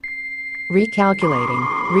Recalculating.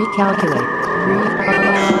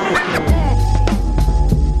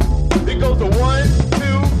 It goes to 1,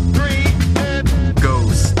 2, 3, and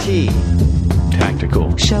Ghost T.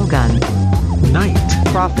 Tactical. Shogun. Night.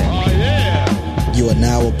 Prophet. oh yeah! You are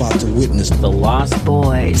now about to witness The Lost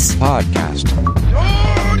Boys. Podcast.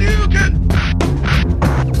 Oh, you can.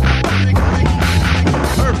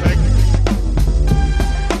 Perfect.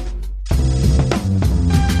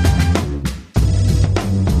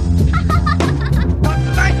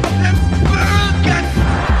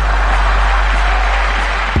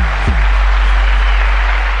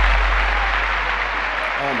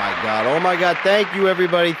 Oh my God. Thank you,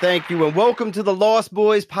 everybody. Thank you. And welcome to the Lost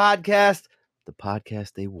Boys podcast, the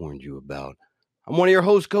podcast they warned you about. I'm one of your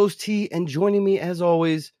hosts, Ghost T, and joining me, as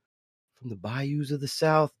always, from the bayous of the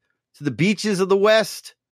South to the beaches of the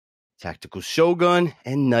West, Tactical Shogun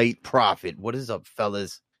and Night Prophet. What is up,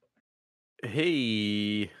 fellas?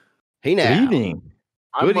 Hey, Hey, now. Good evening.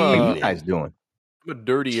 Good How evening. you guys doing? I'm a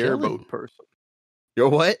dirty Chilling. airboat person. You're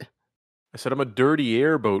what? I said I'm a dirty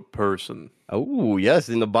airboat person. Oh, yes,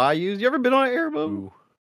 in the bayous. You ever been on an airboat? Ooh.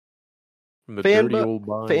 From the Fan dirty boat- old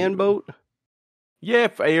bayou. Fan boat? Yeah,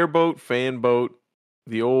 airboat, fan boat.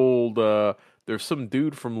 The old, there's some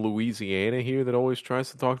dude from Louisiana here that always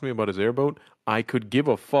tries to talk to me about his airboat. I could give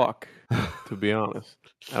a fuck, to be honest.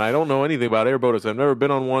 And I don't know anything about airboats. I've never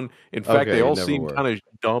been on one. In fact, Okay, they you all never seem were. kind of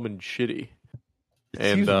dumb and shitty. It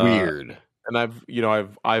And, seems weird. And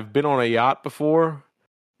I've been on a yacht before,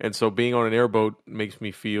 and so being on an airboat makes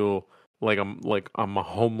me feel like I'm a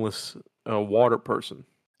homeless water person.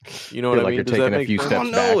 You know what Feel I like mean? you're Does that taking a make few sense? I don't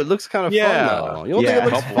steps know. back. It looks kind of Yeah. fun, though. You don't think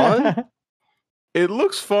it looks fun? It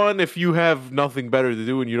looks fun if you have nothing better to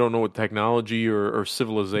do and you don't know what technology or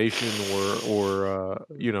civilization or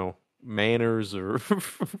manners or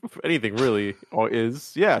anything really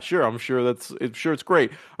is. Yeah, sure. I'm sure it's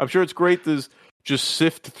great. I'm sure it's great to just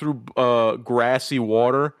sift through grassy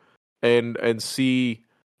water and see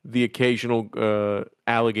the occasional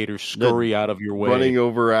alligator scurry out of your way. Running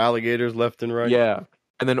over alligators left and right. Yeah.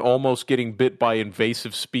 And then almost getting bit by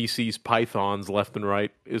invasive species pythons left and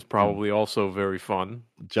right is probably also very fun.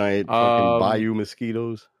 Giant fucking Um, bayou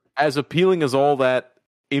mosquitoes. As appealing as all that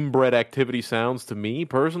inbred activity sounds to me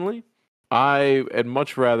personally, I'd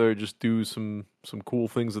much rather just do some cool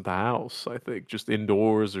things at the house. I think just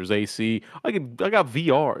indoors. There's AC. I got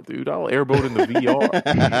VR, dude. I'll airboat in the VR.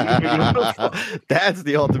 That's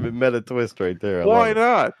the ultimate meta twist right there. I Why love it.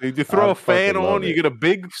 not? You throw I a fan fucking love on. You it. get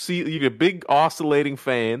a big oscillating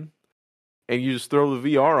fan, and you just throw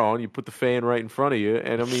the VR on. You put the fan right in front of you,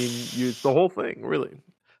 and I mean, it's the whole thing, really.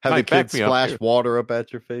 Have the Mike, back kids me up splash here. water up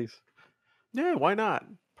at your face. Yeah, why not?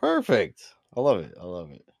 Perfect. I love it.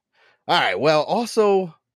 All right. Well,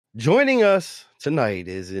 also joining us tonight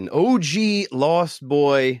is an OG Lost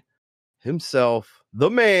Boy himself, the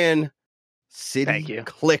man, City Thank you.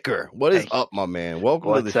 Clicker. What is Thank you. up, my man?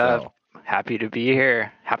 Welcome to the What's show. up? Happy to be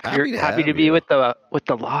here. Happy Happy to to have be you. with the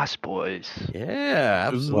Lost Boys. Yeah,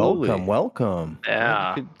 absolutely. Welcome.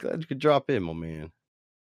 Yeah. Glad you could drop in, my man.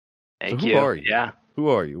 Thank who you. are you? Yeah. Who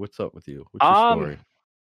are you? What's up with you? What's your story?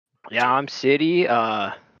 Yeah, I'm City.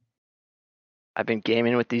 I've been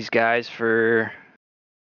gaming with these guys for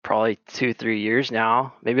probably 2-3 years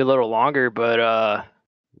now, maybe a little longer, but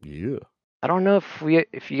Yeah. I don't know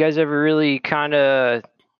if you guys ever really kind of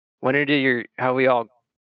went into how we all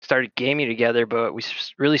started gaming together, but we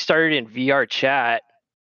really started in VR chat.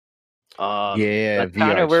 Yeah, that's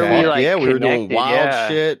kinda VR where chat. we like yeah, we were doing connected, wild yeah.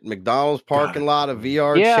 shit. McDonald's parking lot of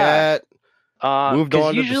VR Yeah. chat. Moved 'cause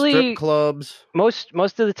on to the usually strip clubs. most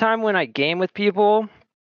of the time when I game with people,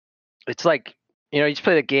 it's like, you just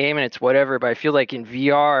play the game and it's whatever. But I feel like in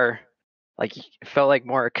VR, like it felt like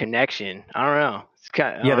more a connection. I don't know. It's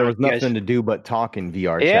kind of, Yeah, there was nothing to do but talk in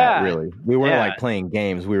VR Yeah. chat, really. We weren't Yeah. like playing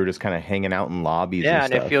games. We were just kind of hanging out in lobbies Yeah, and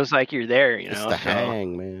and stuff. it feels like you're there. It's So, the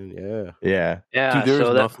hang, man. Yeah. yeah. yeah. Dude, there's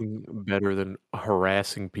so that, nothing better than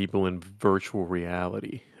harassing people in virtual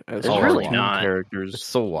reality. As There's really cartoon not. characters. It's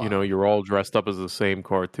so wild. You're all dressed up as the same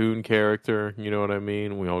cartoon character. You know what I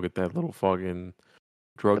mean? We all get that little fucking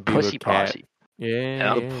drug the dealer pussy cat. posse.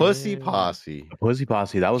 Yeah, The Pussy Posse. Pussy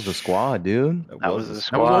Posse, that was the squad, dude. That was the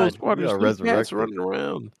That was all the squad. squad. We There's got little cats resurrected. running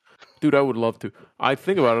around. Dude, I would love to. I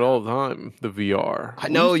think about it all the time. The VR. I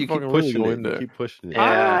know We you used to keep fucking really pushing go it. in You there. keep pushing it.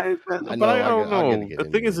 Yeah. But I I, know, don't I'll know. get The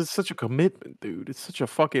into thing is, it. it's such a commitment, dude. It's such a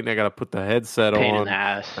fucking. I gotta put the headset Pain in on. the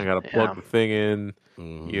ass. I gotta plug the thing in.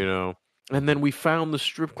 Mhm. And then we found the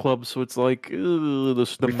strip club, so it's like the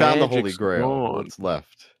We found the Holy magic's Grail. gone. What's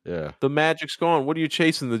left? Yeah. The magic's gone. What are you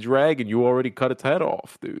chasing? The dragon? You already cut its head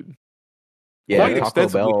off, dude. Yeah, Quite Taco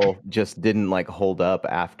extensively. Bell just didn't like hold up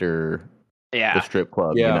after Yeah. the strip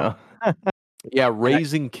club. Yeah. You know. Yeah,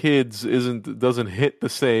 raising kids doesn't hit the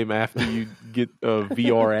same after you get a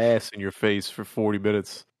VR ass in your face for 40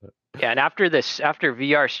 minutes. Yeah, and after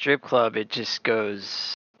VR strip club, it just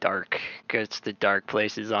goes dark. Goes to dark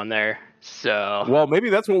places on there. So Well,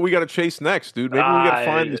 maybe that's what we got to chase next, dude. Maybe we got to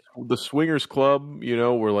find the swingers club. You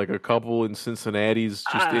know, where like a couple in Cincinnati's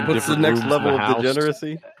just in What's the different next rooms level in of the house.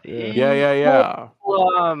 degeneracy? Yeah.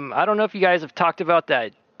 Well, I don't know if you guys have talked about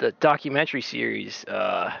the documentary series.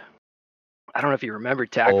 I don't know if you remember,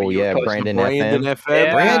 Tack. Oh but you were yeah, posting- Brandon FM. FM.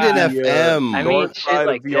 Yeah. Brandon The, FM. I mean, North shit side of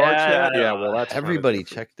like VR that. chat. Yeah, well, that's kinda Everybody,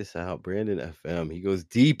 different. check this out. Brandon FM. He goes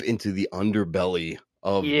deep into the underbelly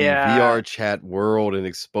of Yeah. the VR chat world and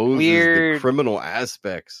exposes the Weird. criminal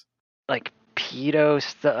aspects. like pedo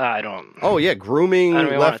stuff. I don't. Oh yeah, grooming I don't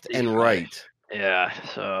even wanna left think and about it. right. Yeah.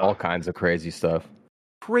 So. All kinds of crazy stuff.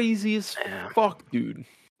 Crazy as Yeah. fuck, dude.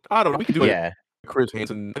 I don't know. We could do Yeah. Chris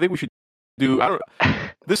Hansen. I think we should do. I don't.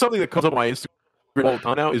 This is something that comes up on my Instagram all the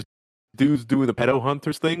time now. Is dudes doing the pedo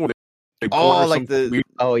hunters thing where they Oh, corner like some the- weird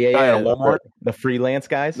Oh yeah, guy yeah. at Walmart. The freelance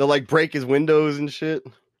guys. They'll like break his windows and shit.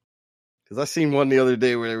 Because I seen one the other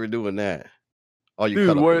day where they were doing that. Oh, you Dude,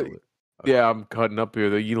 cut up a what- little bit. Yeah, I'm cutting up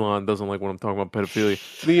here. The Elon doesn't like when I'm talking about pedophilia.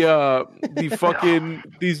 The fucking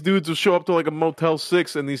these dudes will show up to like a Motel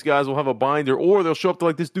 6 and these guys will have a binder, or they'll show up to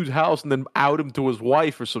like this dude's house and then out him to his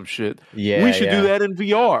wife or some shit. Yeah, we should yeah. do that in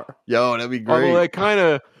VR. Yo, that'd be Although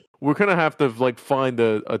great. we're gonna have to like find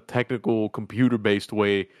a technical computer based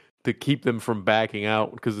way to keep them from backing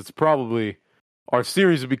out because it's probably our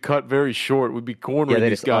series would be cut very short. We'd be cornering Yeah, they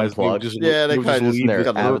these just guys. unplug. Yeah, they would kind of leave their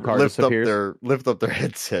just avatar lift up their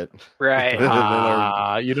headset. Right.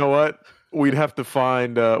 You know what? We'd have to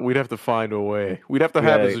find a way. We'd have to We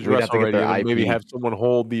have gotta- his we'd address have to get already, their and then maybe IP. have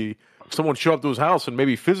someone show up to his house and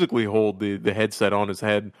maybe physically hold the headset on his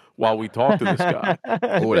head while we talk to this guy,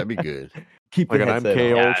 Oh, that'd be good. Keep like the an headset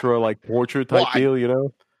MK on. Ultra like portrait type Well, deal, you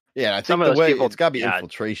know? Yeah, I think Some of the those way people- it's got to be yeah.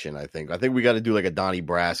 infiltration. I think we got to do like a Donnie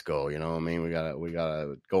Brasco. You know what I mean? We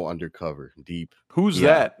gotta go undercover, deep. Who's Yeah.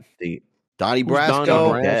 that? Donnie Who's Brasco.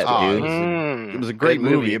 Donnie Brasco, Oh, dude? it was a great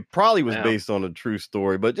Good movie. It probably was Yeah. based on a true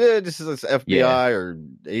story, but yeah, this is an FBI or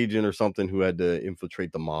agent or something who had to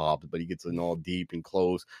infiltrate the mob, but he gets in all deep and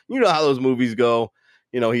close. You know how those movies go.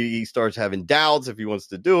 You know, he starts having doubts if he wants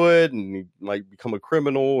to do it, and he might become a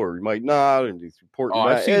criminal or he might not, and he's reporting Oh,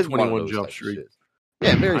 I've back. seen It's one of 21 those Jump types of Street. shit.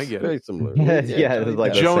 Yeah, I get it. very similar. Yeah, it was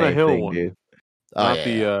like the Jonah same Hill thing, one. dude. Oh,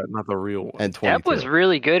 Not the real one. and Depp 22. was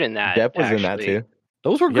really good in that. Depp was in that actually. too.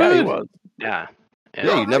 Those were Yeah, he good. was. Yeah.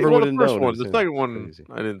 Yeah, you never Well, would have the first known. one. it The was second one, crazy.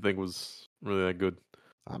 I didn't think was really that good.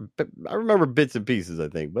 I remember bits and pieces, I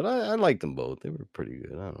think, but I liked them both. They were pretty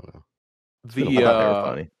good. I don't know. I thought they were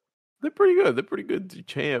funny. They're pretty good. They're pretty good.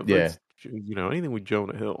 Champ. Yeah. It's- You know, anything with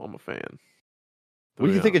Jonah Hill, I'm a fan. What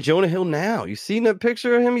do you think of Jonah Hill now? You seen that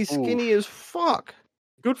picture of him? He's Ooh. skinny as fuck.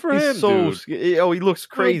 Good for He's him, so dude. skinny. Oh, he looks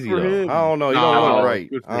crazy for though. him. I don't know. He No, don't look right.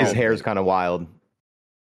 good for I His don't hair's think. kind of wild.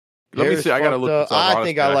 Let me Hair's see. I gotta fucked look up. this up. I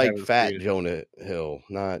think I Honestly, like haven't fat seen it. Jonah Hill,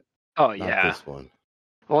 not Oh yeah. this one.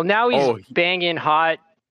 Well, now he's Oh, he- banging hot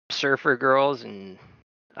surfer girls, and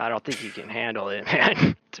I don't think he can handle it,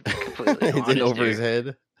 man. To be completely It's honest in over here. his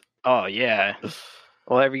head. Oh yeah.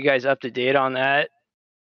 Well, are you guys up to date on that?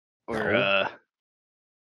 Or No.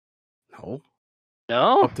 No.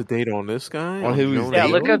 no? Up to date on this guy? On who he's Jonah Yeah,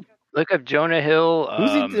 Hill? look up Jonah Hill.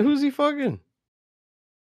 Who's he fucking?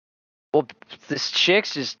 Well, this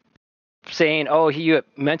chick's just saying, "Oh, he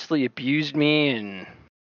mentally abused me," and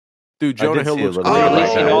Dude, I Jonah did Hill see a looks little great. bit of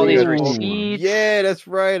releasing that. all these Ooh. receipts. Yeah, that's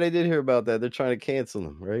right. I did hear about that. They're trying to cancel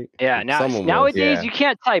him, right? Yeah, Someone was. nowadays yeah. you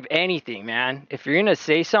can't type anything, man. If you're gonna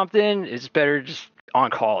say something, it's better just on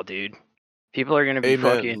call, dude. People are gonna be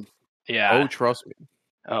Amen. fucking yeah. Oh, trust me.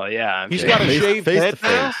 Oh yeah. I'm He's sure. got a Face- shaved face head to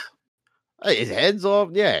now? face. Hey, his head's off.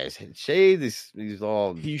 Yeah, his head shaved. He's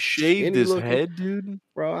all. He shaved skinny his looking. head, dude.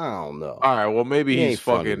 Bro, I don't know. All right, well maybe He he's ain't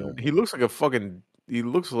funny fucking. no more. He looks like a fucking. He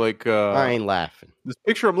looks like. I ain't laughing. This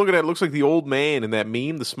picture I'm looking at looks like the old man in that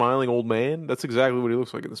meme, the smiling old man. That's exactly what he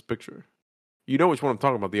looks like in this picture. You know which one I'm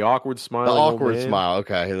talking about? The awkward The smiling. old awkward man? smile.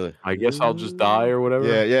 Okay. I guess I'll just die or whatever.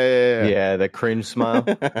 Yeah. Yeah, the cringe smile.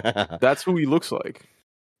 That's who he looks like.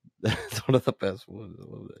 That's one of the best ones. I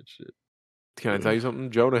love that shit. Can I tell you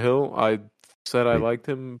something? Jonah Hill, I said I liked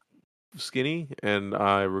him skinny, and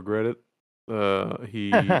I regret it.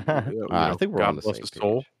 He, I think we're God on the bless same his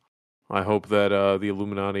soul. page. I hope that the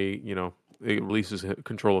Illuminati, it releases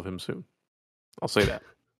control of him soon. I'll say that.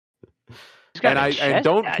 He's got and a I chest and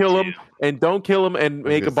don't kill him, tattoo. and don't kill him, and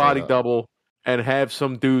make a gonna say body that. double, and have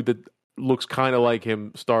some dude that looks kind of like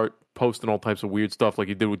him start posting all types of weird stuff like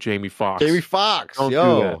he did with Jamie Foxx. Jamie Foxx, Don't do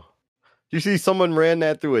yo. that. You see, someone ran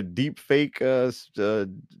that through a deep fake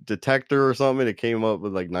detector or something. It came up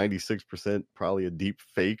with like 96%, probably a deep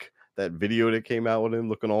fake. That video that came out with him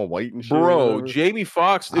looking all white and shit. Bro, Jamie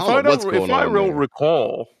Foxx. If I don't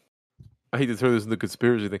recall, I hate to throw this in the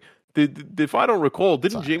conspiracy thing. If I don't recall,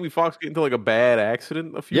 didn't Jamie Foxx get into like a bad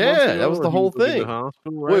accident a few months ago? Yeah, that was the whole thing. Right?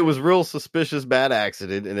 Well, it was real suspicious bad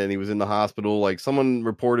accident, and then he was in the hospital. Like someone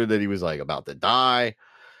reported that he was like about to die,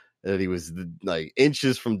 that he was like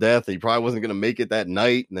inches from death, and he probably wasn't going to make it that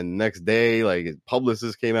night. And then the next day, like his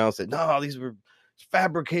publicist came out and said, "No, these were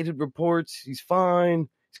fabricated reports. He's fine.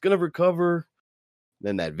 He's going to recover."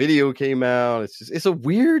 Then that video came out. It's a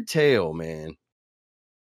weird tale, man.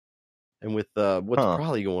 And with what's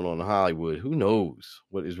probably going on in Hollywood, who knows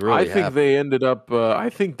what is really happening? I think they ended up.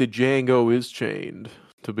 I think the Django is chained.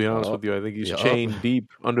 To be honest with you, I think he's chained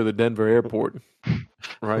deep under the Denver airport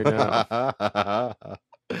right now.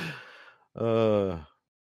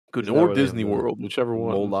 Or Disney World, whichever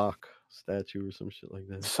one. Moloch statue or some shit like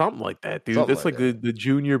that. Something like that, dude. That's like the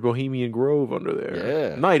junior Bohemian Grove under there.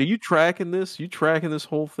 Yeah. Knight, are you tracking this? You tracking this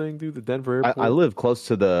whole thing, dude? The Denver airport. I live close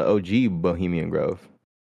to the OG Bohemian Grove.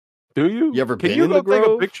 Do you? You ever Can been you in go the Grove?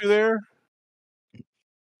 take a picture there?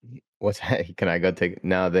 What's that? Can I go take?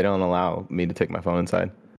 No, they don't allow me to take my phone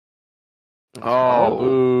inside. Oh,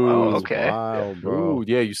 boo. Okay. Wild, bro. Ooh,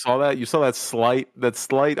 yeah, you saw that? You saw that slight.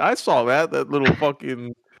 I saw that little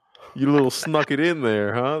fucking. You little snuck it in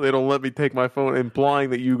there, huh? They don't let me take my phone, implying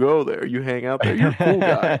that you go there. You hang out there. You're a cool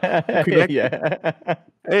guy. Yeah.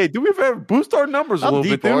 Hey, do me a favor, boost our numbers a little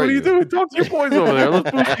bit, dude. What are you doing? Talk to your boys over there. Let's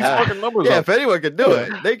boost these fucking numbers up. If anyone can do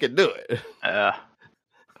it, they can do it.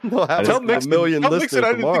 They'll have Tell a Nixon, million listeners I didn't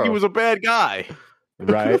think he tomorrow. was a bad guy.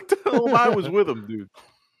 Right. I was with him, dude.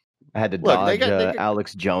 I had to Look, dodge they got-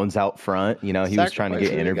 Alex Jones out front. You know, he was trying to get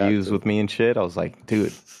Sacrifice what you got interviews to. with me and shit. I was like,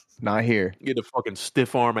 dude, not here. Get a fucking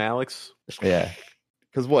stiff arm, Alex. Yeah.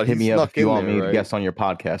 Because what? Hit he me up snuck if you in want there, me right? to guest on your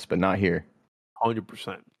podcast, but not here.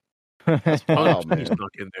 100%. Wow, man. He snuck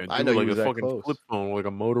in there. I Dude, know he like was a that fucking close. flip phone, like a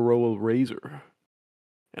Motorola Razor,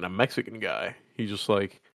 and a Mexican guy. He just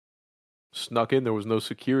like snuck in. There was no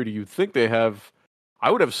security. You'd think they have. I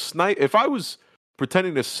would have sniped if I was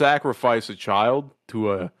pretending to sacrifice a child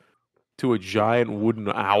to a giant wooden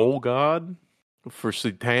owl god for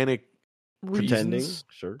satanic Pretending, reasons.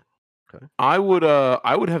 sure. I would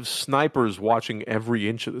have snipers watching every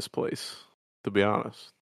inch of this place, to be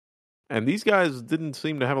honest. And these guys didn't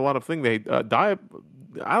seem to have a lot of thing. They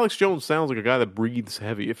Alex Jones sounds like a guy that breathes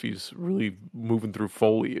heavy if he's really moving through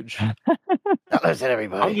foliage. Listen,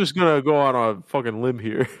 everybody. I'm just gonna go on a fucking limb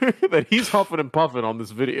here that he's huffing and puffing on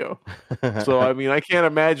this video. So I mean, I can't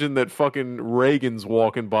imagine that fucking Reagan's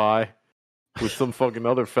walking by with some fucking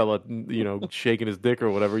other fella, you know, shaking his dick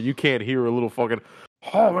or whatever. You can't hear a little fucking.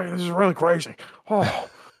 Oh man, this is really crazy. Oh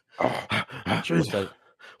Jesus.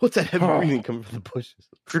 What's that heavy breathing coming from the bushes?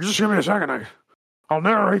 Just give me a second. I'll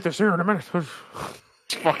narrate this here in a minute.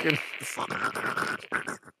 Fucking.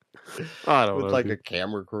 I don't know. With like dude. a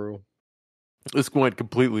camera crew. This went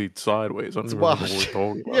completely sideways. I don't It's even remember wild. what we're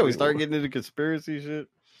talking about. Yeah, we started anymore. getting into conspiracy shit.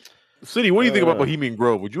 City, what do you think about Uh, Bohemian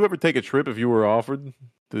Grove? Would you ever take a trip if you were offered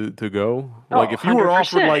to go? Oh, Like if you were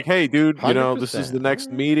offered, 100%. like, hey, dude, you know, this is the 100%.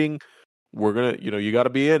 next meeting. We're gonna, you know, you got to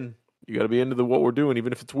be in. You got to be into what we're doing,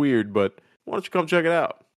 even if it's weird. But why don't you come check it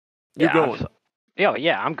out? You're Yeah, going.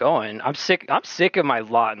 I'm going. I'm sick of my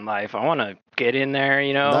lot in life. I want to get in there,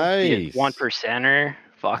 you know, be Nice. a 1%er.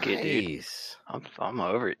 Fuck it, dude. Nice. I'm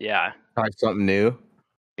over it. Yeah. Try something new.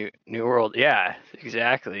 New world. Yeah,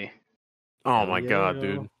 exactly. Oh my Yeah, god, yo.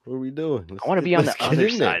 dude. What are we doing? I want to be on the let's get other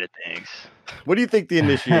in there. side of things. What do you think the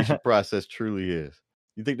initiation process truly is?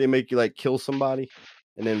 You think they make you like kill somebody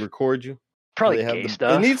and then record you? Probably They have gay They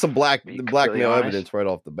stuff. need some be completely blackmail honest. evidence right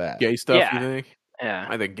off the bat. Gay stuff, Yeah. you think? Yeah.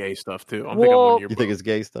 I think gay stuff too. I'm Well- thinking You think it's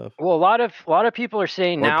gay stuff? Well, a lot of people are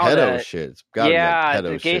saying Or now pedo that shit? It's gotta be yeah, like pedo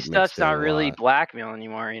the gay shit stuff's mixed in not a really lot. blackmail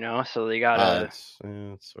anymore, you know. So they gotta That's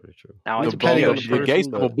sort of true. now You it's know, depending on pedo the shit. the gay person,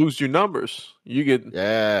 stuff will but- boost your numbers. You get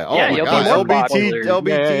Yeah. Oh Yeah, my you'll be god. more LBT, popular.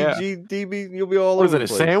 LBTGDB, you'll be all what is over it?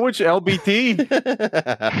 A the place. sandwich? LBT?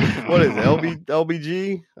 What is it?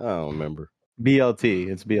 LBG? I don't remember. BLT.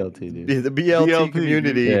 It's BLT, dude. The BLT, BLT,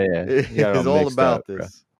 community yeah, yeah. You got it is all all mixed about up, bro.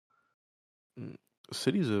 this.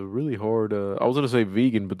 City's a really hard. I was gonna say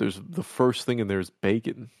vegan, but there's the first thing in there is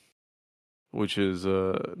bacon, which is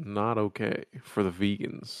not okay for the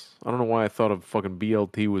vegans. I don't know why I thought of fucking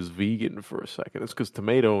BLT was vegan for a second. It's because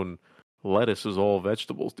tomato and lettuce is all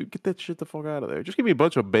vegetables, dude. Get that shit the fuck out of there. Just give me a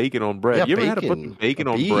bunch of bacon on bread. Yeah, you ever had a bunch of bacon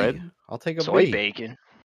a on bee. bread? I'll take a soy bee. bacon.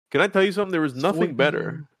 Can I tell you something? There is nothing Soy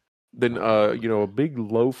better than you know, a big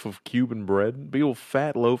loaf of Cuban bread, big old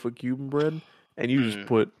fat loaf of Cuban bread, and you just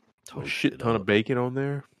put a shit ton of bacon on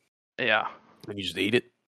there, Yeah. and you just eat it,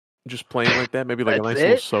 just plain like that. Maybe like a That's nice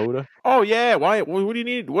little it? soda. Oh yeah, why? What do you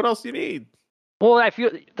need? What else do you need? Well, I feel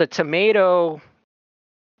the tomato,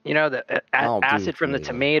 the I don't do acid from the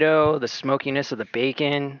tomato. tomato, the smokiness of the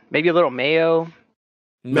bacon, maybe a little mayo.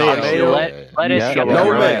 No Mayo. Lettuce. Yeah, You got No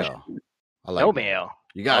pepperoni. mayo. I like No mayo.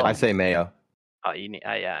 You got I say mayo. Oh, you need.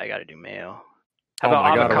 Yeah, I gotta do mayo. How Oh about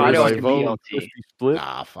my God, avocado really? and Vote? BLT? split.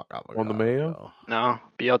 Nah, fuck avocado. On the mayo? No,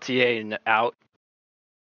 BLT and out.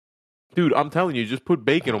 Dude, I'm telling you, just put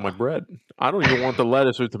bacon on my bread. I don't even want the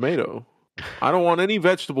lettuce or tomato. I don't want any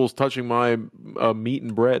vegetables touching my meat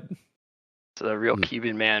and bread. It's a real Hmm.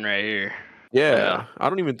 Cuban man right here. Yeah, Yeah. I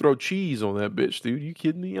don't even throw cheese on that bitch, dude. You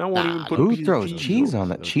kidding me? I won't Nah, even put a Who piece of throws cheese on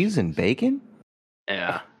that? No Cheese and bacon?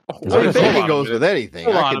 Yeah. Oh, I mean, hold bacon on a goes minute. with anything.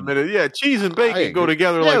 Hold I on could- a minute. Yeah, cheese and bacon I go agree.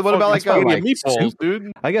 together Yeah, like what about fucking like a- spaghetti and like meatballs,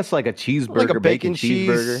 dude. I guess like a cheeseburger, like a bacon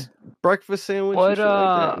cheeseburger. cheese breakfast sandwich. What and shit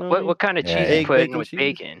like that, no? what kind of Yeah. cheese Egg, you put in bacon, with cheese?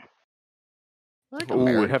 bacon? Like Ooh,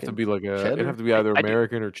 it'd have to American. be like it'd Cheddar? have to be either I do-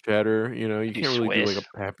 American or cheddar. You know, you do can't really do like Swiss.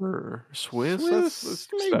 a pepper. Swiss, Swiss, that's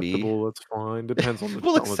maybe. acceptable. That's fine. Depends on the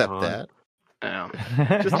We'll on the accept time. that. Yeah.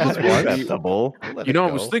 Just That's one. acceptable. We'll let You it know, I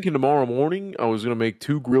go. was thinking tomorrow morning I was gonna make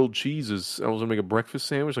 2 grilled cheeses. I was gonna make a breakfast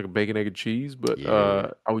sandwich, like a bacon, egg, and cheese, but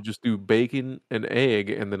Yeah. I would just do bacon and egg,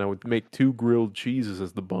 and then I would make 2 grilled cheeses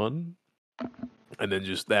as the bun, and then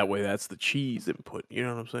just that way, that's the cheese input. You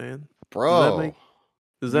know what I'm saying? Bro.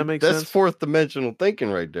 Does that make That's sense? fourth dimensional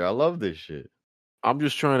thinking right there. I love this shit. I'm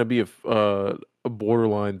just trying to be a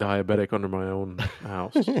borderline diabetic under my own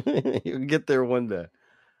house. You'll get there one day.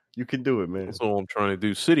 You can do it, man. That's all I'm trying to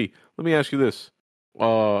do. City, let me ask you this.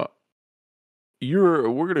 I'm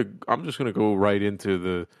just gonna go right into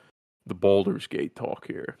the Baldur's Gate talk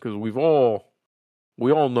here because we all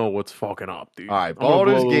know what's fucking up, dude. All right, I'm gonna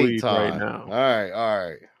Baldur's blow the Gate lead time. right now. All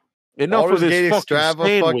right. Enough Baldur's of this Gate fucking Extrava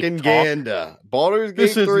sandwich fucking talk. Ganda. Baldur's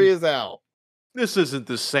This Gate 3 isn't- is out. This isn't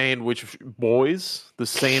the sandwich boys, the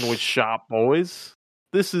sandwich shop boys.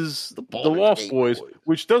 This is the Baldur's Lost Gate boys, boys.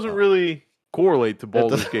 which doesn't really correlate to That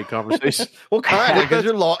Baldur's doesn't- Gate conversation. Well, kind of, because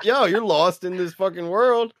you're lost. Yo, you're lost in this fucking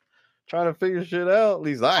world, trying to figure shit out. At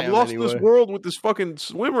least I I'm am. lost anyway. in this world with this fucking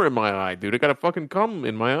swimmer in my eye, dude. I got a fucking cum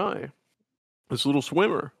in my eye. This little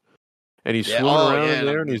swimmer. And he's Yeah, swimming oh, around yeah, in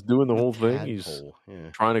there and he's doing the whole thing. He's Tadpole,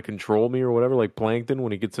 yeah. trying to control me or whatever, like Plankton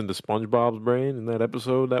when he gets into SpongeBob's brain in that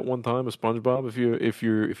episode that one time of SpongeBob. If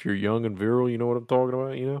you're young and virile, you know what I'm talking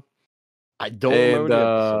about, you know? I don't remember the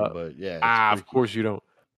And, episode, but yeah. it's Of freaky. course you don't.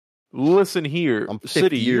 Listen here, I'm 50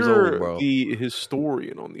 City, years you're old, bro. the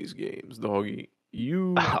historian on these games, doggy.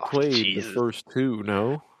 You Oh, played Jesus. the first 2,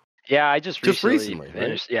 no? Yeah, I just recently recently, right?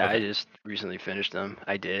 finished. Yeah, I Okay. just recently finished them.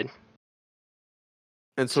 I did.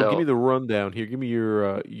 And so, give So- me the rundown here. Give me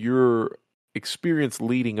your experience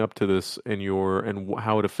leading up to this and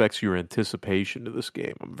how it affects your anticipation to this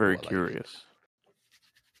game. I'm very I like it. curious.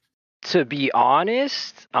 To be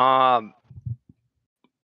honest, the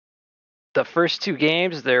first 2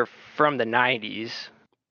 games, they're from the 90s.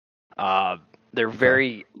 They're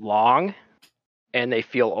very long and they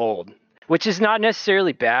feel old, which is not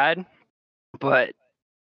necessarily bad, but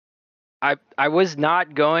I was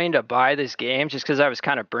not going to buy this game just because I was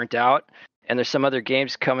kind of burnt out, and there's some other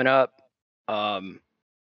games coming up that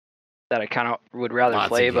I kind of would rather Lots of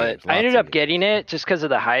play, but games, I ended lots up of getting it just because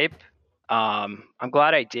of the hype. I'm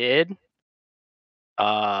glad I did.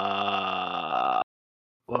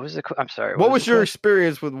 What was the? I'm sorry. What was the your question?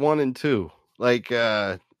 experience with 1 and 2? Like,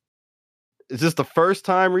 is this the first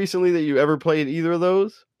time recently that you ever played either of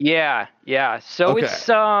those? Yeah. So Okay. it's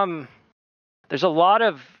there's a lot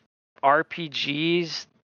of RPGs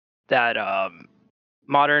that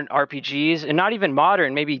modern RPGs, and not even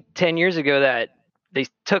modern, maybe 10 years ago, that they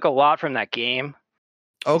took a lot from that game.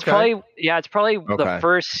 It's probably the Okay.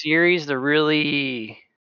 first series to really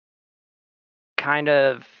kind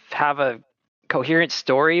of have a coherent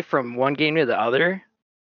story from one game to the other.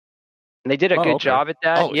 And they did a Oh, good okay. job at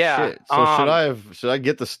that. Oh yeah. shit! So should I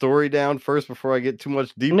get the story down first before I get too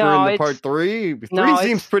much deeper No, into it's- part 3? 3 no, seems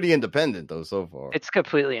it's- pretty independent though so far. It's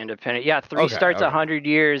completely independent. Yeah, 3 Okay, starts okay. 100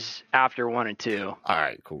 years after 1 and 2. All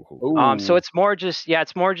right, cool. So it's more just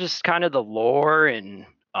kind of the lore, and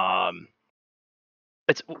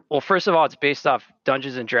first of all, it's based off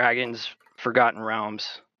Dungeons and Dragons Forgotten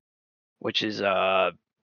Realms, which is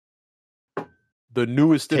The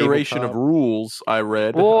newest iteration of Tabletop. rules I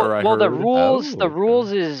read or I heard. the rules Oh,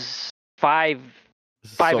 okay. is 5.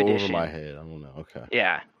 This is 5 so edition. over my head. I don't know. Okay.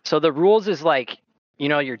 Yeah. So the rules is like,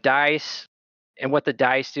 your dice and what the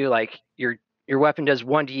dice do, like your weapon does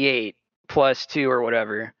 1d8 plus 2 or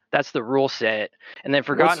whatever. That's the rule set. And then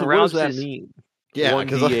Forgotten What Realms does that is mean? Yeah, one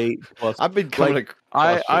because d8 plus. I've been coming. Like, across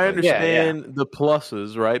I shit like understand the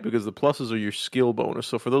pluses, right? Because the pluses are your skill bonus.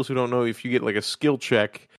 So for those who don't know, if you get like a skill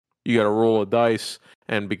check, you got to roll a dice,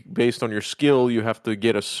 and based on your skill, you have to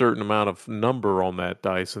get a certain amount of number on that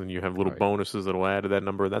dice, and then you have little Right. bonuses that'll add to that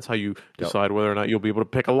number. That's how you decide whether or not you'll be able to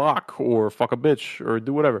pick a lock or fuck a bitch or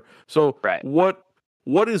do whatever. So Right. what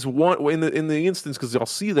is one in the instance, because I'll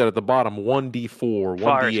see that at the bottom, 1d4,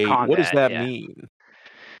 Far as 1d8. What does combat, that yeah. mean?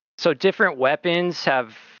 So different weapons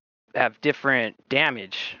have different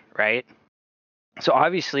damage, right? So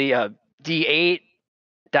obviously a D8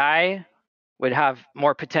 die would have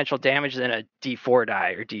more potential damage than a D4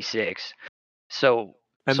 die or D6. So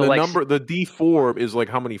And so the like, number, the D4 is like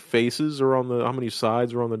how many faces are on the, how many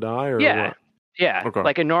sides are on the die, or yeah, what? yeah, Okay.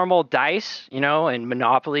 like a normal dice, and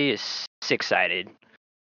Monopoly is 6-sided.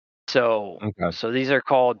 So Okay. so these are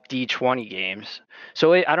called D20 games.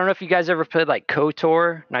 So I don't know if you guys ever played like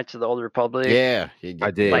KOTOR, Knights of the Old Republic. Yeah,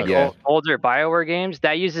 I did, Like yeah. older BioWare games,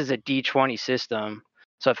 that uses a D20 system.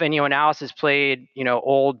 So if anyone else has played,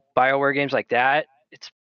 old BioWare games like that,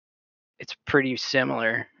 it's pretty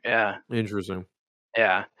similar. Yeah, Interesting.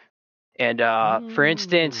 yeah. And for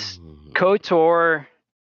instance, Mm. KOTOR,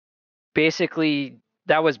 basically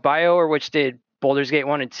that was BioWare, which did Baldur's Gate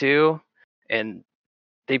 1 and 2, and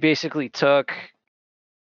they basically took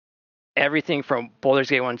everything from Baldur's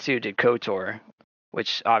Gate 1 and 2 did KOTOR,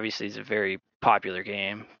 which obviously is a very popular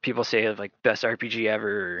game. People say it's like best RPG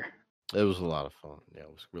ever. It was a lot of fun. Yeah, it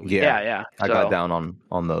was really. Yeah. Yeah. I got down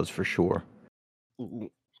on those for sure.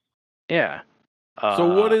 Yeah.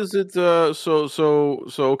 So what is it? So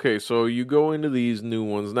okay. So you go into these new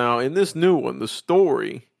ones now. In this new one, the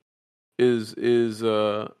story is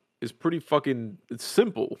pretty fucking. It's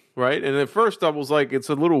simple, right? And at first I was like, it's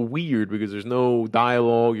a little weird because there's no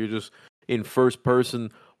dialogue. You're just in first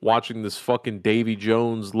person watching this fucking Davy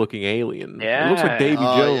Jones looking alien. It looks like Yeah. Davy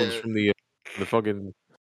Oh, Jones yeah. from the fucking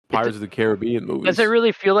Pirates of the Caribbean movies. Does it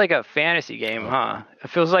really feel like a fantasy game, huh? It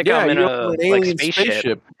feels like Yeah, I'm in you're a on an like alien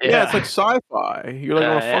spaceship. Yeah, it's like sci-fi. You're like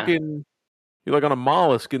on a Yeah. fucking, you're like on a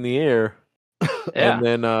mollusk in the air, Yeah.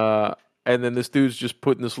 and then this dude's just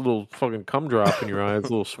putting this little fucking cum drop in your eye. It's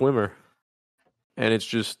a little swimmer, and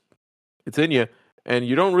it's in you, and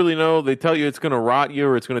you don't really know. They tell you it's gonna rot you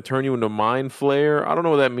or it's gonna turn you into mind flare. I don't know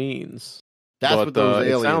what that means. That's but, what those it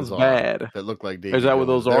aliens sounds are. bad. That look like Davy Is that what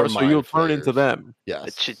Jones. those They're are? So you'll mind turn into flayers. them. Yes.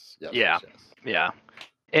 It should- yes, yeah. yes, yes. Yeah.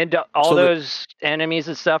 And all So those enemies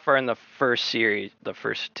and stuff are in the first series, the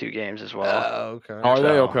first 2 games as well. Okay. Are they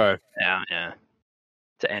So- okay? Yeah.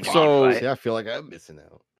 To end So- See, I feel like I'm missing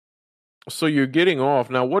out. So you're getting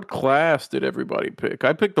off now. What class did everybody pick?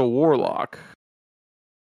 I picked a warlock.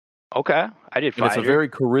 Okay. I did And it's fighter. a very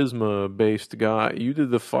charisma based guy. You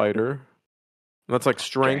did the fighter. That's like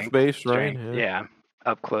strength based, right? Strength, yeah.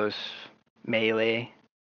 Up close melee.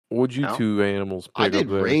 What'd you No. 2 animals pick I up did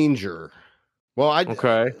there? Ranger. Well, I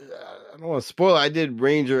Okay. I don't want to spoil it. I did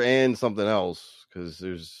Ranger and something else because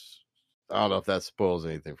I don't know if that spoils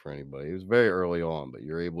anything for anybody. It was very early on, but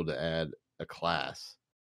you're able to add a class.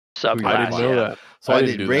 Subclass. I I didn't know yeah. that. So I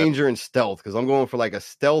didn't did do that. Ranger and Stealth because I'm going for like a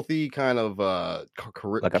stealthy kind of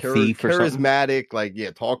Like a thief or something? charismatic, like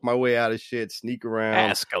talk my way out of shit, sneak around,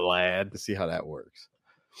 Ask a lad. to see how that works.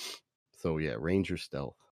 So yeah, Ranger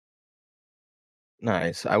Stealth.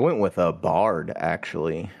 Nice. I went with a bard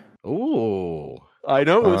actually. Ooh, I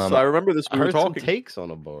know this. Um, I remember this. I We were heard some talking. takes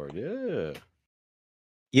on a bard. Yeah.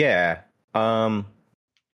 Yeah.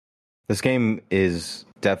 This game is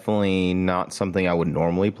definitely not something I would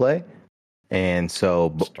normally play. And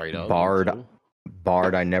so Straight up. Bard me too.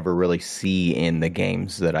 Bard I never really see in the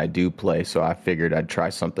games that I do play, so I figured I'd try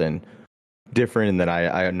something different and that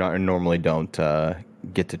I normally don't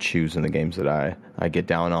get to choose in the games that I get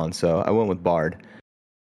down on. So I went with Bard.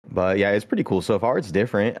 But yeah, it's pretty cool. So far it's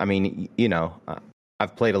different. I mean,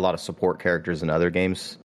 I've played a lot of support characters in other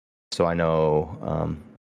games, so I know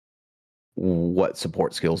what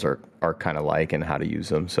support skills are kind of like and how to use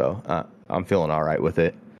them. So I'm feeling all right with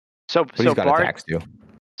it. So But he's got Bard, attacks too.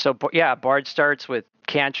 So yeah, Bard starts with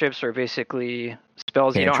cantrips, or basically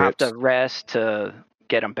spells you don't have to Cantrips. rest to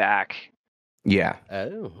get them back. Yeah.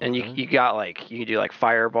 Oh, And okay. you got you can do like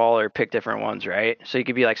fireball or pick different ones, right? So you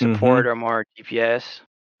could be like Mhm. support or more DPS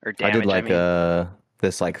or damage. I did like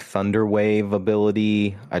this like thunder wave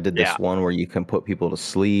ability. I did this Yeah. one where you can put people to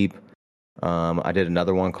sleep. I did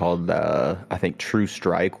another one called I think True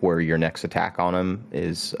Strike, where your next attack on him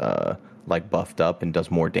is like buffed up and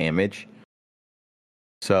does more damage.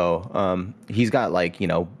 So he's got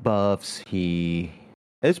buffs.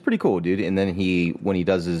 It's pretty cool, dude. And then when he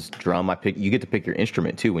does his drum, you get to pick your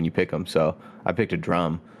instrument too when you pick him. So I picked a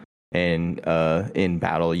drum. And in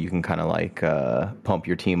battle, you can kind of like pump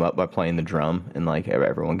your team up by playing the drum, and like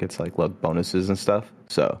everyone gets like luck bonuses and stuff.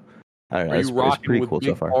 So I don't know. Are It's you rocking pretty with cool so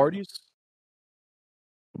big far. parties?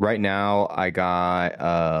 Right now, I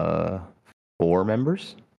got 4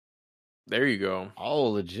 members. There you go. Oh,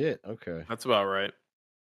 legit. Okay. That's about right.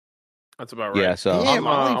 That's about right. Yeah, so Damn,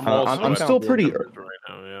 I'm still pretty. right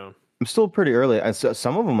now. Yeah. I'm still pretty early. And so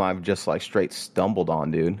some of them I've just like straight stumbled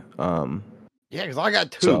on, dude. Yeah, because I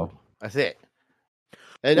got 2. So- That's it.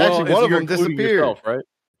 And Well, actually, one of you're them including disappeared. yourself, right?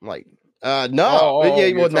 Like, Oh, no. Yeah,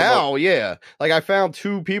 you're well, talking now, yeah. Like, I found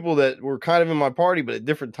 2 people that were kind of in my party, but at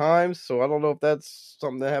different times. So I don't know if that's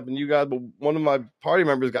something that happened to you guys, but one of my party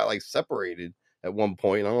members got like separated at one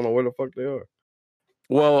point. I don't know where the fuck they are.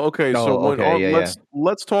 Well, okay, so Oh, when okay, yeah,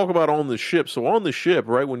 let's talk about on the ship. So on the ship,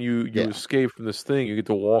 right, when you Yeah. escape from this thing, you get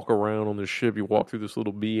to walk around on the ship. You walk through this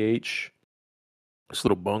little BH, this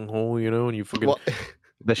little bunghole, and you fucking Well,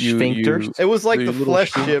 The You- sphincters. it was like The the little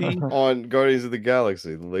flesh ship shooty? on Guardians of the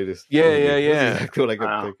Galaxy, the latest. Yeah, movie. yeah, yeah. That's exactly what I kept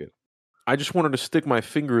Wow. thinking. I just wanted to stick my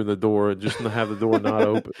finger in the door and just have the door not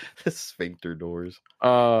open. The sphincter doors.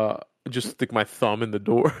 Just stick my thumb in the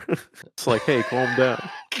door. It's like, hey, calm down.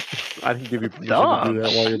 I didn't give you permission to Thumb? do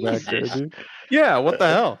that while you're back there, Jesus. dude. Yeah, what the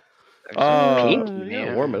hell? Pinky, Yeah,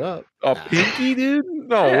 man. warm it up. A pinky, dude?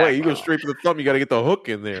 No Yeah. way. You go straight for the thumb. You got to get the hook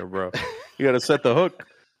in there, bro. You got to set the hook.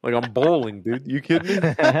 Like I'm bowling, dude. You kidding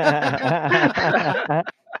me?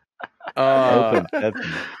 Open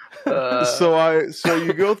sesame. So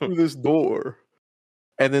you go through this door,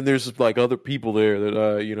 and then there's like other people there that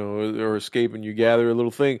are escaping. You gather a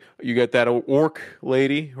little thing. You got that orc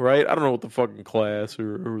lady, right? I don't know what the fucking class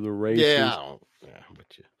or the race Yeah, is.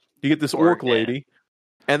 but you. You get this Orc, orc lady,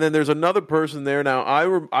 and then there's another person there. Now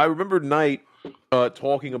I remember Knight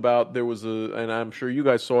talking about there was and I'm sure you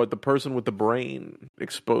guys saw it, the person with the brain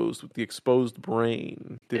exposed, with the exposed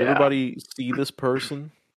brain. Did Yeah. everybody see this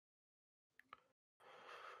person?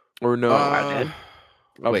 Or no?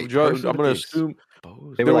 Wait, I'm going to assume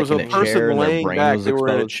They there were, was like, a in a chair person and their laying brain back. was They were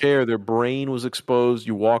in a exposed? chair. Their brain was exposed.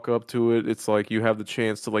 You walk up to it. It's like you have the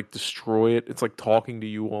chance to like destroy it. It's like talking to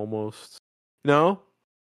you almost. No?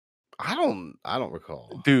 I don't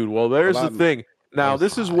recall. Dude, well, there's Well, the thing. Now, was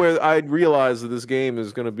this is high. where I realized that this game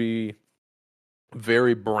is going to be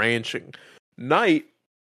very branching. Knight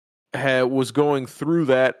was going through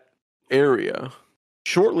that area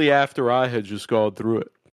shortly after I had just gone through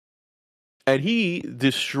it. And he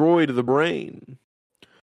destroyed the brain.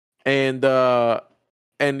 And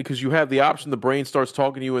because you have the option, the brain starts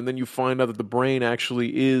talking to you, and then you find out that the brain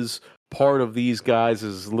actually is part of these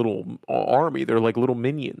guys' little army. They're like little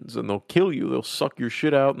minions, and they'll kill you. They'll suck your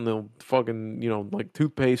shit out, and they'll fucking, like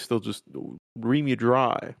toothpaste, they'll just ream you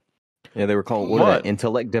dry. Yeah, they were called what are they,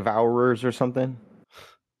 intellect devourers or something.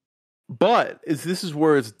 But this is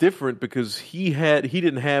where it's different because he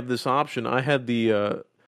didn't have this option. I had the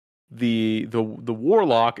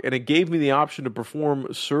warlock, and it gave me the option to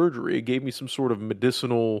perform surgery. It gave me some sort of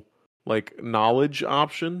medicinal like knowledge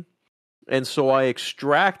option. And so I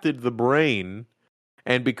extracted the brain,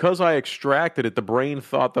 and because I extracted it, the brain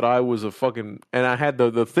thought that I was a fucking, and I had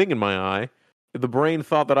the thing in my eye. The brain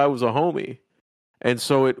thought that I was a homie, and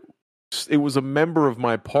so it was a member of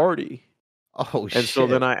my party. Oh shit! And so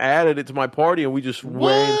then I added it to my party, and we just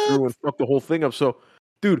ran through and fucked the whole thing up. So,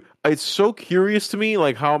 dude, it's so curious to me,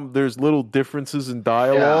 like how there's little differences in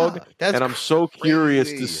dialogue, that's and I'm so curious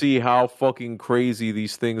to crazy. see how fucking crazy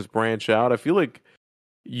these things branch out. I feel like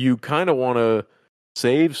you kind of want to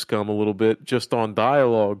save Scum a little bit just on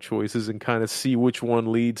dialogue choices and kind of see which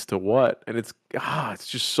one leads to what. And it's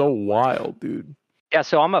just so wild, dude. Yeah,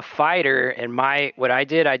 so I'm a fighter, and what I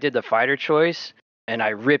did the fighter choice, and I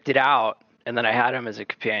ripped it out, and then I had him as a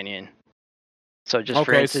companion. So just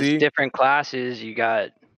for Okay, instance, see? different classes, you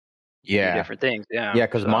got different things. Yeah, Yeah,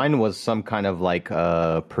 because so- mine was some kind of like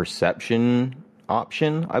perception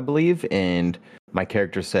option, I believe, and my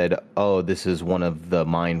character said, "Oh, this is one of the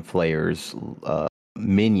Mind Flayer's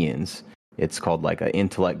minions. It's called like an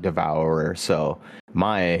intellect devourer." So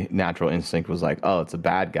my natural instinct was like, "Oh, it's a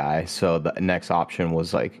bad guy." So the next option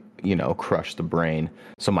was like, crush the brain.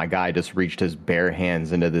 So my guy just reached his bare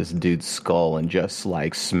hands into this dude's skull and just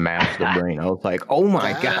like smashed the brain. I was like, "Oh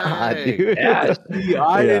my god, Dang. dude!" Yeah. See,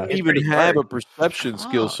 I didn't It's even pretty have hard. a perception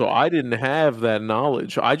skill, Fuck. so I didn't have that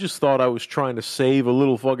knowledge. I just thought I was trying to save a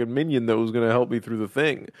little fucking minion that was going to help me through the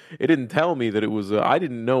thing. It didn't tell me that it was. I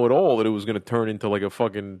didn't know at all that it was going to turn into like a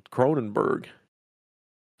fucking Cronenberg.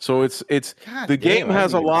 So it's God the damn, game I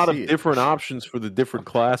has a didn't even lot of see it. different options for the different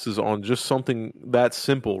classes on just something that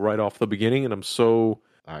simple right off the beginning, and All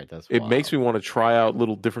right, that's it makes me want to try out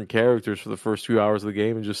little different characters for the first few hours of the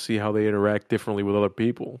game and just see how they interact differently with other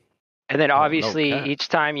people. And then no obviously cap. each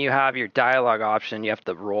time you have your dialogue option, you have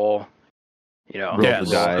to roll. You know, Roll Yes,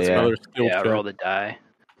 the die, that's yeah. another skill yeah, check. roll the die.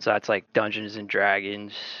 So that's like Dungeons and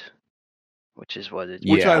Dragons, which is what it's.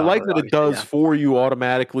 Which I Yeah. like that it obviously, does for you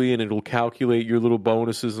automatically, and it'll calculate your little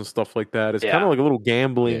bonuses and stuff like that. It's kind Yeah. of like a little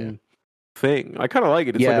gambling thing. I kind of like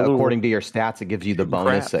it. It's yeah, like a little, according to your stats, it gives you the shooting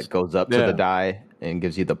bonus craps. that goes up to Yeah. the die and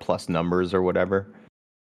gives you the plus numbers or whatever.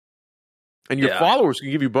 and your Yeah. followers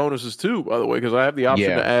can give you bonuses too, by the way, because I have the option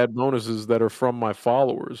Yeah. to add bonuses that are from my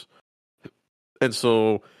followers. And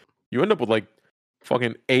so you end up with like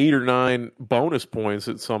fucking 8 or 9 bonus points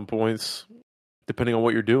at some points, depending on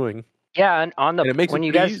what you're doing. Yeah, and on the And it makes when it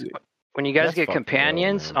you pretty guys easy. when you guys That's get fucking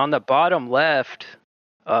companions dope, man. on the bottom left,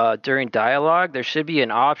 during dialogue, there should be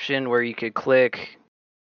an option where you could click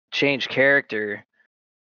change character,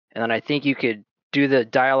 and then I think you could do the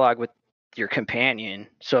dialogue with your companion.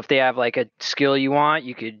 So if they have like a skill you want,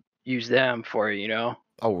 you could use them for it, you know?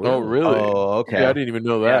 Oh, really? Oh, really? Oh, okay. Yeah, I didn't even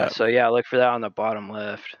know Yeah. that. So yeah, look for that on the bottom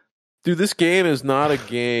left. Dude, this game is not a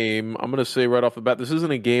game. I'm going to say right off the bat, this isn't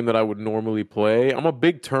a game that I would normally play. I'm a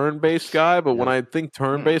big turn-based guy, but when I think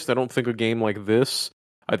turn-based, I don't think a game like this.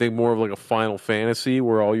 I think more of like a Final Fantasy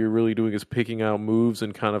where all you're really doing is picking out moves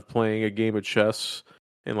and kind of playing a game of chess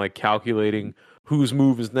and like calculating whose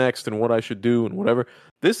move is next and what I should do and whatever.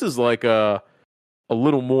 This is like a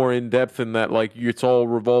little more in depth in that like it's all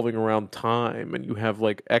revolving around time and you have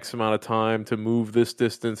like X amount of time to move this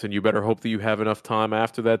distance and you better hope that you have enough time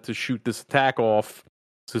after that to shoot this attack off.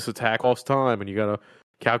 This attack off's time and you gotta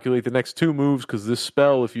calculate the next 2 moves because this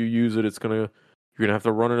spell, if you use it, you're gonna have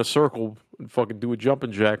to run in a circle and fucking do a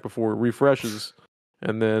jumping jack before it refreshes.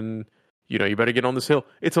 And then, you better get on this hill.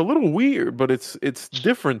 It's a little weird, but it's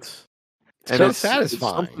different. It's so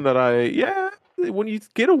satisfying. It's something when you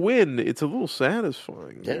get a win, it's a little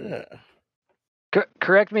satisfying. Yeah.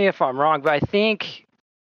 Correct me if I'm wrong, but I think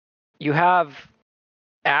you have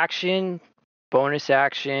action, bonus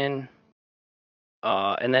action,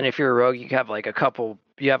 and then if you're a rogue, you have like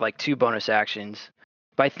you have like 2 bonus actions.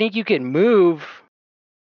 But I think you can move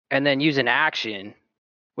and then use an action,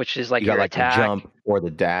 which is like You your got like attack. the jump or the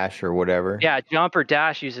dash or whatever. Yeah, jump or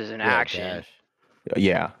dash uses an Yeah, action. dash.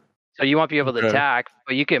 Yeah. So you won't be able to Okay. attack,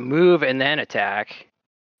 but you can move and then attack.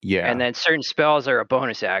 Yeah. And then certain spells are a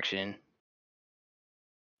bonus action.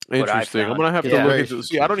 what I Interesting. I'm found. gonna have Yeah. to look into.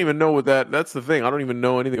 See, I don't even know what that's the thing. I don't even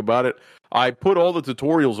know anything about it. I put all the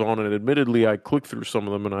tutorials on, and admittedly, I clicked through some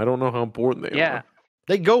of them, and I don't know how important they Yeah. are.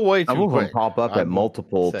 They go way too Some of them quick. pop up I at would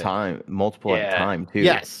multiple say. at a Yeah. time too.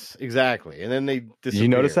 Yes, exactly. And then they disappear. Did you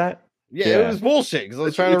notice that? Yeah, Yeah. it was bullshit because I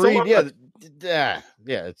was trying It's to a read. lot.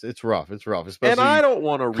 Yeah, it's rough. It's rough, especially And I don't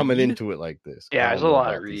want to coming read. into it like this. Yeah, I there's don't a know lot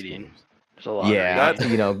about of these reading. games. There's a lot. Yeah, Of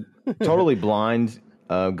reading. totally blind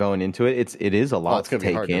going into it. It is a lot it's to gonna be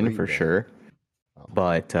take hard to in read for then. sure. Oh.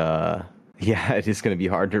 But yeah, it is going to be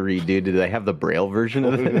hard to read, dude. Do they have the Braille version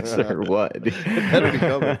of this or what? It better be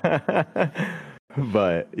coming.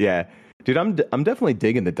 But yeah, dude, I'm definitely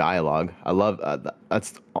digging the dialogue. I love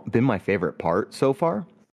that's been my favorite part so far.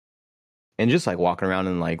 And just like walking around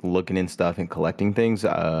and like looking in stuff and collecting things,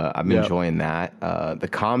 I'm Yep. enjoying that. The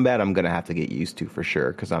combat I'm gonna have to get used to for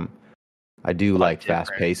sure because I do like different.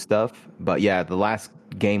 fast paced stuff. But yeah, the last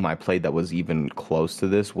game I played that was even close to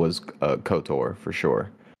this was KOTOR for sure.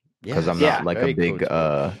 Because I'm Yeah, not like very a big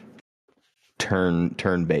coach.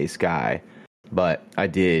 turn based guy. But I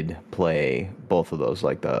did play both of those.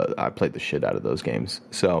 I played the shit out of those games.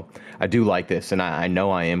 So I do like this, and I know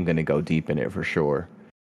I am going to go deep in it for sure.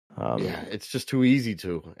 Yeah, it's just too easy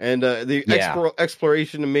to. And the Yeah.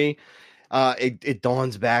 exploration to me, it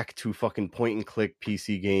dawns back to fucking point and click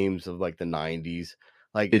PC games of like the 90s.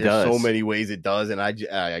 Like It there's so does. many ways it does, and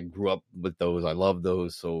I grew up with those. I love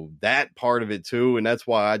those, so that part of it too, and that's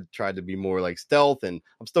why I tried to be more like stealth. And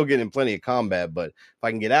I'm still getting plenty of combat, but if I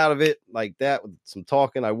can get out of it like that with some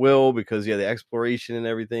talking, I will, because the exploration and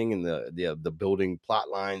everything, and the building plot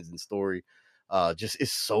lines and story, just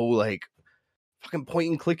is so like fucking point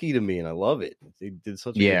and clicky to me, and I love it. They did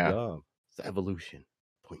such a Yeah. good job. It's the evolution.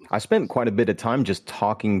 Point and I spent quite a bit of time just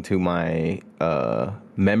talking to my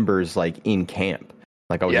members like in camp.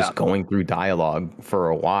 Like I was just going through dialogue for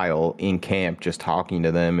a while in camp, just talking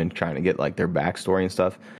to them and trying to get like their backstory and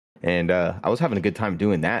stuff. And I was having a good time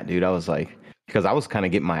doing that, dude. I was like, because I was kind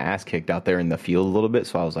of getting my ass kicked out there in the field a little bit.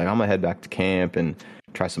 So I was like, I'm gonna head back to camp and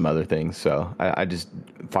try some other things. So I just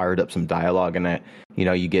fired up some dialogue, and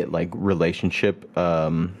you get like relationship,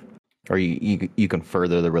 or you can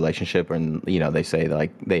further the relationship, and they say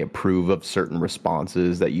like they approve of certain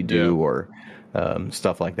responses that you do, or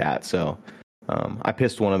stuff like that. So I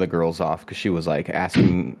pissed one of the girls off because she was like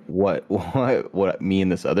asking what me and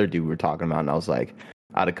this other dude were talking about, and I was like,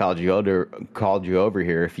 I'd have called you over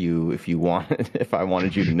here if I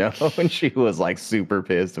wanted you to know. And she was like super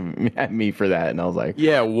pissed at me for that. And I was like,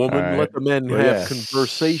 Yeah, woman, All right. let the men Well, have yeah.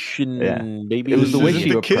 conversation, Yeah. baby. It was the way This she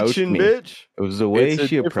is the approached kitchen, me. bitch. It was the way It's a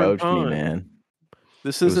she different approached me, time. man.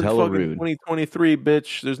 This it was isn't hella fucking rude. 2023,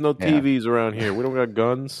 bitch. There's no Yeah. TVs around here. We don't got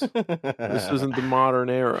guns. This isn't the modern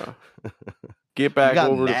era. Get back got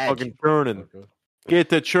over to magic, fucking churning. motherfucker. Get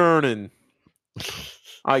to churning.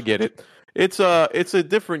 I get it. It's a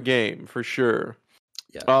different game for sure.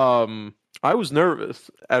 Yes. I was nervous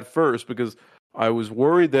at first because I was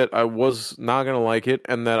worried that I was not gonna like it,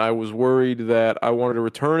 and that I was worried that I wanted to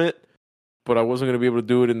return it, but I wasn't gonna be able to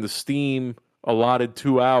do it in the Steam allotted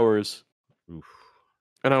 2 hours. Oof.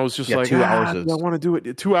 And I was just Yeah, like, 2 hours I want to do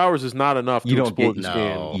it. 2 hours is not enough You to don't explore get- this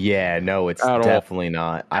No. game. Yeah, no, it's At all. definitely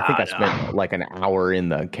not. I think I No. spent like an hour in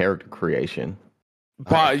the character creation.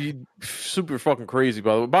 Super fucking crazy,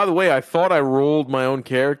 by the way. By the way, I thought I rolled my own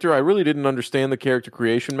character. I really didn't understand the character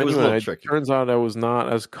creation It was menu. a little And tricky. turns out I was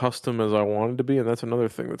not as custom as I wanted to be, and that's another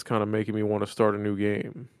thing that's kind of making me want to start a new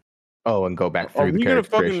game. Oh, and go back Are through the we gonna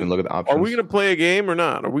character creation, fucking- look at the options. Are we going to play a game or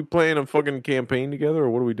not? Are we playing a fucking campaign together, or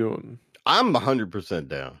what are we doing? I'm 100%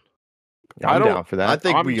 down. I'm I don't- down for that. I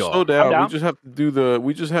think I'm we so are. down. I'm down. We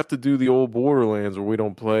just have to do the old Borderlands where we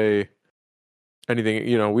don't play anything.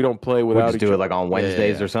 You know, we don't play We'll without just each do it other. like on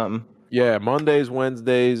Wednesdays Yeah. or something. Yeah, Mondays,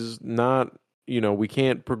 Wednesdays, not, we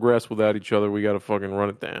can't progress without each other. We got to fucking run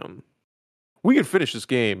it down. We can finish this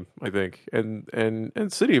game, I think. And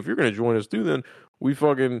City, if you're going to join us, then you're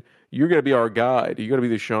going to be our guide. You got to be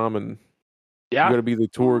the shaman. You got Yeah. to be the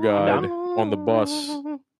tour guide on the bus.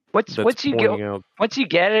 Once That's you pointing get out. once you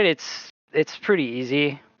get it, it's pretty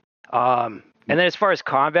easy. And then as far as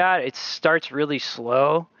combat, it starts really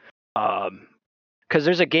slow. Because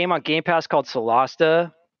there's a game on Game Pass called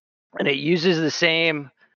Solasta, and it uses the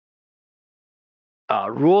same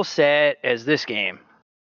rule set as this game,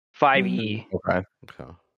 5e. Okay.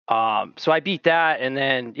 Okay. So I beat that, and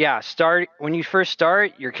then when you first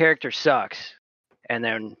start, your character sucks, and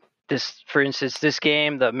then for instance, this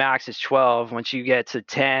game, the max is 12. Once you get to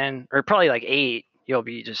 10 or probably like 8,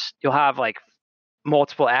 you'll have like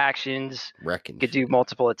multiple actions. Wrecking. You could do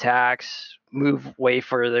multiple attacks, move way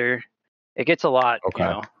further. It gets a lot,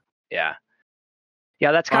 Okay. Yeah.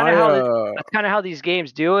 Yeah, that's kind of how these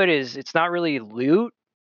games do it. Is it's not really loot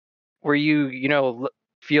where you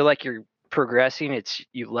feel like you're progressing. It's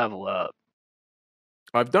you level up.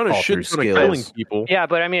 I've done a all shit through ton of killing skills. people. Yeah,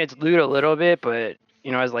 but I mean it's loot a little bit, but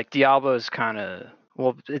as like Diablo's kind of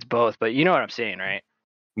it's both, but you know what I'm saying, right?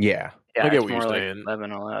 Yeah. Yeah, I get it's what you're more like saying.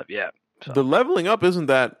 leveling up. Yeah. So. The leveling up isn't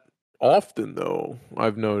that often, though,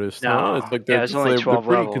 I've noticed. No. Huh? It's like Yeah, there's only 12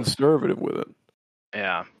 pretty levels. conservative with it.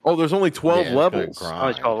 Yeah. Oh, there's only 12 Yeah, it's gonna levels. grind.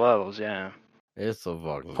 Only 12 levels. Yeah. It's a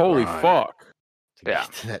fucking Holy grind fuck. to get Yeah.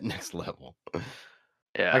 to that next level.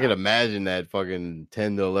 Yeah. I can imagine that fucking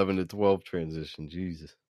 10 to 11 to 12 transition.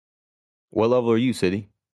 Jesus. What level are you, City?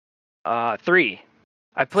 3.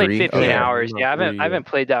 I played 3? 15 Okay. hours. I'm Yeah, I not 3 haven't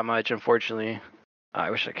played that much, unfortunately. I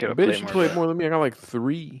wish I could have Bitch, played you more. played but- more than me. I got like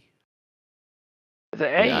 3.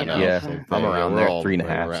 Hey, Yeah, I know. Yeah, Same I'm thing. around We're there, all 3.5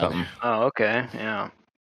 right around something. there. Oh, okay. Yeah.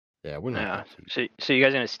 Yeah, we're not. Yeah. that cheap. So you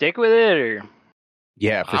guys gonna stick with it or?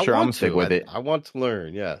 Yeah, for I sure. I'm want gonna stick to. with it. I want to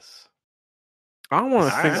learn. Yes. I want to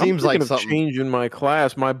Alright. think. I'm Seems like thinking of something- changing my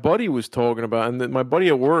class. My buddy was talking about, and then my buddy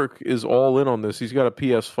at work is all in on this. He's got a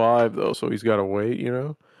PS5 though, so he's got to wait.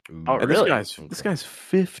 Ooh. Oh, And really? this guy's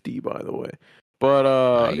 50, by the way. But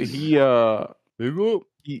Nice. Big up.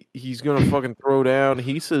 he's gonna fucking throw down.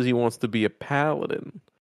 He says he wants to be a paladin,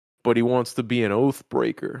 but he wants to be an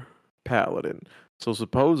Oathbreaker paladin. So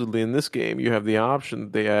supposedly in this game, you have the option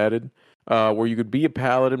that they added where you could be a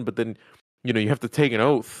paladin, but then you have to take an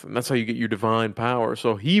oath, and that's how you get your divine power.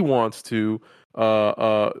 So he wants to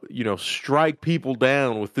strike people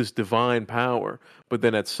down with this divine power. But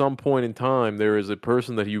then at some point in time, there is a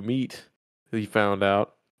person that you meet. He found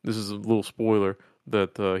out. This is a little spoiler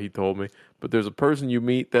that he told me. But there's a person you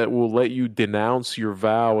meet that will let you denounce your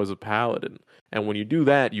vow as a paladin. And when you do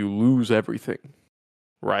that, you lose everything.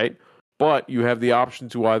 Right? But you have the option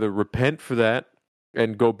to either repent for that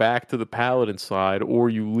and go back to the paladin side, or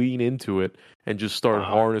you lean into it and just start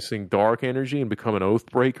harnessing dark energy and become an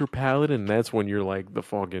Oathbreaker paladin. And that's when you're like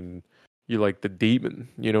you're like the demon.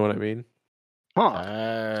 You know what I mean?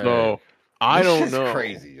 Huh. So I This don't shit's know.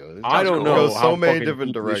 crazy, yo. This I sounds don't cool. know Goes how so many fucking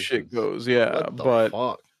different deep this shit directions. goes. Yeah, What the but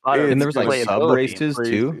fuck? And there was like Playability sub and races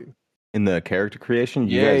too crazy. in the character creation.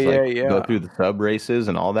 You Yeah, guys like yeah, go yeah. through the sub races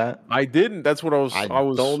and all that. I didn't. That's what I was. I I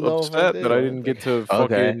was don't know if I upset did. that I I didn't don't get to think-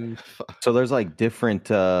 Okay. fucking. So there's like different.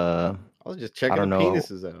 I was just checking don't the know.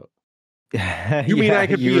 penises out. You mean I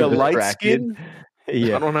could be a light distracted. skin?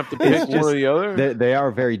 Yeah. I don't have to It's pick one or just- the other. They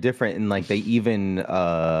are very different, and like they even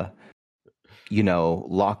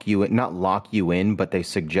not lock you in, but they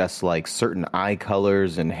suggest like certain eye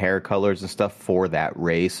colors and hair colors and stuff for that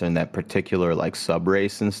race and that particular like sub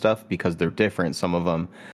race and stuff because they're different. Some of them,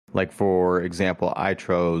 like for example, I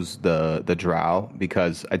chose the Drow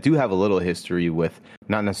because I do have a little history with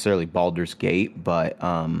not necessarily Baldur's Gate, but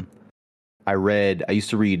I used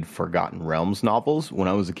to read Forgotten Realms novels when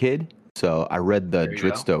I was a kid. So I read the There you go.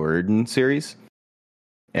 Drizzt Do'Urden series,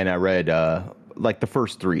 and I read like the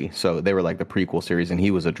first three. So they were like the prequel series, and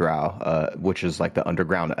he was a Drow, which is like the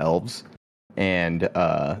underground elves. And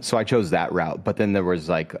so I chose that route. But then there was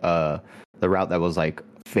like the route that was like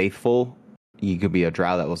faithful. You could be a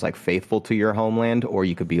Drow that was like faithful to your homeland, or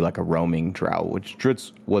you could be like a roaming Drow, which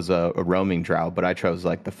Drizzt was a roaming Drow, but I chose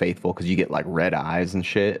like the faithful because you get like red eyes and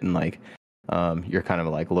shit, and like you're kind of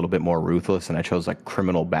like a little bit more ruthless, and I chose like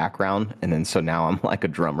criminal background, and then so now I'm like a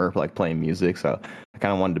drummer, like playing music. So I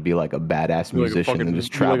kind of wanted to be like a badass You're like a musician fucking- and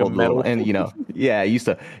just you're like a travel metal-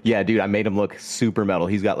 and dude, I made him look super metal.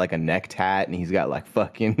 He's got like a neck tat and he's got like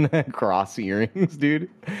fucking cross earrings, dude.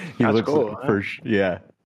 He That's looks cool, like, yeah.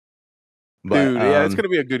 But, Dude, yeah, it's gonna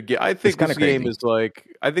be a good game. I think kinda this game crazy. is like.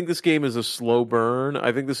 I think this game is a slow burn.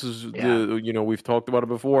 I think this is we've talked about it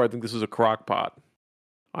before. I think this is a crock pot.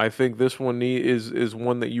 I think this one is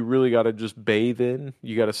one that you really got to just bathe in.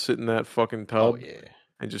 You got to sit in that fucking tub Oh yeah.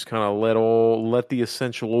 and just kind of let the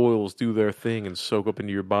essential oils do their thing and soak up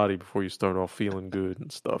into your body before you start off feeling good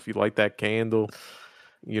and stuff. You light that candle,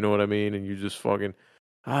 you know what I mean, and you just fucking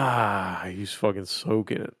you just fucking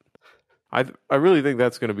soak in it. I really think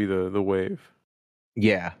that's going to be the wave.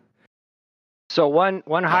 yeah. So one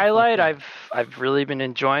highlight yeah. I've really been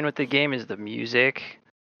enjoying with the game is the music.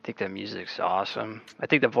 I think the music's awesome. I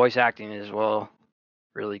think the voice acting as well,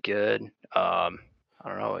 really good. I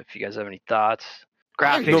don't know if you guys have any thoughts.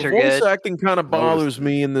 Graphics The are voice good. acting kind of bothers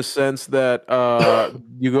me in the sense that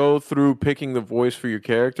you go through picking the voice for your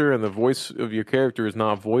character, and the voice of your character is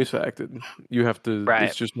not voice acted. You have to. Right.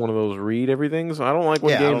 It's just one of those read everythings. I don't like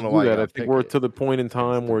when Yeah, I don't games know do why you that. I gotta think pick we're it. to the point in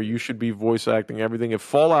time where you should be voice acting everything. If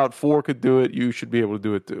Fallout 4 could do it, you should be able to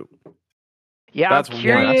do it too. Yeah, That's I'm one.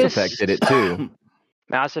 curious. Mass Effect did it too.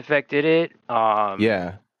 Mass Effect did it. Yeah.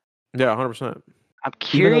 Yeah, 100%. I'm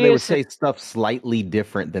Even though they would curious. say stuff slightly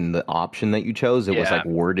different than the option that you chose, it was Yeah. like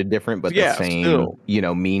worded different, but Yeah, the same,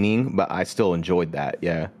 still. meaning. But I still enjoyed that.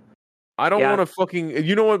 Yeah. I don't Yeah. want to fucking.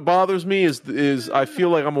 You know what bothers me is I feel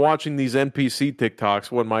like I'm watching these NPC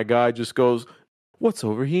TikToks when my guy just goes, "What's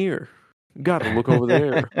over here? Got to look over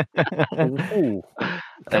there." Ooh.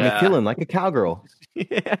 Got me feeling like a cowgirl.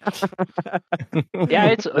 Yeah. Yeah,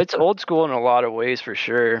 it's old school in a lot of ways for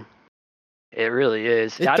sure. It really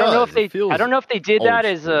is. It I don't know does. if they It feels I don't know if they did that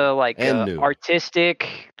old as school a like and a new.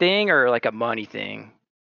 artistic thing or like a money thing.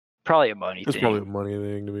 Probably a money It's thing. probably a money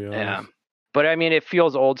thing, to be honest. Yeah. But I mean it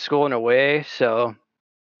feels old school in a way, so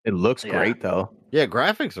It looks Yeah. great though. Yeah,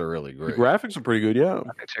 graphics are really The great. graphics are pretty good, yeah.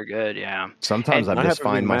 graphics are good, yeah. Sometimes And I I just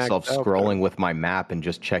haven't find been myself maxed out scrolling there. with my map and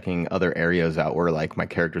just checking other areas out where like my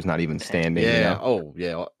character's not even standing. Yeah. You know? Oh,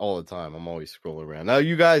 yeah. All the time. I'm always scrolling around. Now,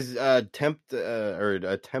 you guys attempt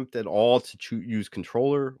at all to use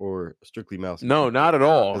controller or strictly mouse? and No, keyboard? not at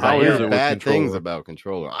all. 'Cause How I is hear it with bad things controller? about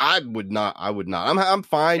controller. I would not. I'm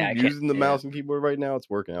fine Yeah, I using the can't- mouse and keyboard right now. It's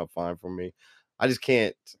working out fine for me. I just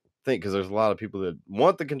can't think because there's a lot of people that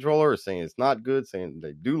want the controller or saying it's not good, saying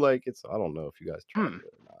they do like it. So I don't know if you guys tried it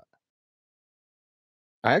or not.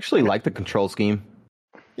 I actually like the control scheme.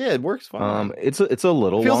 Yeah, it works fine. It's a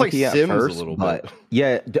little Feels like wonky at Sims a first, little but bit.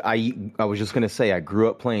 yeah, I was just gonna say I grew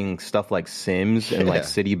up playing stuff like Sims and Yeah. like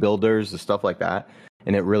City Builders and stuff like that,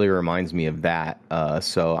 and it really reminds me of that.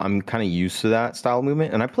 So I'm kind of used to that style of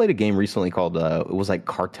movement. And I played a game recently called it was like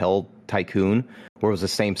Cartel Tycoon, where it was the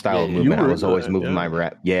same style Yeah, of you movement. I were was in always that, moving yeah. my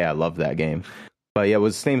rep. Yeah, I love that game. But yeah, it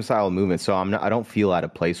was the same style of movement, so I don't feel out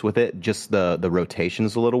of place with it. Just the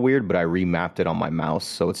rotation's a little weird, but I remapped it on my mouse,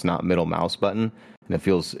 so it's not middle mouse button, and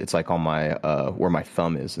it's like on my where my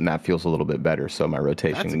thumb is, and that feels a little bit better. So my That's a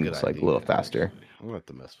rotation good is like idea, a little faster. actually. I'm gonna have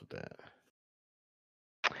to mess with that.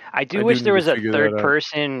 I I do do wish need there to was a figure that out. third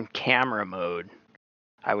person camera mode.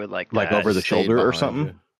 I would like Like that. over the Stayed shoulder or behind something?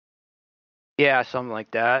 you. Yeah, something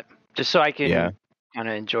like that. Just so I can Yeah. kind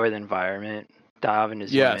of enjoy the environment, dive into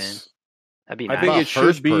zoom in. Yes. That'd be I nice. think About it should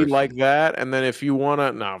first be person? like that, and then if you want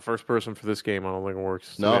to, first person for this game, I don't think it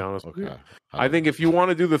works. To No, be honest with you. okay. I think if you want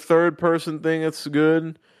to do the third person thing, it's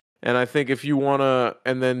good. And I think if you want to,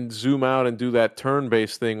 and then zoom out and do that turn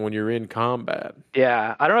based thing when you're in combat.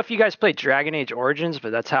 Yeah, I don't know if you guys played Dragon Age Origins,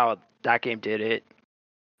 but that's how that game did it.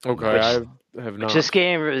 Okay, Which- I have not. Which this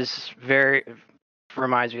game is very,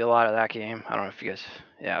 reminds me a lot of that game. I don't know if you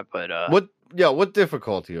guys, but What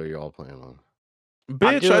difficulty are you all playing on?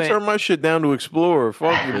 Bitch, I doing- turned my shit down to Explorer.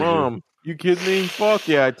 Fuck your mom. You kidding me? Fuck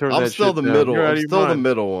yeah, I turned I'm that still shit the down. middle. You're out I'm of your still the mind.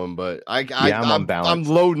 middle one, but I'm on balance. I'm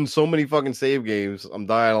loading so many fucking save games. I'm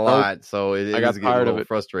dying a lot, so it I is got getting tired a of little it.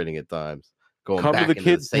 frustrating at times. Going Come back to the into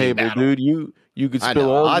kids' same table, battle. dude. You could I spill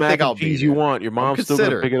know. all I the think mac I'll and be cheese you there. want. Your mom's still gonna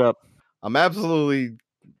considering. pick it up. I'm absolutely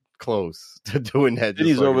close to doing that.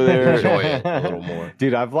 City's so I over can there. enjoy it a little more.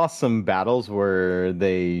 Dude, I've lost some battles where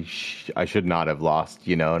I should not have lost,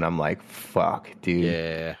 and I'm like, fuck, dude.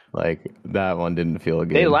 Yeah. Like, that one didn't feel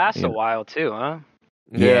good. they last you a know? while too, huh?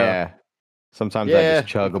 Yeah. Sometimes I Yeah, just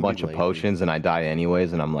chug it a can be bunch of lengthy. potions and I die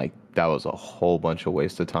anyways, and I'm like, that was a whole bunch of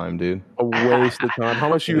waste of time, dude. A waste of time. How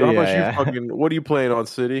much you Yeah. fucking what are you playing on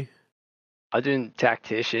City? I'm doing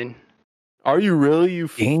tactician. Are you really? You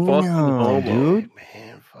fucking homo. dude.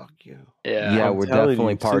 Man, fuck you. Yeah. I'm we're telling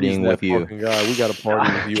definitely you, City's partying that with you. fucking guy. We got to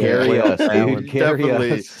party with you. Carry and us, play on dude. balance. Carry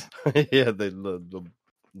Definitely. us. Yeah, the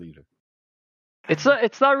leader. It's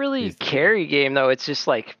not really He's the carry game though. It's just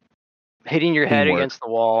like hitting your head Teamwork. against the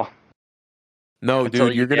wall. No, Until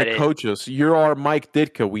dude, you you're gonna get it. coach us. You're our Mike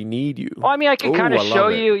Ditka. We need you. Well, I mean, I could Ooh, kind I of love show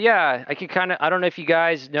it. you. Yeah, I could kind of. I don't know if you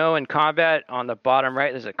guys know in combat on the bottom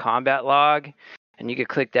right, there's a combat log, and you could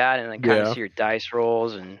click that and then kind of Yeah. see your dice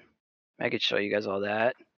rolls, and I could show you guys all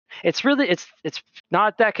that. It's really it's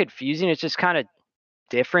not that confusing. It's just kind of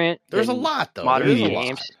different. There's a than lot though. modern There is a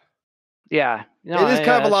games. lot. Yeah, no, It is kind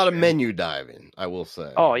of a that's lot of true. menu diving, I will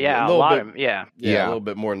say. Oh yeah, a little lot bit, of yeah. a little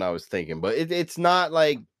bit more than I was thinking, but it's not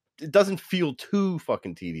like it doesn't feel too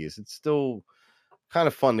fucking tedious. It's still kind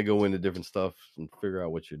of fun to go into different stuff and figure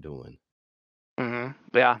out what you're doing.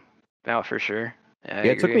 Yeah, no, for sure. I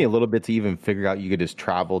Yeah, it took agree. me a little bit to even figure out you could just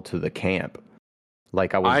travel to the camp.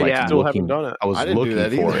 Like I was I like still looking, haven't done it. I was I didn't do looking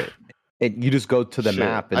that for either. it. You just go to the Shit,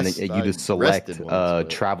 map and then you I just select rested once, but-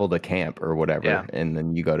 travel to camp or whatever, Yeah. and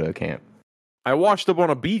then you go to a camp. I washed up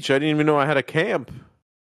on a beach. I didn't even know I had a camp.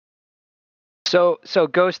 So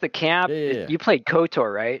Ghost the camp. Yeah. You played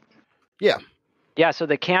KOTOR, right? Yeah. Yeah. So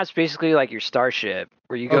the camp's basically like your starship,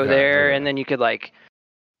 where you go Okay, there okay. and then you could like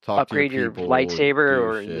Talk to upgrade your people, lightsaber, do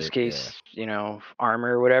or your in this shit, case,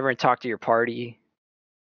 armor or whatever, and talk to your party.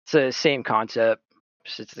 It's the same concept.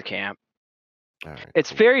 Just it's the camp. yeah. All right, It's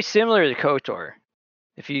cool. very similar to KOTOR.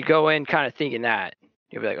 If you go in kind of thinking that,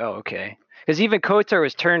 you'll be like, oh, okay. Because even KOTOR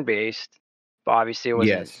was turn-based, but obviously it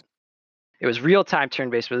wasn't. Yes. It was real-time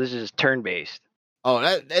turn-based, but this is just turn-based. Oh,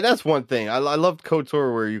 and that's one thing. I loved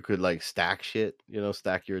KOTOR where you could like stack shit,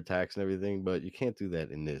 stack your attacks and everything, but you can't do that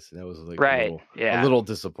in this. And that was like Right, a yeah. little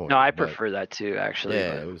disappointing. No, I but, prefer that too, actually.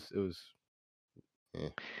 Yeah, but- it was.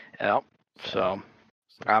 Yeah. So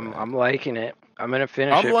sad. I'm liking it. I'm gonna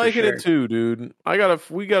finish it. I'm for liking sure. it too, dude.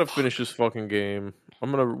 We gotta finish this fucking game.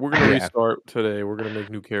 We're gonna Yeah. restart today. We're gonna make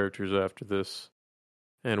new characters after this,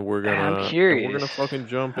 and we're I'm gonna curious fucking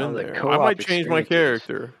jump how in the there. I co-op might change my experience is.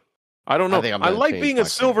 character. I don't know. I think I'm I gonna like change being my a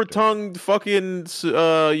silver-tongued fucking.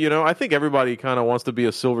 I think everybody kind of wants to be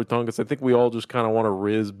a silver-tongued because I think we all just kind of want to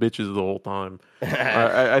riz bitches the whole time.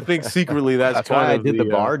 I think secretly that's why kind I of did the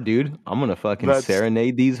bard, dude. I'm gonna fucking that's-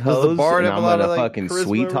 serenade these Does the hoes, bard and have I'm a lot gonna of, like, fucking charisma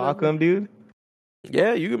sweet or talk whatever? them, dude.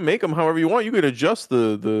 Yeah, you can make them however you want. You can adjust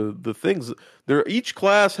the things. Each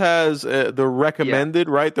class has the recommended,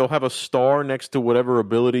 right? They'll have a star next to whatever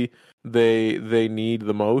ability they need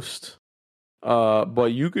the most.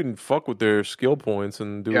 But you can fuck with their skill points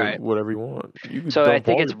and do Right. whatever you want. You can So I dump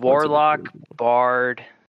think all it's your points into warlock, charisma. bard,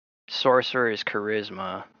 sorcerer is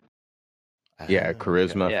charisma. Yeah,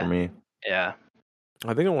 charisma Yeah. for me. Yeah.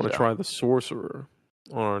 I think I want to So. try the sorcerer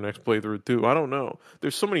on our next playthrough too. I don't know.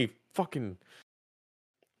 There's so many fucking.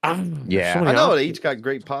 there's Yeah. so I many know they options. each got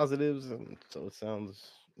great positives, and so it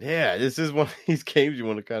sounds. Yeah, this is one of these games you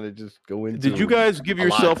want to kind of just go into. Did you guys give a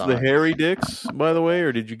lot of yourself the times. hairy dicks, by the way,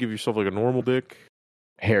 or did you give yourself like a normal dick?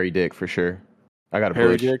 Hairy dick for sure. I got a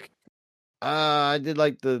Hairy bush. dick. I did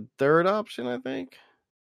like the third option, I think.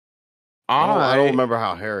 I don't remember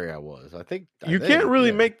how hairy I was. I think You can't really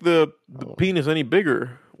yeah. make the Oh. penis any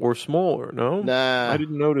bigger or smaller, no? Nah, I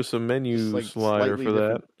didn't notice a menu just, like, slider slightly for that.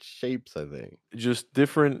 different shapes. I think Just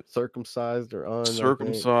different circumcised or un.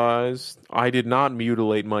 circumcised. I did not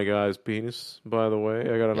mutilate my guy's penis, by the way.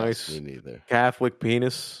 I got a nice Me neither. Catholic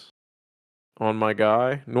penis on my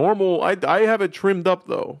guy. Normal. I have it trimmed up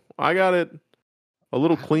though. I got it a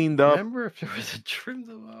little cleaned up. Remember if there was a trimmed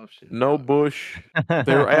up option? No bush.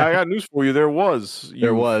 There, I got news for you. There was.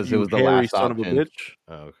 There was. It you was the hairy last son option. of a bitch.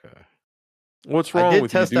 Okay. What's I wrong did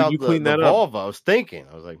with test you, dude? out You the cleaned that up. vulva. I was thinking.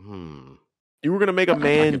 I was like, You were gonna make a I could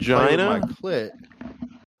play with mangina. my clit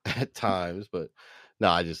at times, but no,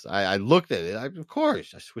 I looked at it. Of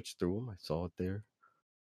course, I switched through them. I saw it there.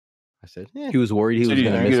 I said, yeah. He was worried he So was you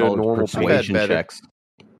going to get miss a all normal his ping. persuasion I've had better. checks.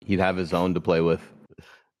 He'd have his own to play with.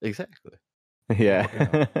 Exactly. Yeah.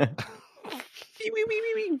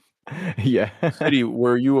 Yeah. City,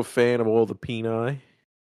 were you a fan of all the peni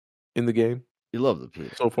in the game You love the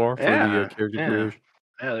penis. so far for the Yeah, character yeah. creation?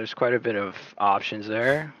 Yeah, there's quite a bit of options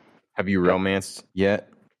there. Have you romanced yet?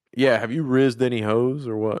 Yeah, have you rizzed any hoes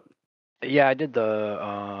or what? Yeah, I did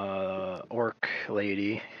the orc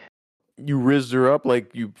lady. You rizzed her up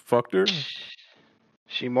like you fucked her?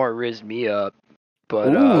 She more rizzed me up, but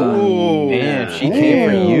Ooh, Man, yeah. she came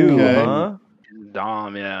for you, Okay. huh?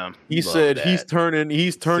 Dom, yeah. He Love said that. he's turning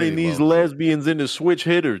City these loves it. lesbians into switch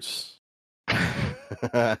hitters. Listen,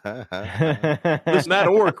 that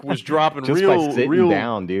orc was dropping Just by real sitting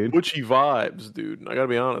down, dude. butchy vibes, dude. I gotta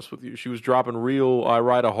be honest with you. She was dropping real I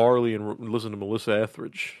ride a Harley and listen to Melissa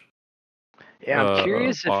Etheridge. Yeah, I'm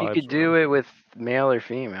curious if you vibes, could do it with male or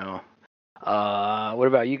female. What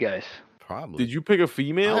about you guys? Probably. Did you pick a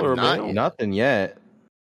female I or a have not male? yet. Nothing yet.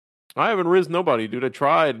 I haven't rizzed nobody, dude. I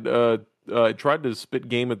tried to spit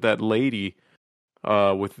game at that lady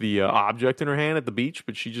with the object in her hand at the beach,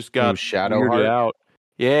 but she just got Shadow weirded Heart? out.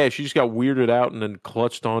 Yeah, she just got weirded out and then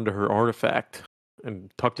clutched onto her artifact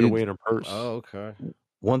and tucked it Dude. away in her purse. Oh, okay.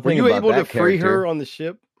 One Were thing you about able to that free her character- on the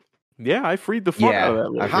ship? Yeah, I freed the fuck Yeah, out of that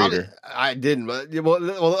lady. I How freed did, her. I didn't. But,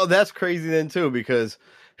 well, that's crazy then too. Because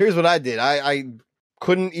here's what I did. I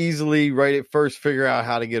couldn't easily right at first figure out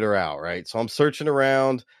how to get her out. Right, so I'm searching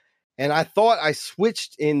around, and I thought I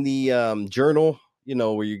switched in the journal. You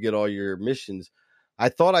know where you get all your missions. I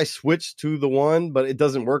thought I switched to the one, but it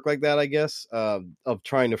doesn't work like that. I guess of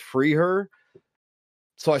trying to free her.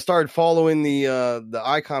 So I started following the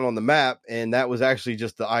icon on the map, and that was actually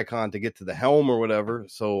just the icon to get to the helm or whatever.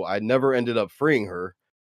 So I never ended up freeing her.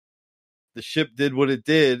 The ship did what it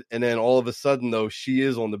did, and then all of a sudden, though, she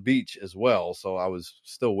is on the beach as well. So I was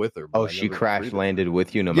still with her. but Oh, I she never crash freed her. landed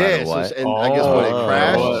with you no Yeah, matter so, what. and I guess when it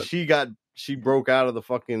Oh. crashed, she broke out of the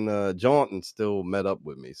fucking jaunt and still met up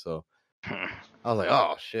with me. So I was like,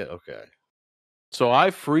 oh shit, okay. So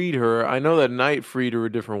I freed her. I know that Knight freed her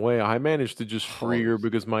a different way. I managed to just free her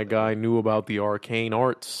because my guy knew about the arcane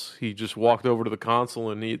arts. He just walked over to the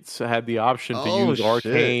console and he had the option to Oh, use shit.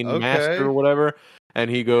 arcane Okay. master or whatever. And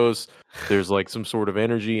he goes, there's like some sort of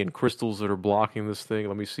energy and crystals that are blocking this thing.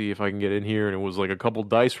 Let me see if I can get in here. And it was like a couple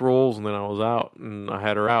dice rolls and then I was out and I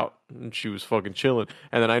had her out and she was fucking chilling.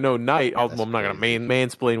 And then I know Knight, I'm not going to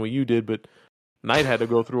mansplain what you did, but Knight had to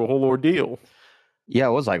go through a whole ordeal. Yeah, I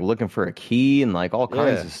was like looking for a key and like all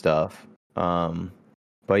kinds Yeah. of stuff.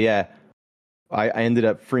 But yeah, I ended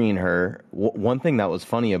up freeing her. One thing that was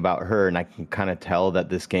funny about her, and I can kind of tell that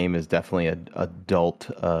this game is definitely an adult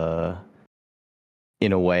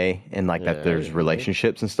in a way, and like that there's Yeah.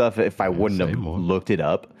 relationships and stuff. If I wouldn't say have more. looked it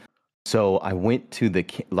up. So I went to the,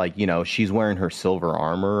 like, you know, she's wearing her silver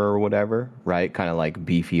armor or whatever, right? Kind of like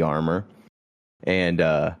beefy armor. And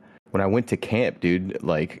when I went to camp, dude,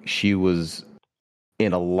 like she was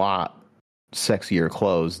in a lot sexier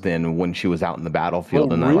clothes than when she was out in the battlefield.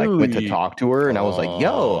 Oh, And I like went to really? talk to her and I was like,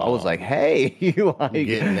 yo, I was like, hey, you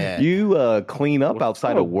Getting that. like you clean up What's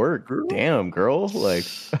outside up, of work. girl? Damn, girl. Like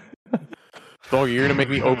Dog, you're gonna make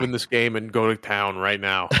me open this game and go to town right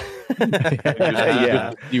now.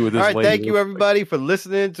 yeah. You with this All right, lady thank you looks everybody for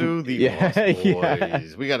listening to the Yeah, Mm. Lost yeah.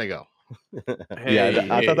 Boys. We gotta go. like, Yeah, hey,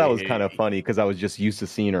 I thought that was hey, kind of hey. funny because I was just used to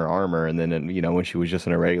seeing her armor, and then you know when she was just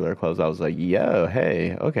in her regular clothes, I was like, "Yo,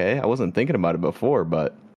 hey, okay." I wasn't thinking about it before,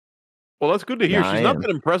 but Well, that's good to hear. Yeah, I She's not am. that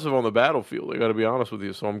impressive on the battlefield. I got to be honest with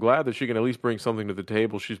you. So I'm glad that she can at least bring something to the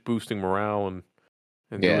table. She's boosting morale and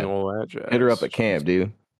Yeah. doing all that jazz. hit her up at camp,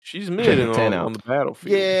 dude. She's mid Check in, the 10 out. on the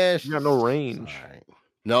battlefield. Yeah, she's got no she's range. all right.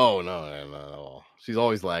 No, not at all. She's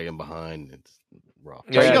always lagging behind. It's rough.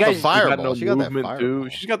 Yeah, she got the guys- she's got fireball. no She got that movement fireball. too.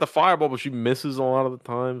 She's got the fireball, but she misses a lot of the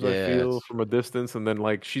times. I Yeah, feel it's- from a distance, and then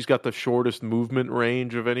like she's got the shortest movement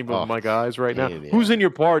range of any of Oh, my guys right now. pain in the Who's ass. in your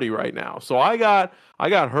party right now? So I got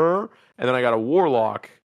her, and then I got a warlock,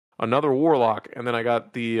 another warlock, and then I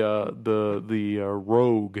got the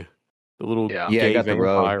rogue, the little Yeah. Yeah, I gay got the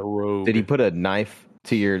vampire rogue. Did he put a knife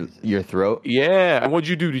to your throat? Yeah, and what'd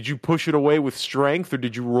you do? Did you push it away with strength, or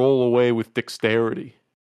did you roll away with dexterity?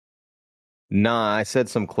 Nah, I said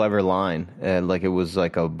some clever line, like it was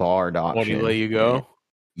like a barred When option. he let you go?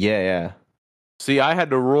 Yeah. See, I had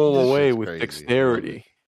to roll This away shit's with crazy. dexterity.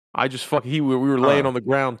 I just we were laying Huh. on the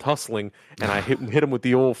ground tussling, and I hit him with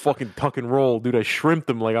the old fucking tuck and roll, dude. I shrimped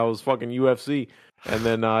him like I was fucking UFC, and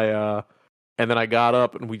then I got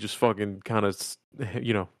up and we just fucking kind of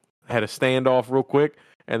had a standoff real quick,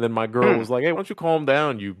 and then my girl was like, "Hey, why don't you calm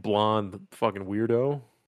down, you blonde fucking weirdo?"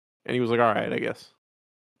 And he was like, "All right, I guess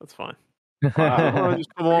that's fine." I want to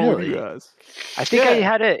just come along with you Really? guys. I think I Yeah.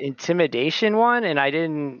 had an intimidation one, and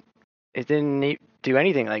it didn't do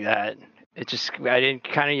anything like that. I didn't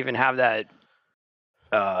kind of even have that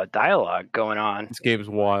dialogue going on. This game's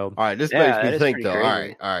wild. All right, this Yeah, makes that me is think pretty though.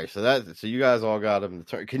 crazy. All right. So you guys all got him.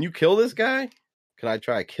 Can you kill this guy? Can I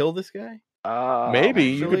try to kill this guy? Maybe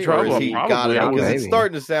you could Actually, try. or is Well, he got probably. it? I Because would. it's Maybe.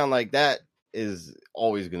 starting to sound like that is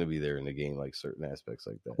always going to be there in the game, like certain aspects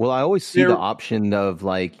like that. Well, I always see There- the option of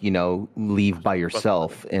like, leave by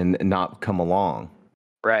yourself and not come along.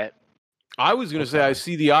 Right. I was gonna say I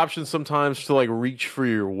see the option sometimes to like reach for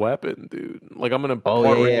your weapon, dude. Like I'm gonna Oh,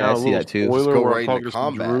 part yeah, right yeah, now I a see little that too. spoiler Just go where right I'm talking into to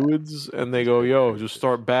some combat. druids, and they go, "Yo, just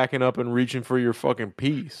start backing up and reaching for your fucking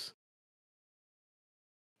piece."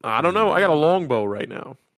 I don't know. I got a longbow right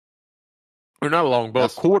now, or not a longbow, a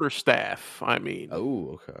That's- quarterstaff. I mean,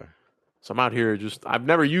 Oh, okay. so I'm out here I've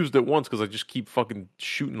never used it once because I just keep fucking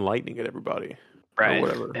shooting lightning at everybody, Right. or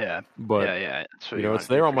whatever. Yeah. But yeah. That's what you know, want it's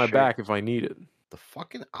to do there on for my sure. back if I need it. The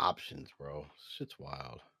fucking options, bro. Shit's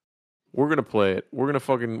wild. We're gonna play it. We're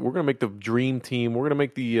gonna make the dream team. We're gonna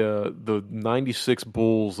make the 96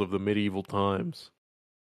 Bulls of the medieval times.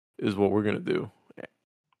 Is what we're gonna do.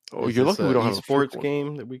 Oh, Is you're this lucky we don't have a sports fifth one.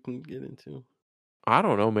 game that we can get into. I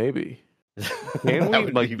don't know. Maybe can That we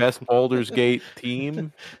would like be best fun. Baldur's Gate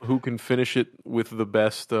team who can finish it with the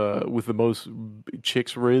best with the most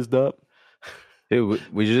chicks raised up. Dude,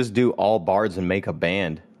 we should just do all bards and make a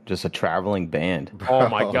band, just a traveling band. Oh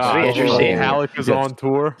my Bro, god! interesting. Halleck is Just on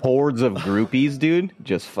tour. Hordes of groupies, dude.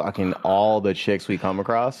 Just fucking all the chicks we come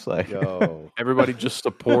across. Like, Yo. Everybody just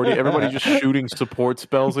supporting. Everybody just shooting support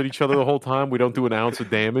spells at each other the whole time. We don't do an ounce of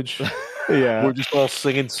damage. yeah. We're just all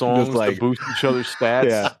singing songs like- to boost each other's stats.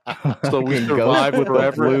 Yeah. So we Fucking survive ghost with the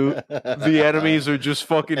forever. flute. The enemies are just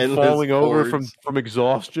fucking Endless falling over chords. from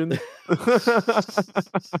exhaustion.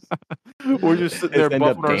 We're just sitting there Just end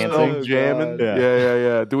up buffing ourselves, dancing. jamming. Oh, Yeah, God.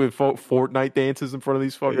 yeah. Doing Fortnite dances in front of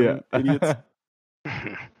these fucking idiots.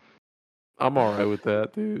 I'm all right with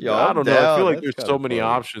that, dude. Yo, I I'm don't know. I down. feel like That's there's kinda so many fun.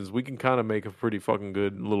 options. We can kind of make a pretty fucking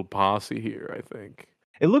good little posse here, I think.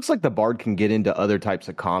 It looks like the bard can get into other types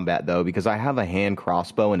of combat though, because I have a hand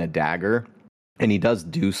crossbow and a dagger, and he does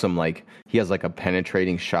do some he has like a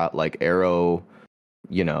penetrating shot, like arrow.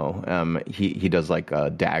 He does like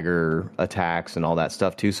dagger attacks and all that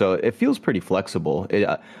stuff too. So it feels pretty flexible.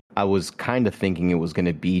 I was kind of thinking it was going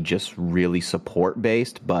to be just really support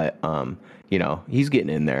based, but he's getting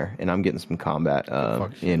in there, and I'm getting some combat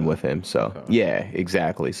fuck shit in up. with him. So Okay. yeah,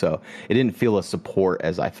 exactly. So it didn't feel a support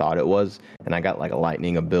as I thought it was, and I got like a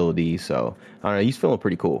lightning ability. So I don't know. He's feeling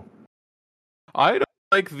pretty cool. I don't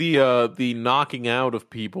like the knocking out of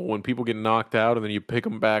people. When people get knocked out and then you pick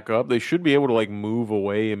them back up, they should be able to like move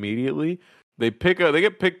away immediately. They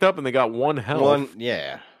get picked up and they got one health,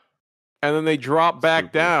 Yeah. and then they drop back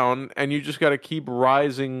Stupid. down, and you just got to keep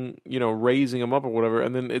raising them up or whatever.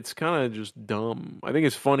 And then it's kind of just dumb. I think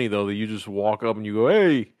it's funny though that you just walk up and you go,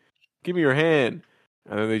 "Hey, give me your hand,"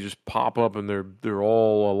 and then they just pop up and they're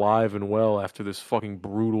all alive and well after this fucking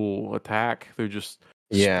brutal attack. They're just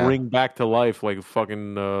Yeah. spring back to life like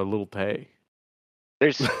fucking little Tay.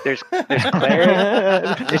 There's clerics.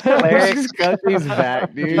 There's clerics. He's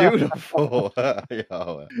back, dude. Beautiful.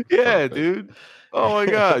 Yo. Yeah, Perfect. dude. Oh my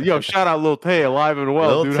god. Yo, shout out Lil Tay, alive and well,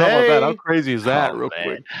 Lil dude. How about that? Tay. How crazy is that, Oh, real man.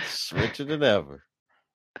 quick? Switcher than ever.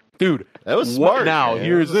 Dude, That was What smart. now? man.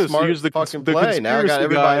 Here's That was a this. smart Here's the fucking the play. Now I got conspiracy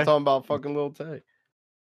everybody guy. talking about fucking Lil Tay.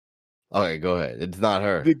 Okay, go ahead. It's not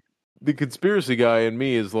her. The conspiracy guy in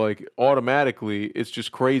me is like automatically it's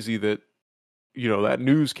just crazy that that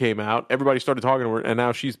news came out, everybody started talking to her, and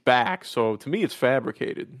now she's back. So to me it's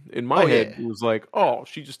fabricated. In my Oh, head yeah. it was like, oh,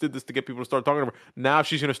 she just did this to get people to start talking to her. Now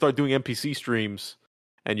she's gonna start doing NPC streams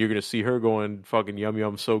and you're gonna see her going fucking yum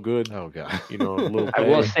yum so good. Oh god. Little I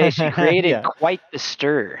will Tay. say she created Yeah. quite the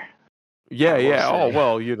stir. Yeah, I will yeah.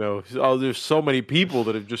 Oh, say. well, there's so many people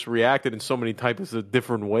that have just reacted in so many types of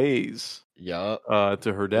different ways Yup.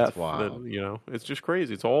 to her death. That's wild. That, it's just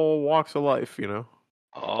crazy. It's all walks of life,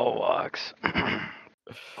 All walks.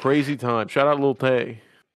 Crazy time. Shout out Lil Tay.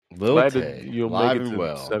 Lil Glad Tay. that you'll Live make it and to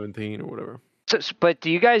well. 17 or whatever. But are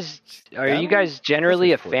you That guys was-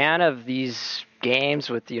 generally a that's fan of these games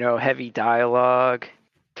with heavy dialogue,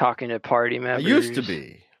 talking to party I members? used to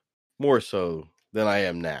be more so than I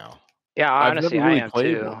am now. Yeah, I've honestly, never really I am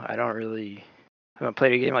played too. one. I haven't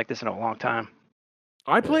played a game like this in a long time.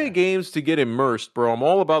 I play games to get immersed, bro. I'm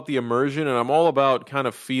all about the immersion, and I'm all about kind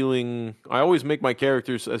of feeling. I always make my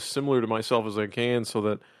characters as similar to myself as I can, so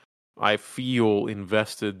that I feel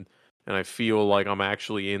invested and I feel like I'm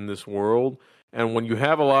actually in this world. And when you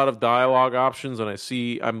have a lot of dialogue options, and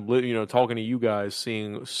I'm talking to you guys,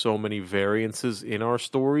 seeing so many variances in our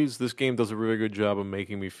stories, this game does a really good job of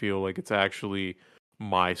making me feel like it's actually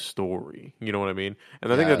my story. You know what I mean?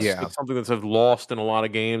 And I think that's something that's lost in a lot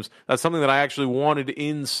of games. That's something that I actually wanted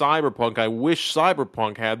in Cyberpunk. I wish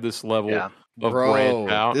Cyberpunk had this level of branch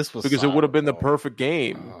out, because it would have been the perfect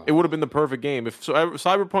game. It would have been the perfect game if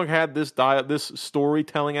Cyberpunk had this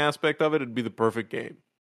storytelling aspect of it. It'd be the perfect game.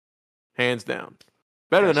 Hands down.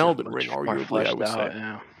 Better than Elden Ring, arguably, I would say.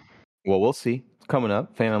 Yeah. Well, we'll see. It's coming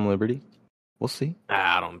up. Phantom Liberty. We'll see.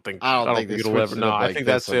 I don't think it'll ever. No, I think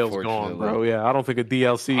that sale's gone, bro. Yeah, I don't think a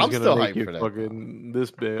DLC is going to make it fucking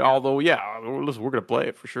this big. Although, listen, we're going to play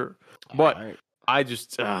it for sure. But I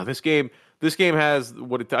just this game has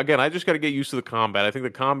what it. Again, I just got to get used to the combat. I think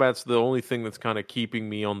the combat's the only thing that's kind of keeping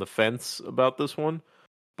me on the fence about this one.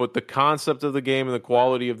 But the concept of the game and the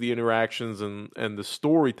quality of the interactions and the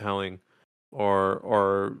storytelling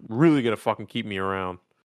are really gonna fucking keep me around,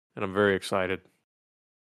 and I'm very excited.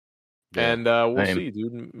 Yeah, and we'll see,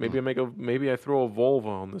 dude. Maybe I throw a Volva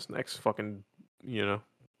on this next fucking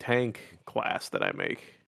tank class that I make.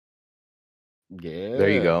 Yeah, there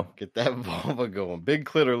you go. Get that Volva going. Big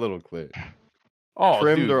clit or little clit? Oh,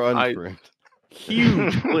 trimmed dude, or untrimmed?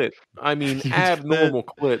 Huge clit. I mean, abnormal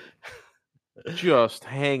clit. Just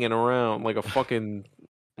hanging around like a fucking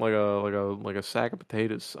like a sack of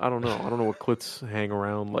potatoes. I don't know what clits hang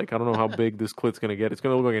around like. I don't know how big this clit's gonna get. It's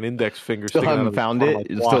gonna look like an index finger. Still sticking haven't found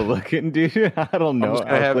it. You're still looking, dude. I don't know. I'm just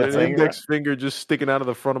gonna have an index finger just sticking out of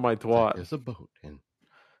the front of my twat. There's a boat.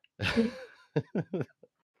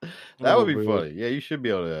 That would be funny. Yeah, you should be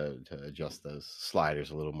able to adjust those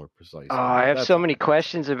sliders a little more precisely. Oh, I have so many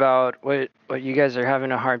questions about what you guys are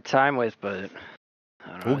having a hard time with, but.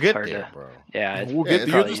 We'll get there, bro. Yeah, we'll get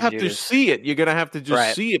there. You just have to see it. You're gonna have to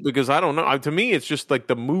just see it, because I don't know. To me, it's just like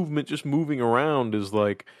the movement, just moving around, is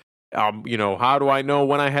like, how do I know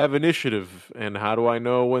when I have initiative, and how do I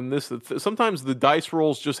know when this? Sometimes the dice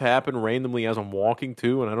rolls just happen randomly as I'm walking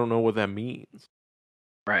too, and I don't know what that means.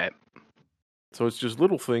 Right. So it's just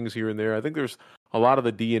little things here and there. I think there's a lot of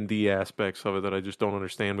the D&D aspects of it that I just don't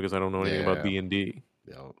understand because I don't know anything about D&D.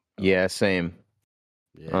 Yeah, same.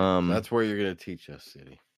 Yeah, that's where you're going to teach us,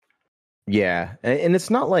 City. Yeah, and it's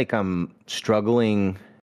not like I'm struggling.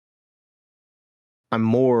 I'm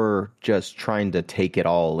more just trying to take it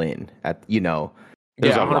all in.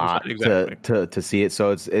 There's a lot to see it.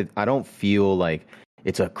 So I don't feel like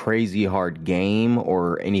it's a crazy hard game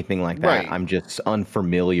or anything like that. Right. I'm just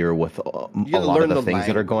unfamiliar with a lot of the things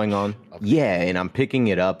that are going on. Yeah, and I'm picking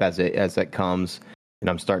it up as it comes. And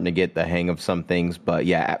I'm starting to get the hang of some things. But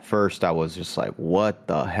yeah, at first I was just like, what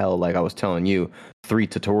the hell? Like I was telling you, 3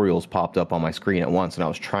 tutorials popped up on my screen at once and I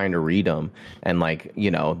was trying to read them. And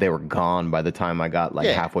they were gone by the time I got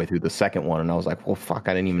halfway through the second one. And I was like, well, fuck,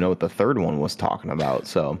 I didn't even know what the third one was talking about.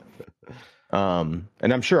 So, and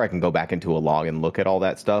I'm sure I can go back into a log and look at all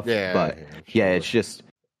that stuff. Yeah. But it's just...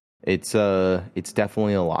 It's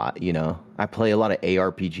definitely a lot, I play a lot of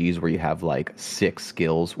ARPGs where you have 6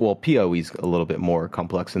 skills. Well, PoE's a little bit more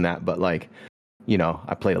complex than that, but I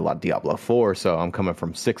played a lot of Diablo 4, so I'm coming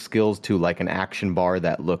from 6 skills to an action bar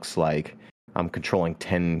that looks like I'm controlling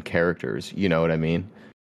 10 characters, you know what I mean?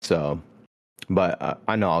 So, but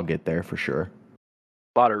I know I'll get there for sure.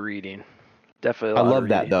 A lot of reading. Definitely I love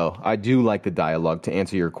that though. I do like the dialogue, to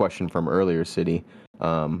answer your question from earlier, City.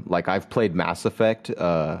 I've played Mass Effect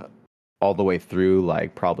all the way through,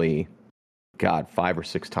 probably 5 or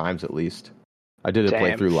 6 times at least. I did a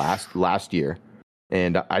playthrough last year,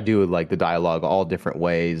 and I do the dialogue all different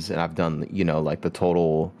ways, and I've done the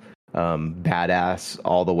total badass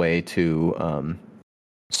all the way to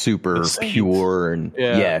super pure and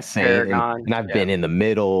and I've been in the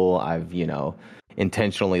middle. I've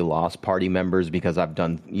intentionally lost party members because I've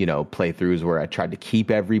done playthroughs where I tried to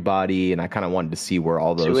keep everybody, and I kind of wanted to see where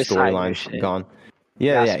all those storylines have gone.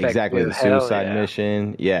 Yeah, exactly. The suicide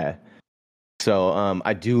mission. Yeah. So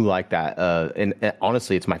I do like that, and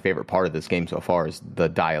honestly, it's my favorite part of this game so far is the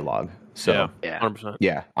dialogue. So 100%.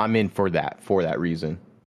 Yeah, I'm in for that reason.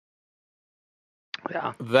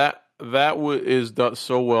 Yeah. That is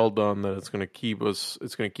so well done that it's going to keep us.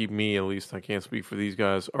 It's going to keep me, at least. I can't speak for these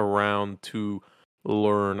guys, around to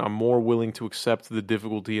learn. I'm more willing to accept the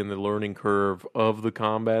difficulty and the learning curve of the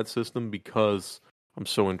combat system because I'm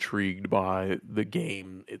so intrigued by the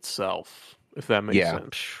game itself. If that makes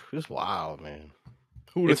sense. It's wild, man.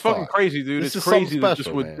 It's fucking crazy, dude. It's crazy.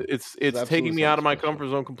 It's taking me out of my comfort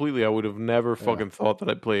zone completely. I would have never fucking thought that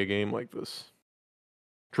I'd play a game like this.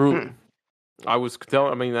 Truly.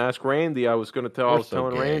 Ask Randy. I was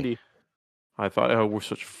telling Randy. I thought, we're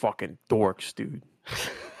such fucking dorks, dude.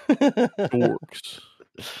 dorks.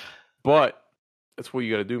 But that's what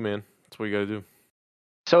you got to do, man. That's what you got to do.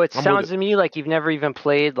 So it I'm with sounds it. to me like you've never even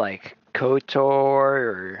played like KOTOR,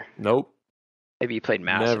 or Nope. maybe you played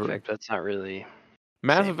Mass Never. Effect. That's not really.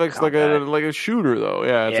 Mass Same Effect's combat. like a shooter though.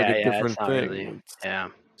 Yeah, it's like a it's different not thing. really. Yeah.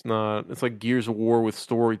 It's not. It's like Gears of War with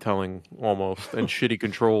storytelling almost and shitty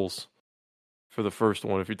controls for the first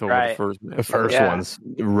one. If you're talking about the Right. first, The first Yeah. one's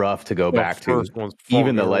rough to go The back to. first one's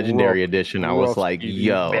Even the fucking legendary rough- edition, I was rough like, TV.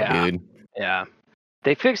 yo, Yeah. dude. Yeah.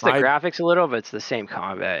 They fixed the I- graphics a little, but it's the same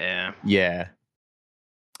combat. Yeah. Yeah.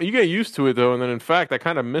 You get used to it though, and then in fact, I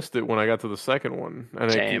kind of missed it when I got to the second one,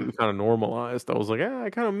 and Same. it kind of normalized. I was like, I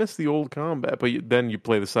kind of miss the old combat, but then you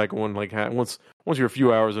play the second one. Like once you're a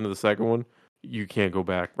few hours into the second one, you can't go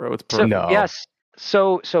back, bro. It's So perfect. No. yes.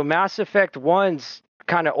 So Mass Effect 1's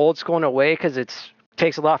kind of old school in a way because it's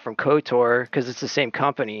takes a lot from KOTOR because it's the same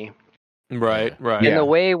company. Right. Yeah. In the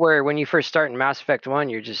way where when you first start in Mass Effect 1,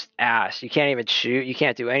 you're just ass. You can't even shoot. You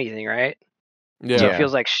can't do anything, right? Yeah. So Yeah. it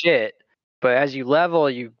feels like shit. But as you level,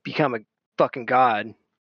 you become a fucking god.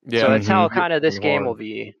 Yeah. So that's how Mhm. kind of this Pretty game hard. will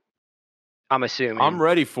be. I'm assuming. I'm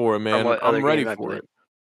ready for it, man. what other I'm ready game I've for played. it.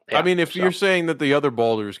 Yeah, I mean, if so- you're saying that the other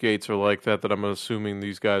Baldur's Gates are like that, I'm assuming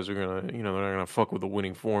these guys are gonna, they're not gonna fuck with the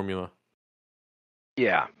winning formula.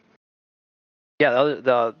 Yeah. Yeah,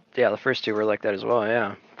 the first two were like that as well.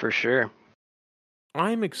 Yeah, for sure.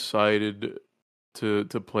 I'm excited to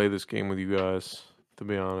play this game with you guys. To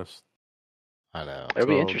be honest, I know. It'll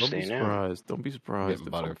be So, interesting. Don't be Yeah. surprised. Don't be surprised Getting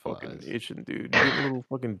if I'm fucking butterflies. itching, dude. You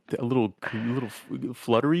get a little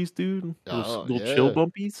flutteries, dude. Oh, Little chill yeah.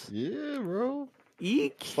 bumpies. Yeah, bro.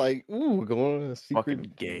 Eek. It's like, ooh, we're going on a secret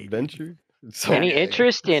Fucking gay. adventure. It's so Any gay.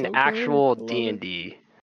 interest It's in so gay. actual I love D it. and D?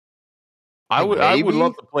 I would maybe?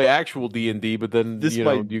 love to play actual D&D, but then This you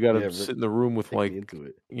know might- you got to yeah, sit in the room with Take me like into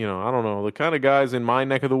it. I don't know, the kind of guys in my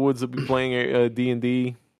neck of the woods that be playing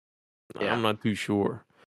D&D. Yeah. I'm not too sure.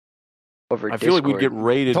 Over I feel like we'd get Discord?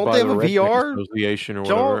 raided Don't by they have the a Redneck VR? Association or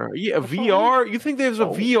Don't- whatever. Yeah, What's VR. You think there's a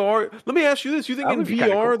Oh. VR? Let me ask you this: you think That in would be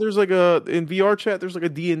kinda VR cool. there's like in VR chat there's like a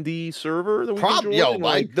D&D server that we can join? Yo, and,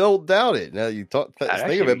 I don't doubt it. Now you think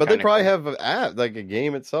actually of be it, but they kinda probably cool. have an app, like a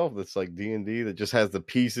game itself that's like D&D that just has the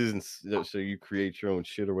pieces, and so you create your own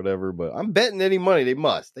shit or whatever. But I'm betting any money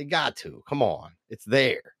they got to. Come on, it's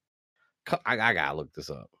there. I gotta look this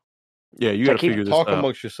up. yeah, you So I got to keep figure this Talk out.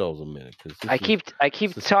 amongst yourselves a minute. 'Cause this I is- keep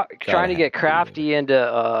this is trying to gotta get happen, Crafty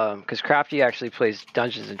into because Crafty actually plays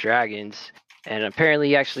Dungeons and Dragons, and apparently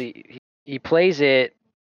he plays it.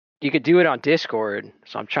 You could do it on Discord,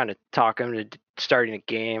 so I'm trying to talk him to starting a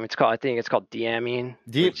game. I think it's called DMing.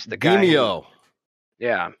 which the guy who- Demio.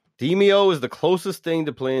 Yeah, Demio is the closest thing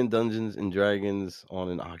to playing Dungeons and Dragons on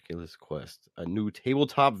an Oculus Quest. A new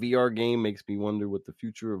tabletop VR game makes me wonder what the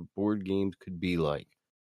future of board games could be like.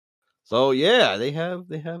 So yeah, they have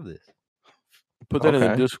this. Put that in the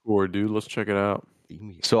Okay. Discord, dude. Let's check it out.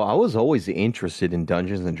 Demio. So I was always interested in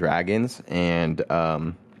Dungeons and Dragons, and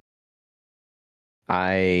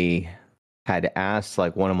I had asked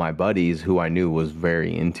like one of my buddies who I knew was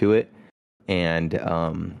very into it,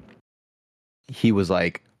 and he was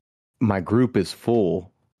like, "My group is full."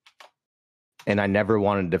 And I never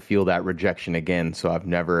wanted to feel that rejection again, so I've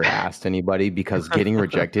never asked anybody because getting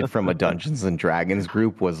rejected from a Dungeons and Dragons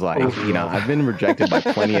group was like, I've been rejected by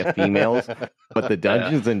plenty of females, but the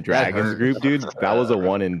Dungeons and Dragons hurt. group, dude, that was a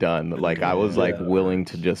one and done. Like I was like willing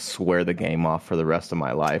to just swear the game off for the rest of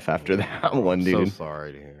my life after that one, So dude.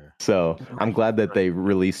 sorry to hear. So I'm glad that they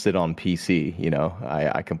released it on PC.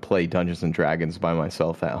 I can play Dungeons and Dragons by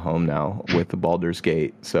myself at home now with the Baldur's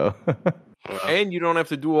Gate. So And you don't have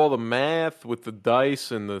to do all the math with the dice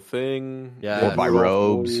and the thing. Yeah. or buy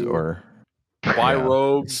robes or buy yeah,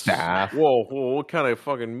 robes. staff. Whoa, what kind of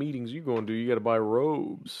fucking meetings you going to do? You got to buy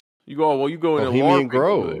robes. You go in Bohemian LARPing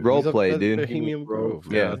Grove. with it. Role He's up play, at dude. Bohemian Grove.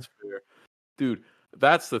 Yeah, Yeah. that's fair. Dude,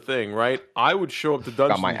 that's the thing, right? I would show up to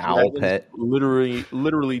Dungeons my and owl Dragons pet.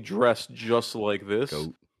 literally dressed just like this.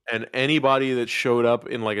 Goat. And anybody that showed up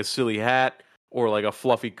in like a silly hat or like a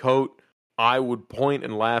fluffy coat, I would point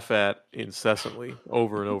and laugh at incessantly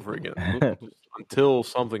over and over again until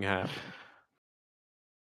something happened.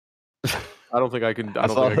 I don't think I can. I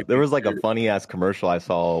don't think I can there take was like a it. funny ass commercial I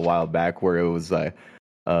saw a while back where it was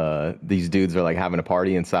these dudes are like having a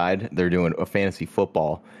party inside. They're doing a fantasy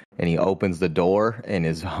football, and he opens the door, and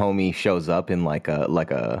his homie shows up in like a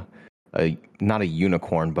not a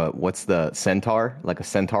unicorn, but what's the centaur? Like a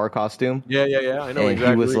centaur costume. Yeah. I know And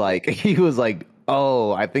exactly. he was like,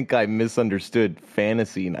 "Oh, I think I misunderstood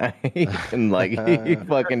fantasy night," and like he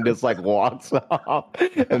fucking just like walks off,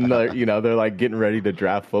 and they're like getting ready to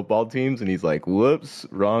draft football teams, and he's like, "Whoops,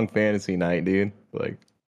 wrong fantasy night, dude." Like,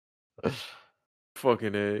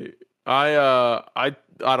 Fucking A. I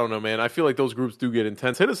don't know, man. I feel like those groups do get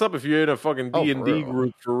intense. Hit us up if you're in a fucking Oh, for D&D real.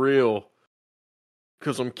 group for real.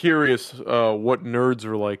 Because I'm curious what nerds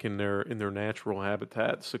are like in their natural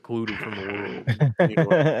habitat, secluded from the world. You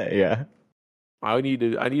know, Yeah. I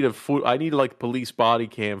need like police body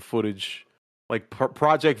cam footage, like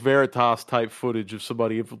Project Veritas type footage of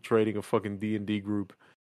somebody infiltrating a fucking D&D group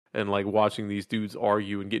and like watching these dudes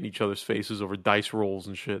argue and getting each other's faces over dice rolls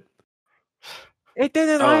and shit. It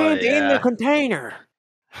didn't land in the container.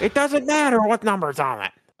 It doesn't matter what number's on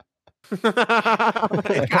it. It's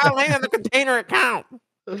gotta land in the container account.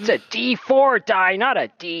 It's a D4 die, not a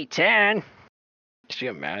D10. Could you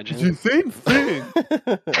imagine? It's the same thing.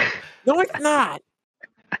 No, it's not.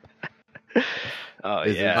 Oh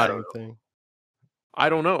Is it yeah. the same thing? I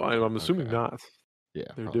don't know. I'm assuming Okay. not. Yeah.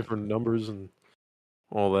 They're probably. different numbers and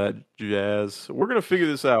all that jazz. We're gonna figure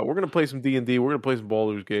this out. We're gonna play some D&D. We're gonna play some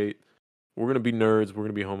Baldur's Gate. We're gonna be nerds. We're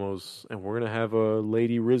gonna be homos, and we're gonna have a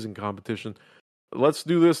Lady Risen competition. Let's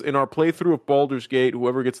do this in our playthrough of Baldur's Gate.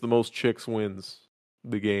 Whoever gets the most chicks wins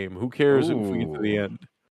the game. Who cares if we get to the Ooh. end?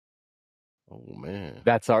 Oh man.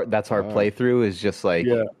 That's our Wow. playthrough is just like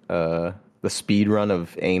the speed run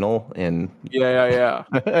of anal and Yeah.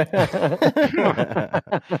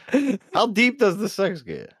 How deep does the sex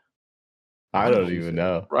get? I don't even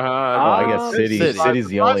know. Right. Well, I guess City. City's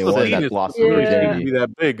the only one that's lost It's really Yeah. going to be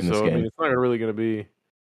that big, in this so I mean, game. it's not really going to be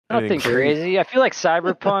Nothing anything crazy. I feel like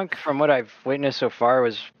Cyberpunk, from what I've witnessed so far,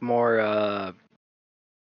 was more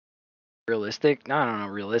realistic. No, I don't know,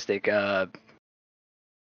 realistic.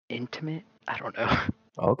 Intimate. I don't know.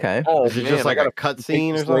 Okay. Oh, Is it just like I a gotta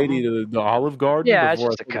cutscene or take this lady something? to the Olive Garden Yeah, it's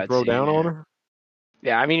before just I a fucking throw cutscene, down on yeah. her.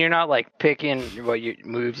 Yeah, I mean, you're not like picking what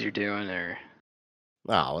moves you're doing, or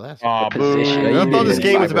Oh, well, that's. Ah, position. boo. I thought this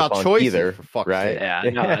didn't game was about Cyberpunk choices. either, For fuck's right? sake. yeah,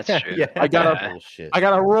 no, that's true. Yeah. I gotta- Yeah. Bullshit. I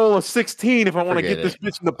got to roll a 16 if I want to Forget get this it.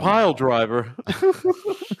 bitch in the pile driver.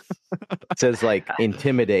 It says like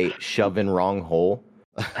intimidate, shove in wrong hole.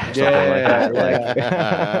 Yeah,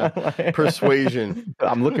 Like, Persuasion.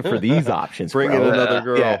 I'm looking for these options. Bring in bro. another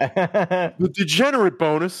girl. Yeah. The degenerate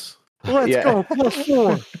bonus. Let's Yeah. go.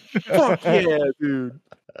 +4. Fuck yeah, dude.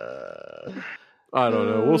 I don't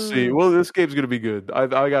know. We'll see. Well, this game's gonna be good. I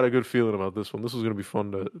got a good feeling about this one. This is gonna be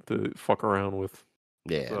fun to fuck around with.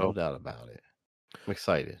 Yeah, So. no doubt about it. I'm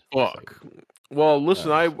excited. Fuck. Well,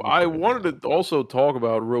 listen, I so we'll figure it wanted to also talk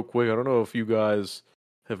about real quick. I don't know if you guys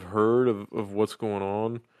have heard of what's going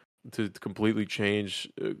on to completely change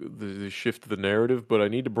the shift of the narrative, but I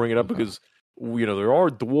need to bring it up because there are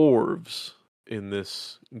dwarves in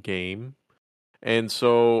this game. And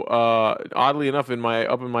so, oddly enough, in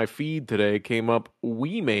my feed today came up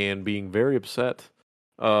Wee Man being very upset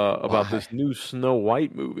about Why? this new Snow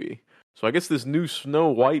White movie. So I guess this new Snow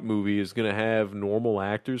White movie is going to have normal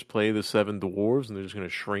actors play the 7 dwarves, and they're just going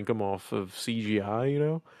to shrink them off of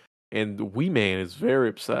CGI, And Wee Man is very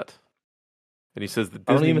upset, and he says that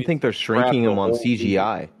I don't Disney even needs think they're to scrap shrinking the them on whole movie.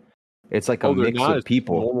 CGI. It's like a Oh, they're mix not. of It's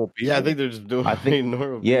people. normal people. Yeah, I think they're just doing. I think-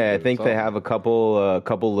 normal Yeah, I people think or they something. have a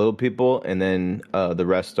couple little people, and then the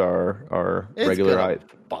rest are It's regular gonna height.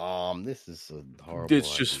 bomb. This is a horrible.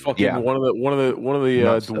 It's just idea. fucking Yeah. one of the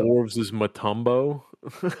Nuts, though. dwarves is Matumbo,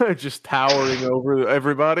 just towering over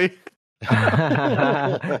everybody.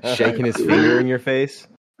 Shaking his finger in your face.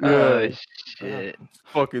 Oh shit!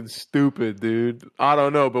 Fucking stupid, dude. I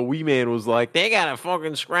don't know, but Wee Man was like, they gotta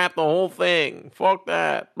fucking scrap the whole thing. Fuck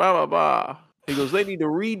that. Blah blah blah. He goes, they need to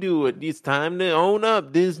redo it. It's time to own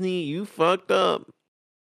up, Disney. You fucked up.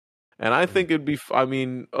 And I think it'd be. I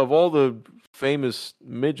mean, of all the famous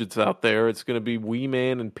midgets out there, it's gonna be Wee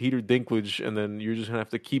Man and Peter Dinklage, and then you're just gonna have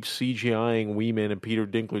to keep CGIing Wee Man and Peter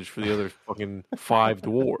Dinklage for the other fucking 5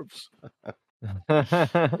 dwarves.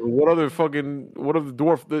 What other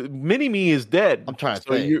dwarf? The Mini Me is dead. I'm trying to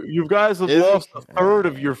So think. you guys have Is he? lost a third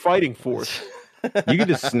of your fighting force. You could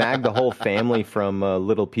just snag the whole family from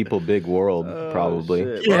Little People Big World, probably.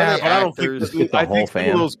 shit. Yeah, What are they, but I don't think actors? Just get the I whole think some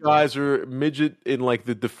fam. of those guys are midget in like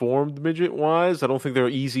the deformed midget wise. I don't think they're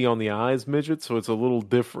easy on the eyes midget, so it's a little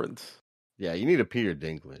different. Yeah, you need a Peter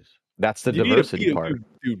Dinklage. That's the You need a diversity Peter- part.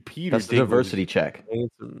 dude. Peter, That's the Dinklage diversity check. is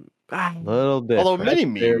handsome. Little bit. Although Mini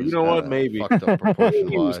Me, fair. was You know what? kinda Maybe. fucked up he was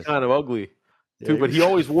proportion-wise. kind of ugly Yeah, too, but he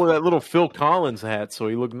always wore that little Phil Collins hat, so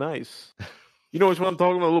he looked nice. You know which one I'm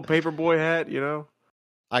talking about? A little paperboy hat,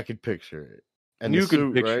 I could picture it. And the you could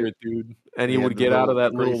suit, picture right? it, dude. And he He had would the get out of little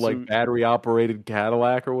that gray little like suit. battery operated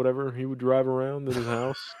Cadillac or whatever he would drive around in his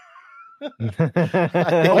house. I think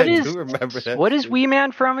What I is- do remember that. What is suit. Wee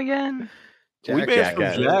Man from again? We made from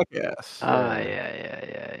Jackass. Jackass. Ah,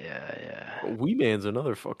 yeah. Wee Man's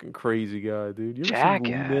another fucking crazy guy, dude. You ever seen Wee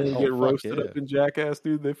Jackass. Man Oh, get fuck roasted yeah. up in Jackass,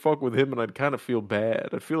 dude? They fuck with him, and I'd kind of feel bad.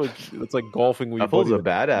 I feel like it's like golfing with your That fool's buddy. a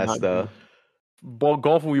badass not though.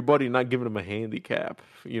 Golfing with your buddy, and not giving him a handicap.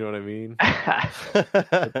 You know what I mean?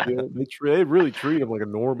 They really treat him like a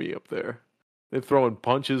normie up there. They're throwing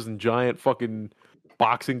punches and giant fucking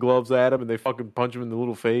boxing gloves at him, and they fucking punch him in the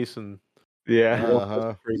little face and Yeah. all sorts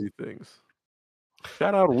of crazy things.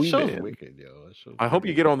 Shout out to Wee Show's Man. wicked, yo. That show's I hope you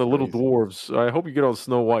wicked. get on the Little Crazy. Dwarves. I hope you get on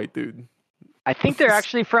Snow White, dude. I think they're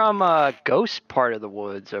actually from Ghost part of the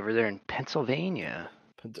woods over there in Pennsylvania.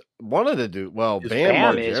 One of the dude. Well, His Bam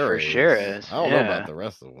Bam Margera is for sure is, I don't know yeah. about the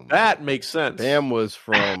rest of them. That makes sense. Bam was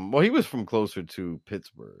from. Well, he was from closer to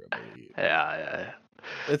Pittsburgh, I believe. Yeah.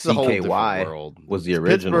 It's a whole different CKY world. was the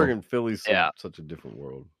Pittsburgh original. and Philly's such a different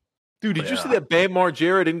world. Dude, did you see Yeah. that Bam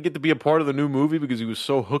Margera didn't get to be a part of the new movie because he was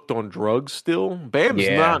so hooked on drugs still? Bam's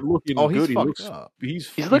Yeah. not looking Oh, good. he's He fucked looks, up.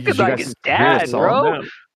 he's Looking you like guys his hear dad, the song bro. now. He's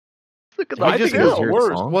looking I like just his think heard it's dad.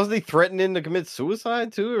 worse. song? Wasn't he threatening to commit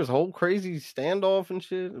suicide too? There was a whole crazy standoff and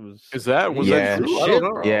shit. It was. Was that Yeah. true? I Shit, don't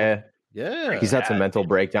know. bro. Yeah. Yeah. He's had some mental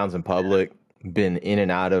breakdowns in public. Been in and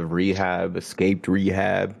out of rehab. Escaped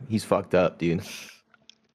rehab. He's fucked up, dude.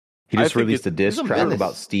 He I just think released a diss he's a track menace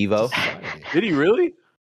about to Steve-O. society. Did he really?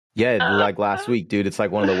 Yeah, like last week, dude. It's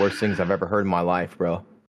like one of the worst things I've ever heard in my life, bro.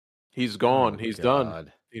 He's gone. Oh, He's done.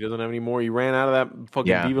 God. He doesn't have any more. He ran out of that fucking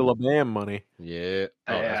Yeah. Viva La Bam money. Yeah.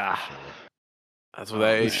 Oh, Yeah. that's for sure. That's what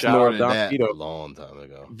that He is. Shout out snorted Don that a Vito. long time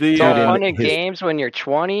ago. The, It's all Dude, fun in his- games when you're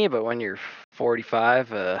 20, but when you're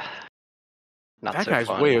 45, not that so guy's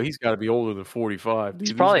fun. he's got to be older than 45. Dude. He's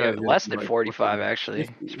These probably guys are less than like 45, fucking actually.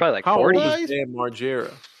 50. He's probably like How 40. old is Bam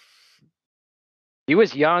Margera? He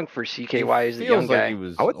was young for CKY. He's a young guy. He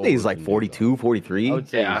was I would say he's older like than 42, you, though. 43. I would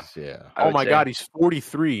say Yeah. he's, yeah. I Oh would my say. God, he's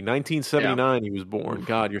 43. 1979 he was born.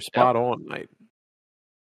 God, you're spot on, mate.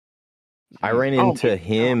 I ran Oh into my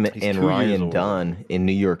him God, he's and 2 years Ryan old. Dunn in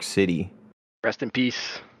New York City. Rest in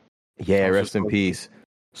peace. Yeah, Oh, rest in peace.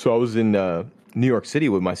 So I was in New York City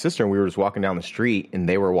with my sister, and we were just walking down the street, and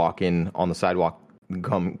they were walking on the sidewalk,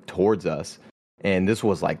 come towards us. And this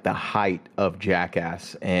was like the height of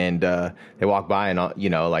Jackass. And they walked by, and you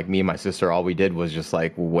know, like me and my sister, all we did was just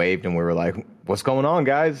like waved, and we were like, "What's going on,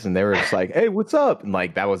 guys?" And they were just like, "Hey, what's up?" And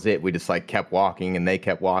like that was it. We just like kept walking, and they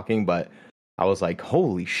kept walking, but. I was like,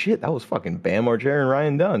 holy shit, that was fucking Bam Margera and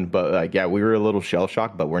Ryan Dunn. But like, yeah, we were a little shell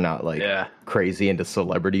shocked, but we're not like Yeah. crazy into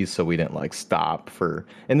celebrities, so we didn't like stop for.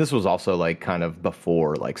 And this was also like kind of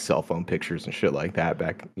before like cell phone pictures and shit like that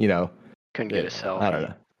back, you know. Couldn't get a selfie. I don't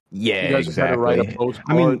know. Yeah, You guys just had to write a exactly. postcard.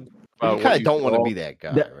 I mean, You about what kind of don't want to saw. be that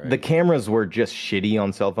guy, the, right? the cameras were just shitty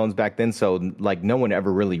on cell phones back then, so like no one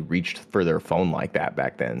ever really reached for their phone like that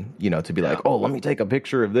back then. You know, to be like, oh, let me take a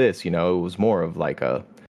picture of this. You know, it was more of like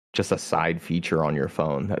just a side feature on your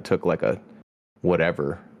phone that took like a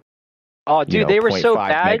whatever. Oh, dude, you know, they were so 0.5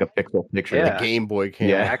 bad. megapixel picture. Yeah. the Game Boy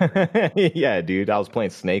camera. Yeah, yeah, dude. I was playing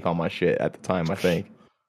Snake on my shit at the time. I think.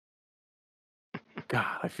 God,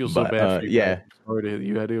 I feel so But, bad for you. yeah. guys. Sorry to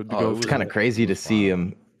you had to Oh, go. it It's was kind of a- crazy it to was see fun.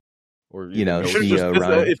 him. Or You know, no, see, Just-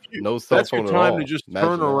 Ryan. if you- no cell That's phone your at time all. to just Imagine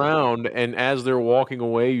turn that. around, and as they're walking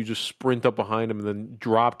away, you just sprint up behind them and then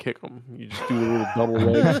drop kick them. You just do a little double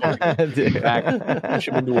leg, Dude. back, push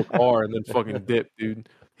him into a car, and then fucking dip, dude.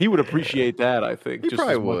 He would appreciate that, I think. He just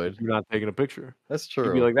probably as much would. as you not taking a picture. That's He'd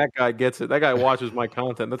true. be like, that guy gets it. That guy watches my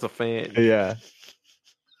content. That's a fan. Yeah.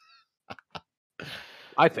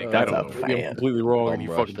 I think That's I a don't know. Maybe I'm fan. completely wrong, and he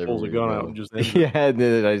Bum fucking rushed pulls a everywhere gun you out go. and just ends it. Yeah, and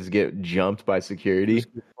then I just get jumped by security.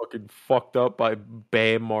 Just get fucking fucked up by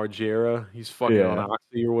Bam Margera. He's fucking Yeah. on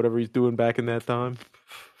Oxy or whatever he's doing back in that time.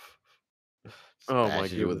 Oh my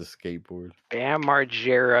Smashes you with a goodness. skateboard. Bam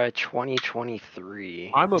Margera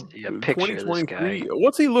 2023. I'm a See a picture of this guy. 2023.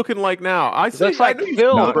 What's he looking like now? I He looks like I knew he's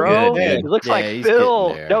Phil, not bro. good, He looks Yeah, like he's Phil.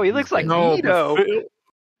 getting there. No, he He's looks like getting No, Vito. but He Phil,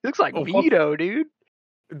 looks like Oh, fuck. Vito, dude.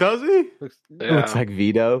 does he? Looks- It looks like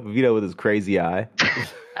Vito. Vito with his crazy eye.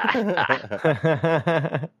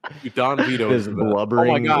 Dude, Don Vito. His is the-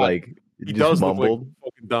 blubbering, God. like He just does look mumbled.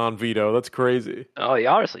 like fucking Don Vito. That's crazy. Oh, he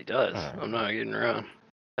honestly does. Oh. I'm not getting around.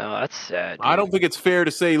 Oh, that's sad. I dude. don't think it's fair to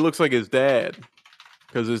say he looks like his dad.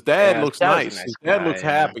 Because his dad Yeah, looks his dad's a nice. nice His dad guy, looks yeah.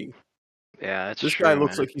 happy. Yeah, that's This true. guy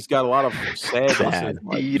looks man. like he's got a lot of sadness. in Sad. his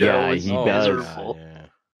life. Vito Yeah, is he Oh, does. miserable.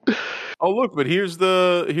 yeah. Oh look, but here's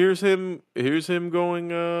him going.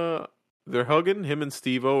 They're hugging. Him and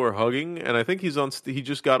Steve-O are hugging, and I think he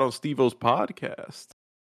just got on Steve-O's podcast.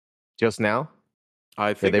 Just now, I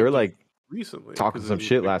yeah, think they it were was like recently talking 'cause some of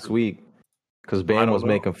shit the last picture. week because I Bam don't was know.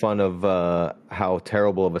 making fun of how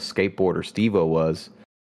terrible of a skateboarder Steve-O was,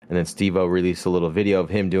 And then Steve-O released a little video of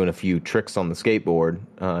him doing a few tricks on the skateboard.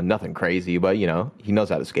 Nothing crazy, but he knows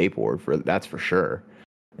how to skateboard, that's for sure.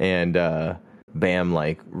 And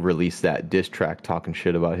Bam released that diss track talking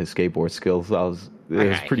shit about his skateboard skills. It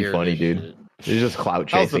was pretty funny, dude. Shit. It's just clout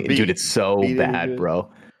chasing. Dude, it's so bad,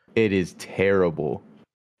 bro. It is terrible.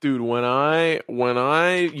 Dude, when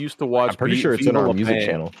I used to watch, I'm pretty sure it's in our music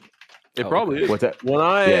channel. It probably is. What's that? When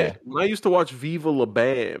I used to watch Viva La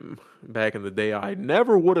Bam back in the day, I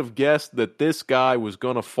never would have guessed that this guy was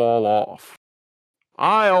gonna fall off.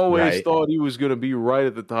 I always thought he was gonna be right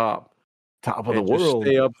at the top of the just world.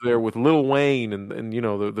 stay up there with Lil Wayne and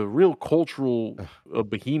the real cultural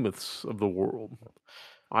behemoths of the world.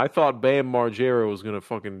 I thought Bam Margera was gonna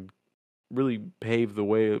fucking really pave the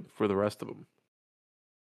way for the rest of them.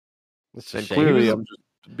 And clearly, I'm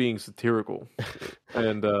just being satirical.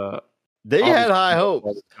 And they had high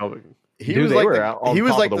hopes. He was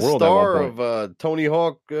like the star of Tony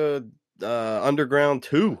Hawk Underground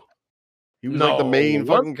 2. He was like the main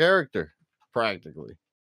fucking character, practically.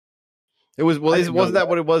 It was wasn't that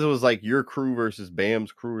what it was? It was like your crew versus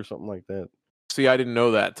Bam's crew or something like that. See, I didn't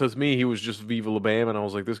know that. To me, he was just Viva La Bam, and I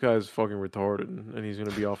was like, this guy's fucking retarded, and he's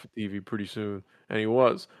gonna be off of TV pretty soon. And he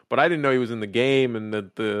was, but I didn't know he was in the game, and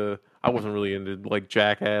that I wasn't really into like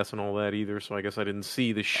Jackass and all that either. So I guess I didn't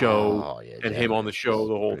see the show and him on the show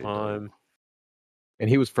the whole time. And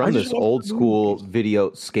he was from this old school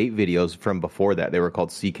skate videos from before that. They were called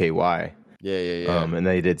CKY. Yeah. And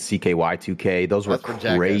they did CKY 2K. Those were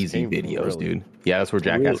crazy videos, dude. Yeah, that's where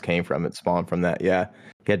Jackass came from. It spawned from that. Yeah.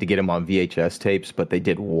 He had to get him on VHS tapes, but they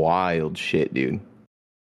did wild shit, dude.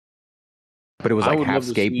 But it was like half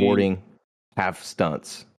skateboarding, half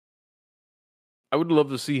stunts. I would love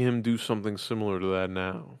to see him do something similar to that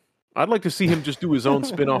now. I'd like to see him just do his own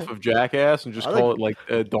spin-off of Jackass and just call it like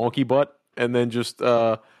Donkey Butt, and then just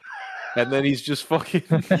and then he's just fucking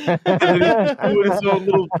and then he's just doing his own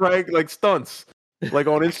little prank like stunts, like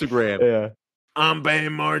on Instagram. Yeah. I'm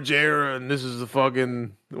Bam Margera, and this is the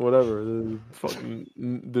fucking whatever,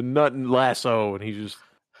 the nut and lasso, and he just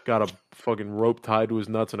got a fucking rope tied to his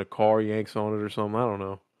nuts in a car, yanks on it or something. I don't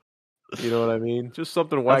know. You know what I mean? Just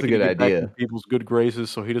something wacky. That's a good to get back idea. in people's good graces,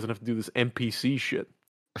 so he doesn't have to do this NPC shit.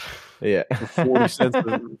 Yeah, for 40 cents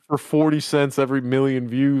for 40 cents every million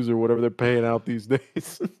views or whatever they're paying out these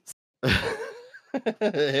days.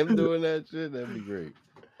 Him doing that shit, that'd be great.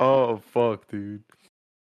 Oh fuck, dude.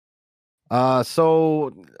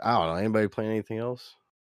 So I don't know. Anybody playing anything else?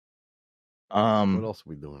 What else are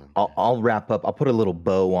we doing? I'll wrap up. I'll put a little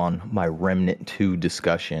bow on my Remnant 2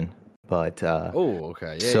 discussion. But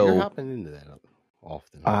okay. Yeah, so, you're hopping into that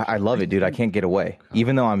often. I love it, dude. I can't get away.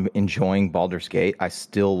 Even though I'm enjoying Baldur's Gate, I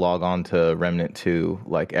still log on to Remnant 2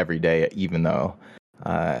 like every day, even though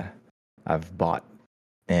I've bought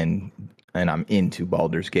and I'm into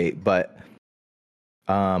Baldur's Gate. But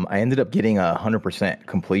I ended up getting 100%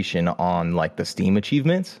 completion on like the Steam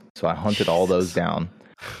achievements. So I hunted all those down.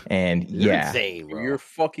 And You're insane, bro. You're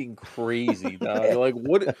fucking crazy, dog. Like,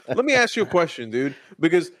 what? Let me ask you a question, dude.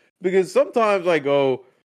 Because sometimes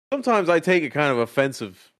sometimes I take it kind of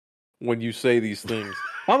offensive when you say these things.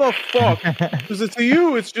 How the fuck? Because to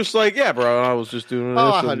you, it's just like, yeah, bro, I was just doing this.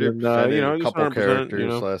 100%, a couple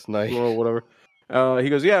characters last night. Or whatever. He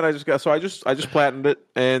goes, yeah, and I just platinumed it,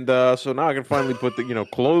 and so now I can finally put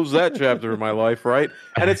close that chapter of my life, right?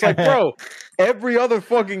 And it's like, bro, every other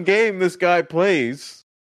fucking game this guy plays,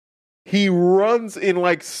 he runs in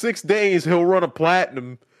like 6 days. He'll run a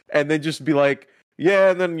platinum, and then just be like,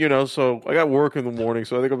 yeah, and then so I got work in the morning,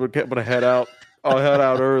 so I think I'm gonna head out. I'll head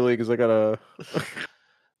out early because I gotta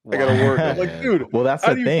work. I'm like, dude, well, that's how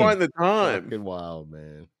the do you thing. find the time? Fucking wild,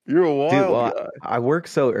 man. You're a wild guy. I work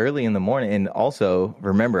so early in the morning, and also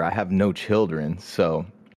remember I have no children, so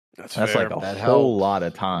that's fair. like a whole lot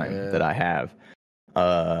of time that I have.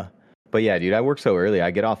 But yeah, dude, I work so early.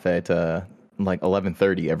 I get off at like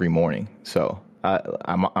 11:30 every morning, so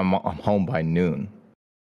I'm home by noon.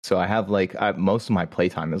 So I have most of my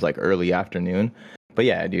playtime is like early afternoon. But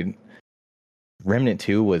yeah, dude, Remnant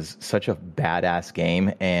 2 was such a badass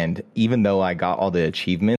game, and even though I got all the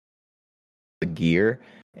achievements, the gear,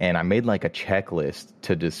 and I made like a checklist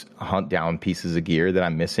to just hunt down pieces of gear that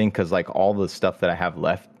I'm missing, because like all the stuff that I have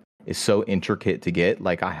left is so intricate to get.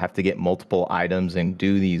 Like I have to get multiple items and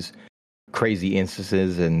do these crazy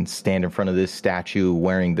instances and stand in front of this statue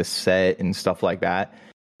wearing the set and stuff like that.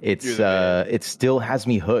 It still has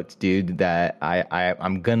me hooked, dude, that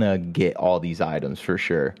I'm gonna get all these items for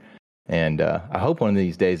sure. And I hope one of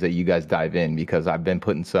these days that you guys dive in, because I've been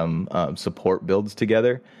putting some support builds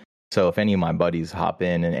together. So if any of my buddies hop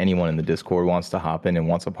in, and anyone in the Discord wants to hop in and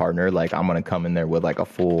wants a partner, like I'm gonna come in there with like a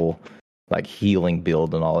full like healing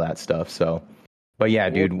build and all that stuff. So, but yeah,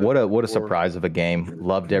 dude, what a surprise of a game.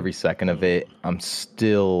 Loved every second of it. I'm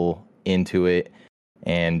still into it,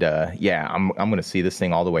 and yeah, I'm gonna see this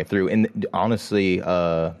thing all the way through. And honestly,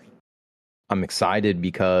 I'm excited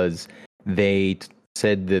because they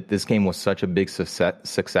said that this game was such a big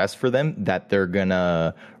success for them that they're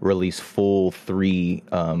gonna release three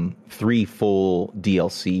full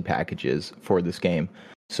DLC packages for this game.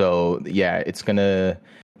 So yeah, it's gonna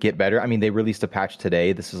get better. I mean, they released a patch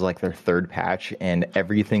today. This is like their third patch, and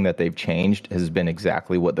everything that they've changed has been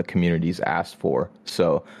exactly what the community's asked for.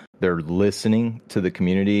 So they're listening to the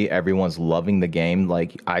community. Everyone's loving the game.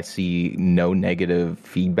 Like, I see no negative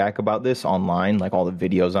feedback about this online. Like, all the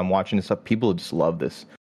videos I'm watching and stuff, people just love this.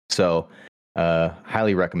 So,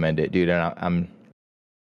 highly recommend it, dude. And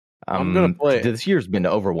I'm gonna play it. This year's been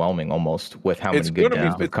overwhelming almost with how many good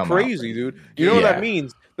games have come out. It's crazy, dude. You know what that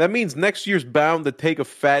means? That means next year's bound to take a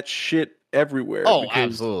fat shit everywhere. Oh,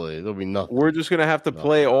 absolutely. There'll be nothing. We're just gonna have to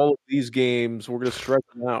play all of these games. We're gonna stretch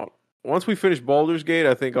them out. Once we finish Baldur's Gate,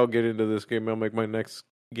 I think I'll get into this game. I'll make my next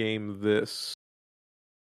game this.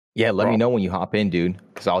 Yeah, let me know when you hop in, dude,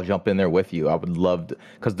 because I'll jump in there with you. I would love to,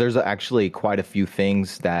 because there's actually quite a few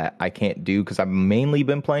things that I can't do because I've mainly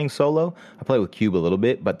been playing solo. I play with Cube a little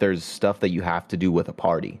bit, but there's stuff that you have to do with a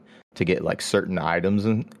party to get like certain items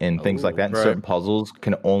and things like that. And certain puzzles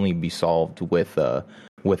can only be solved with a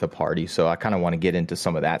party. So I kind of want to get into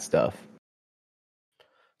some of that stuff.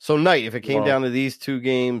 So, Knight, if it came down to these two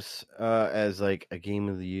games as like a game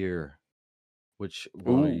of the year, which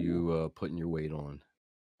one are you putting your weight on?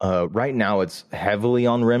 Right now, it's heavily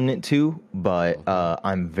on Remnant 2, but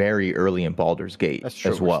I'm very early in Baldur's Gate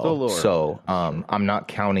as well. So I'm not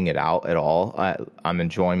counting it out at all. I'm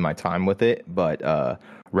enjoying my time with it, but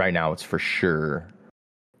right now it's for sure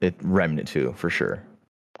Remnant 2 for sure.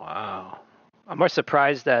 Wow, I'm more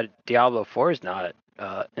surprised that Diablo 4 is not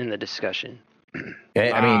in the discussion.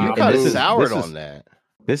 I mean, you kind of soured on that.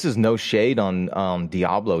 This is no shade on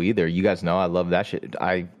Diablo either. You guys know I love that shit. It's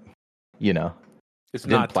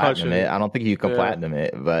didn't not platinum it. I don't think you can platinum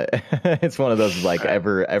it, but it's one of those like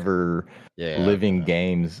ever living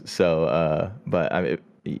games. So, but I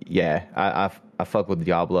fuck with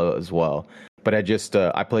Diablo as well. But I just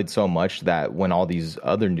I played so much that when all these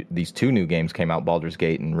two new games came out, Baldur's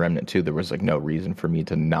Gate and Remnant 2, there was like no reason for me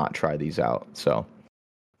to not try these out. So,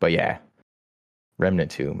 but yeah,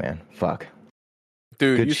 Remnant 2, man, fuck,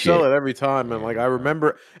 dude, good you shit. sell it every time, and like I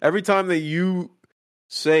remember every time that you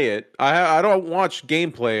say it, I don't watch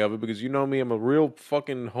gameplay of it because you know me, I'm a real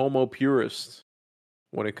fucking homo purist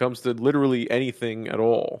when it comes to literally anything at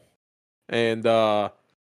all, and so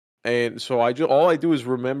all I do is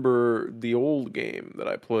remember the old game that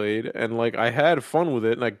I played, and like I had fun with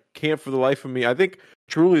it, and I can't for the life of me. I think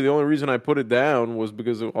truly the only reason I put it down was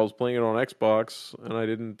because I was playing it on Xbox, and I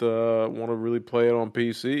didn't want to really play it on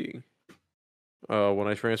PC. When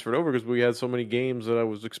I transferred over, because we had so many games that I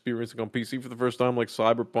was experiencing on PC for the first time, like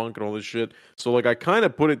Cyberpunk and all this shit. So like I kind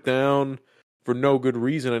of put it down for no good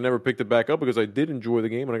reason. I never picked it back up because I did enjoy the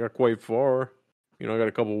game and I got quite far. You know, I got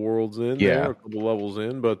a couple worlds in there, a couple levels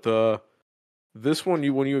in. But this one,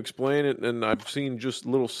 when you explain it, and I've seen just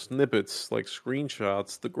little snippets, like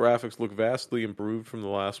screenshots, the graphics look vastly improved from the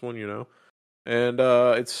last one, you know? And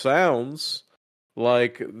it sounds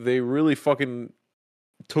like they really fucking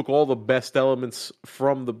took all the best elements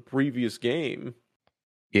from the previous game.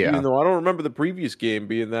 Yeah. Even though I don't remember the previous game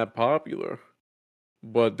being that popular.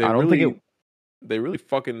 But they really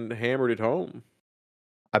fucking hammered it home.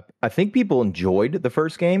 I think people enjoyed the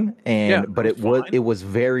first game, but it was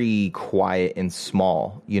very quiet and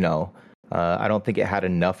small, you know. I don't think it had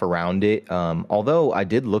enough around it. Although I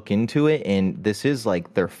did look into it, and this is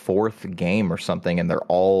like their fourth game or something, and they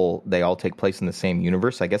all take place in the same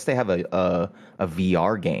universe. I guess they have a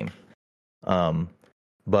VR game.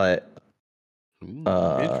 But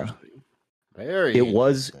interesting.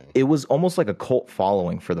 It was almost like a cult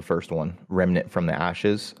following for the first one, Remnant from the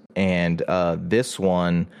Ashes, and this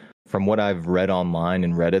one, from what I've read online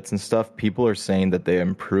and Reddits and stuff, people are saying that the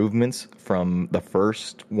improvements from the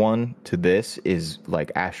first one to this is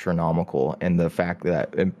like astronomical, and the fact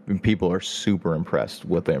that people are super impressed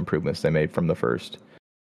with the improvements they made from the first.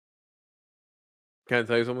 Can I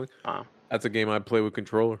tell you something? That's a game I play with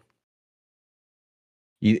controller.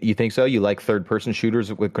 You think so? You like third-person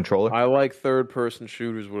shooters with controller? I like third-person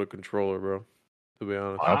shooters with a controller, bro. To be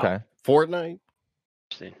honest. Wow. Okay. Fortnite's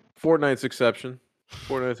exception.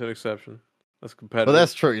 Fortnite's an exception. That's competitive. But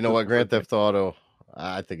that's true. You know what? Grand Theft Auto,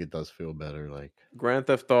 I think it does feel better. Like Grand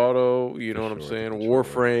Theft Auto, you know what I'm saying?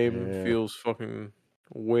 Warframe feels fucking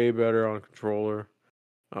way better on controller.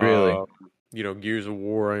 Really? Gears of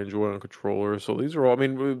War I enjoy on controller. So these are all. I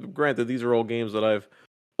mean, granted, these are all games that I've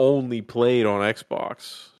only played on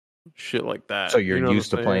Xbox. Shit like that. So you're You know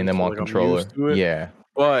used what to I'm playing saying? them So, on like, I'm controller. used to it. Yeah.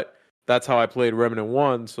 But that's how I played Remnant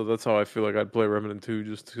 1, so that's how I feel like I'd play Remnant 2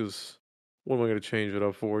 just because what am I going to change it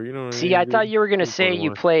up for? You know what I mean? See, I thought you were gonna That's say what I you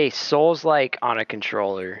want. play Souls-like on a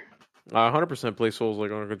controller, I 100% play Souls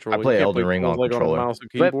like on a controller. I play You can't Elden Ring on Souls-like controller. a mouse and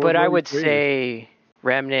but keyboard, I bro, would you crazy. say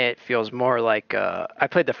Remnant feels more like I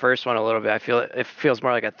played the first one a little bit. I feel it feels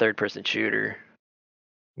more like a third-person shooter.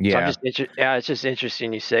 So Yeah. it's just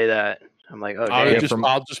interesting you say that. I'm like, oh, I'll damn.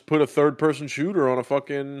 just put a third-person shooter on a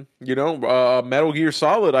fucking Metal Gear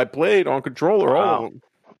Solid. I played on controller, all of Wow. them.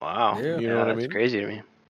 Wow. Yeah. You know what I that's mean? crazy to me.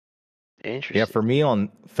 Interesting. Yeah, for me on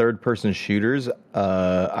third-person shooters,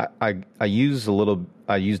 I use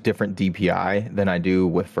different DPI than I do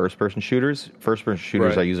with first-person shooters. First-person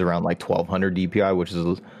shooters, Right. I use around like 1200 DPI, which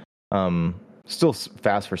is still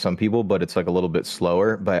fast for some people, but it's like a little bit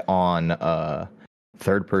slower. But on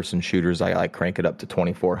third-person shooters, I like crank it up to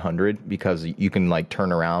 2400 because you can like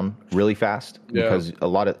turn around really fast. Yeah. Because a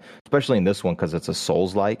lot of, especially in this one, because it's a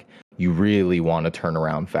Souls-like, you really want to turn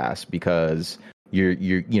around fast because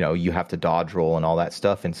you have to dodge roll and all that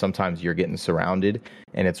stuff, and sometimes you're getting surrounded,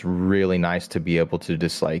 and it's really nice to be able to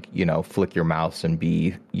just like flick your mouse and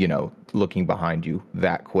be looking behind you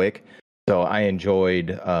that quick. So I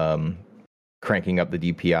enjoyed cranking up the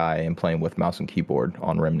DPI and playing with mouse and keyboard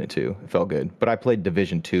on Remnant 2. It felt good. But I played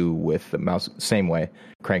Division 2 with the mouse, same way,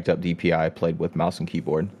 cranked up DPI, played with mouse and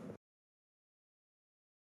keyboard.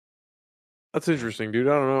 That's interesting, dude.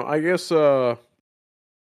 I don't know. I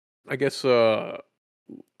guess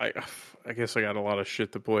I got a lot of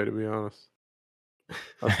shit to play, to be honest.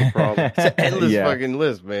 That's the problem. It's an endless Yeah. fucking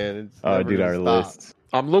list, man. It's Oh, never dude, gonna our stop. lists.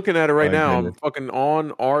 I'm looking at it right My now. goodness. I'm fucking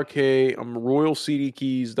on RK. I'm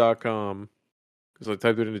royalcdkeys.com because I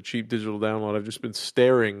typed it into cheap digital download. I've just been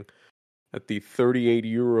staring at the 38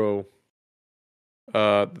 euro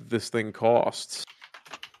this thing costs.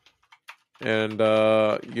 And,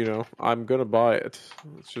 I'm going to buy it.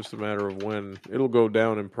 It's just a matter of when. It'll go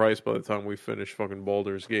down in price by the time we finish fucking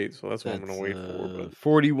Baldur's Gate. So that's what I'm going to wait for. But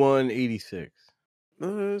 41.86.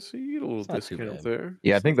 so you get a little It's not too discount bad. there.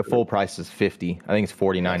 Yeah, I It's think not the full price is $50. I think it's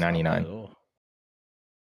 $49.99.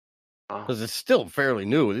 Wow. Because it's still fairly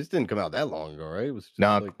new. This didn't come out that long ago, right? It was just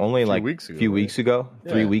No, only a few like weeks ago. a few right? weeks ago,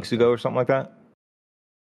 Yeah, 3 weeks okay. ago, or something like that.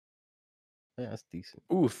 Yeah, that's decent.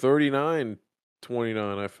 Ooh,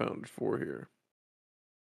 $39.29 I found it for here.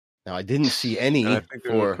 Now, I didn't see any And I think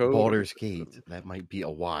there's a for code. Baldur's Gate. That might be a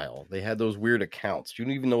while. They had those weird accounts. You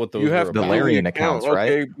don't even know what those You were have The about. Larian account. accounts,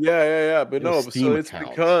 right? Okay, yeah. But They're no, Steam so it's accounts.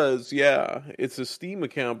 because it's a Steam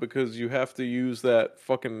account because you have to use that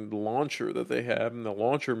fucking launcher that they have, and the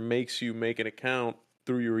launcher makes you make an account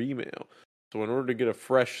through your email. So in order to get a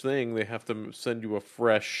fresh thing, they have to send you a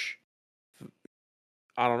fresh.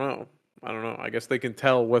 I don't know. I guess they can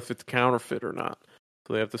tell if it's counterfeit or not.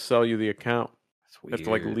 So they have to sell you the account. That's You weird. have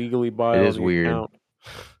to like legally buy It out is the weird. account.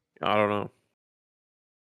 I don't know.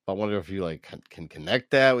 I wonder if you like can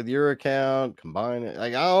connect that with your account, combine it.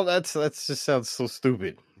 Like, oh, that's just sounds so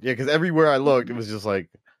stupid. Yeah, because everywhere I looked, it was just like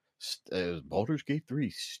it was Baldur's Gate 3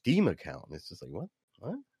 Steam account. And it's just like what? I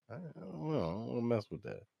don't know. I don't want to mess with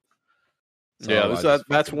that. So Yeah, I just that's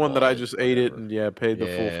fucking one that bought I it, just ate it whatever. and paid the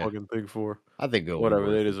full Yeah. fucking thing for. I think it'll be Whatever,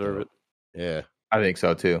 worth they it, deserve though. it. Yeah. I think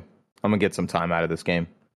so too. I'm gonna get some time out of this game.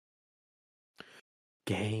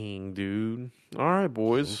 Gang, dude. All right,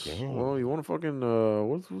 boys. Gang. Well, you want to fucking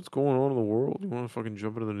what's going on in the world? You want to fucking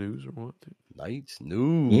jump into the news or what? Dude? Night's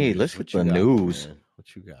news. Yeah, let's What hit you the got, news. man?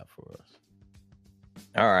 What you got for us?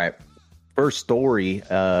 All right. First story.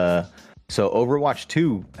 So Overwatch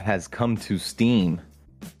 2 has come to Steam,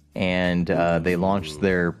 and they launched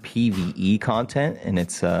their PvE content, and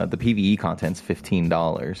it's the PvE content's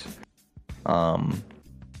 $15.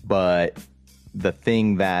 But the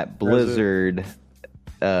thing that Blizzard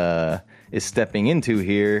is stepping into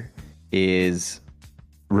here is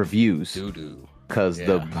reviews, Doo-doo. because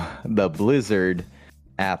the Blizzard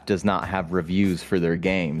app does not have reviews for their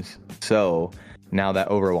games. So now that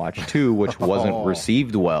Overwatch 2, which wasn't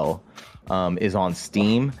received well, is on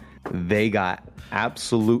Steam, they got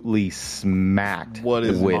absolutely smacked What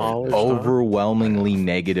is with demolished, huh? overwhelmingly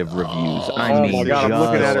negative reviews. I Oh mean, my god, I'm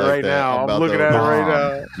looking at it just right like that. now. I'm I'm about looking to- at it right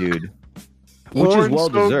bomb, now. dude. Which is Porn's well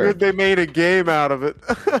so deserved. good they made a game out of it.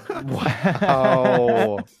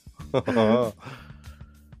 Oh.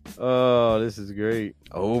 Oh, this is great.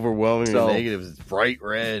 Overwhelming So- negatives. It's bright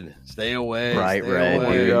red. Stay away. Bright stay red, Oh my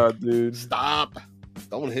away. dude. god, dude. Stop.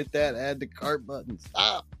 Don't hit that add to cart button.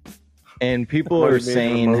 Stop. And people Somebody are made an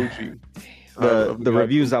saying, emoji. the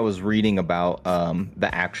reviews I was reading about the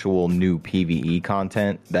actual new PvE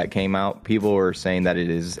content that came out, people were saying that it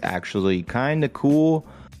is actually kind of cool,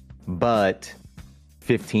 but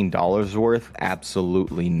 $15 worth,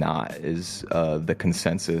 absolutely not, is the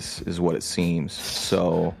consensus, is what it seems.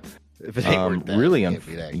 So If it ain't worth that, really, it can't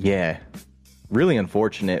be that good. yeah, really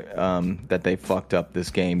unfortunate that they fucked up this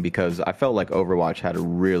game, because I felt like Overwatch had a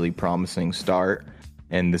really promising start.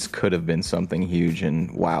 And this could have been something huge,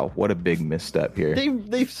 and wow, what a big misstep here.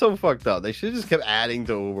 They so fucked up. They should have just kept adding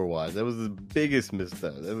to Overwatch. That was the biggest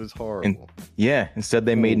misstep. That was horrible. Yeah, instead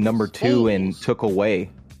they made number 2 and took away,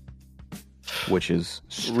 which is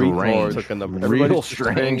strange. Retard. Took a number. Real Everybody's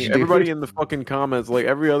strange, dude. Everybody in the fucking comments, like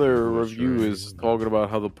every other review, strange. is talking about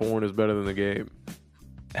how the porn is better than the game.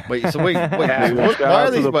 Wait. Dude, Why are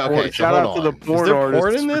these? Okay, shout out to the porn Is there artists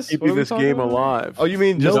porn in for this? keeping What are we this talking game about? alive. Oh, you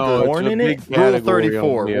mean just No the porn in it? Rule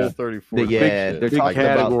 34? Rule 34. Yeah, they're Big talking about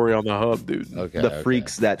category on the hub, dude. Okay. the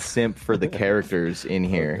freaks that simp for the characters in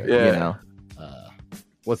here. Okay. Yeah. You know,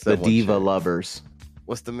 What's the that one diva chick? lovers.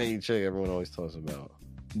 What's the main chick everyone always talks about?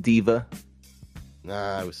 Diva,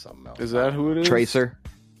 Nah, it was something else. Is that who it is? Tracer,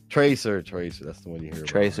 Tracer. That's the one you hear.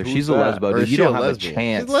 Tracer. Who's She's a that? lesbo, Or dude. is You she don't a have lesbian? a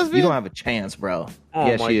chance. She's lesbian? You don't have a chance, bro. Oh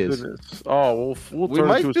yeah, my she is. goodness. Oh, we'll We turn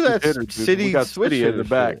might to do a that hitter, dude. city We got switch City in the shit.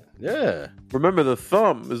 back. Yeah, Remember, the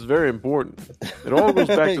thumb is very important. It all goes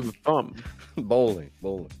back to the thumb. bowling.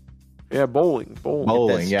 Yeah, bowling.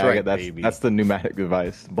 Bowling, yeah, strike, that's baby. that's the pneumatic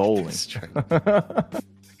device. Bowling. Strike. I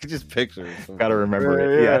could just picture it. Gotta remember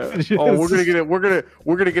it. Yeah. Oh, we're gonna get it. We're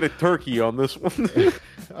gonna get a turkey on this one.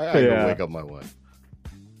 I gotta Yeah. go wake up my wife.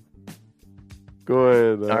 Go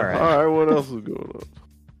ahead. All right. All right. What else is going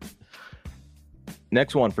on?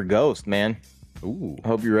 Next one for Ghost, man. Ooh.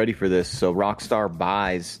 Hope you're ready for this. So Rockstar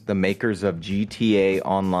buys the makers of GTA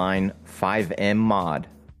Online 5M mod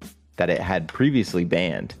that it had previously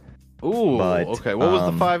banned. Ooh. But, okay. What was the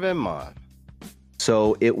um, 5M mod?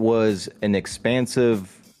 So it was an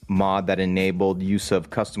expansive mod that enabled use of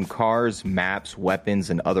custom cars, maps, weapons,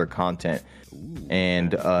 and other content.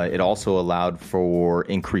 And it also allowed for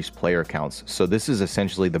increased player counts. So this is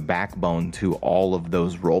essentially the backbone to all of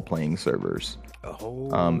those role-playing servers.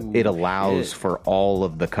 It allows for all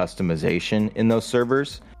of the customization in those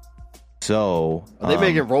servers. So Are they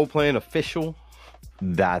making role playing official?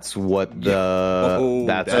 that's what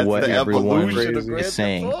that's that's what the everyone evolution of Grand is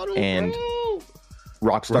saying. Theft Auto, And bro.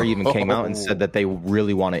 Rockstar even came out and said that they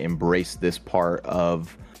really want to embrace this part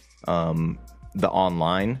of the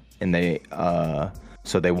online, and they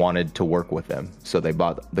so they wanted to work with them. So they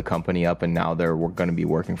bought the company up, and now they're going to be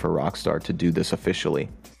working for Rockstar to do this officially.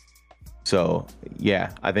 So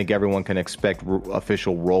yeah, I think everyone can expect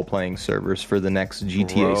official role-playing servers for the next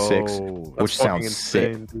GTA 6, Bro, which sounds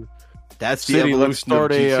sick. That's the City, let's evolution of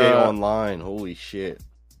start a, GTA Online. Holy shit.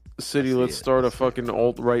 City, let's start a fucking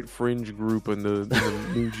alt-right fringe group in the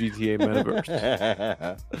new GTA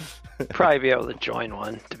metaverse. Probably be able to join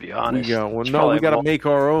one, to be We honest. got one. It's No, probably we got to more- make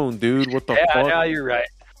our own, dude. What the Yeah, fuck? no, you're right.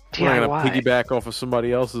 We're not DIY. gonna piggyback off of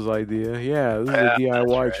somebody else's idea. Yeah, this is Yeah, a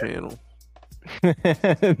DIY that's right. channel.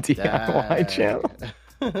 DIY channel.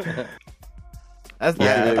 That's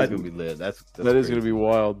Yeah, gonna be lit. That's That is crazy. gonna be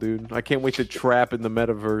wild, dude. I can't wait to trap in the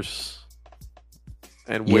metaverse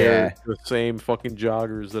and Yeah. wear the same fucking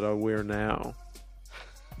joggers that I wear now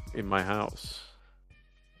in my house.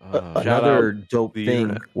 Shout Another out dope the thing.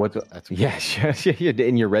 internet. What? That's Yeah,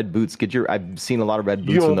 in your red boots. Get your. I've seen a lot of red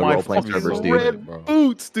boots in the my role playing fucking servers, dude. red Bro.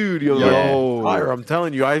 boots, dude. Yo, Yo. fire, I'm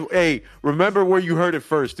telling you. Hey, remember where you heard it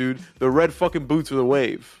first, dude. The red fucking boots are the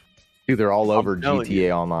wave. Dude, they're all over telling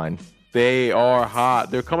GTA Online. They are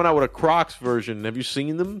hot. They're coming out with a Crocs version. Have you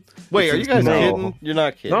seen them? Wait, It's are you guys No. kidding? You're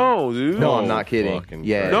not kidding. No, dude. No, Oh, I'm not kidding. fucking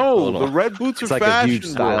Yeah. Christ. No, Hold the on. red boots It's are like fashion, a huge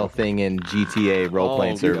style bro. thing in GTA role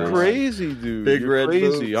playing dude, servers. Crazy, dude. Big You're red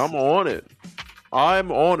crazy. boots. I'm on it.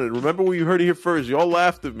 I'm on it. Remember when you heard it here first? Y'all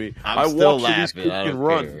laughed at me. I'm I still walked so these laughing. kids I can don't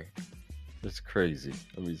run. care. It's crazy.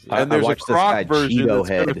 Let me see. I And there's a watched this guy, Croc version Cheeto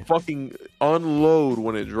that's gonna Head. fucking unload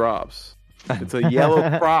when it drops. It's a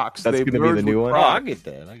yellow Crocs. That's They gonna be the merged new with one? Oh, I Crocs. get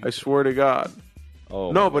that. I get I swear to God.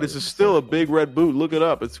 Oh, No, my but God, it's still a big red boot. Look it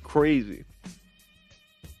up. It's crazy.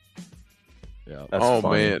 Yeah. That's oh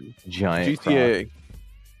funny. man, Giant Croc. GTA.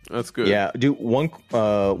 That's good. Yeah, dude.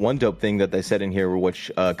 One dope thing that they said in here,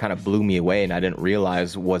 which kind of blew me away, and I didn't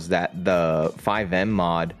realize, was that the 5M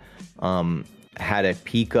mod had a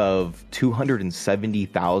peak of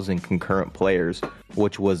 270,000 concurrent players,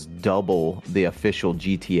 which was double the official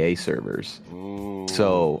GTA servers.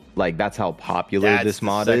 So, like, that's how popular That's this the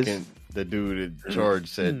mod second is. The dude in charge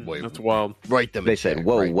said, "Wait, That's wild. write them." a They check said,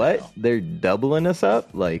 "Whoa, right what? now." They're doubling us up?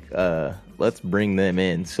 Like let's bring them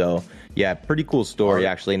in. So yeah, pretty cool story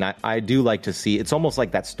actually, and I do like to see. It's almost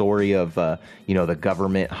like that story of the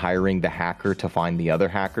government hiring the hacker to find the other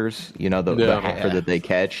hackers. The hacker that they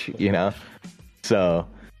catch. So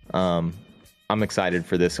I'm excited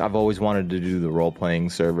for this. I've always wanted to do the role playing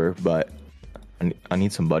server, but I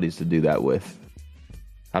need some buddies to do that with.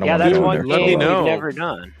 I don't want to that's go one in there Let me game know. we've never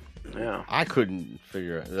done. Yeah. I couldn't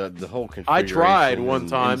figure out the whole configuration. I tried one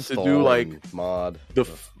time to do like mod the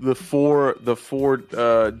four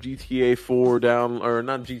GTA 4 down, or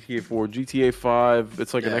not GTA 4, GTA 5.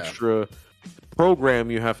 It's like an Yeah. extra program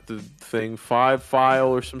you have to 5 file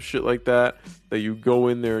or some shit like that you go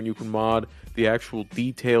in there and you can mod the actual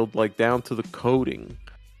detailed, like down to the coding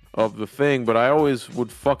of the thing. But I always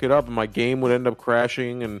would fuck it up and my game would end up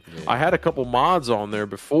crashing. And I had a couple mods on there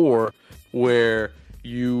before where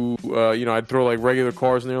I'd throw like regular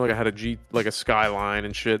cars in there, like I had a Skyline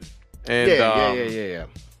and shit. And yeah.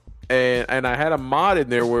 And I had a mod in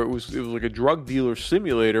there where it was like a drug dealer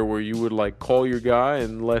simulator where you would like call your guy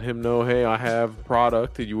and let him know, hey, I have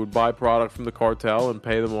product, and you would buy product from the cartel and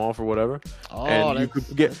pay them off or whatever. And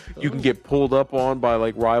you can get pulled up on by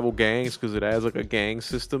like rival gangs because it has like a gang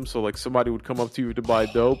system. So like somebody would come up to you to buy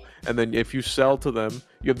dope, and then if you sell to them,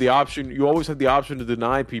 you have the option. You always have the option to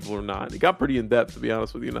deny people or not. It got pretty in depth, to be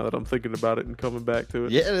honest with you. Now that I'm thinking about it and coming back to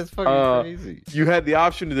it, Yeah, that's fucking crazy. you had the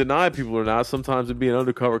option to deny people or not. Sometimes it'd be an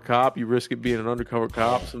undercover cop. You risk it being an undercover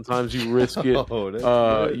cop. Sometimes you risk it.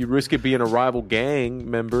 You risk it being a rival gang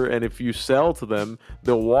member. And if you sell to them,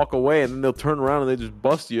 they'll walk away and then they'll turn around and they just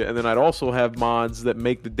bust you. And then I'd also have mods that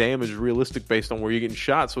make the damage realistic based on where you're getting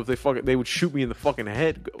shot. So if they would shoot me in the fucking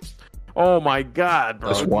head, Ghost. Oh my god, bro!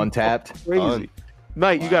 Just one tapped. Crazy.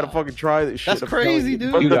 Knight, you gotta fucking try this shit. That's crazy,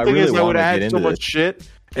 dude. But Dude, the I thing really is, I would wanna add get so into much this. shit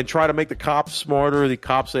and try to make the cops smarter, the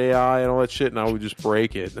cops AI and all that shit, and I would just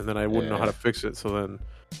break it, and then I wouldn't know how to fix it. So then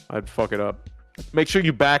I'd fuck it up. Make sure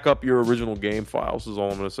you back up your original game files. Is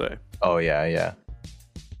all I'm gonna say. Oh yeah.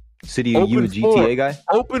 City, Open you a GTA 4. guy?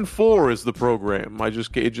 Open 4 is the program. It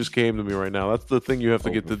just came to me right now. That's the thing you have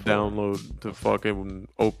to get to Open 4. download to fucking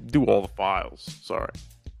do all the files. Sorry.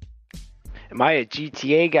 Am I a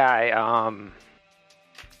GTA guy?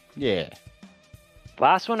 Yeah.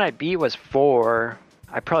 Last one I beat was 4.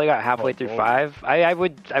 I probably got halfway through 5. I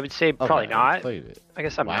would say probably Okay, not. played it. I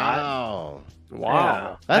guess I'm not. Wow.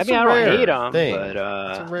 Wow. That's I mean, a I don't rare hate them, thing. but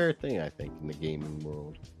It's a rare thing, I think, in the gaming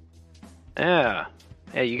world. yeah.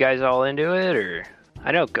 Hey, you guys all into it, or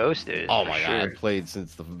I know Ghost is. Oh for my sure. god, I played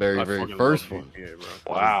since the very I very fucking first love one. GTA,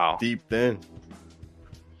 bro. Wow. Deep then.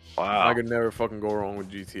 Wow. I could never fucking go wrong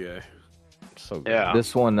with GTA. So good. Yeah.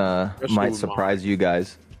 This one Especially might with surprise you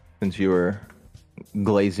guys since you were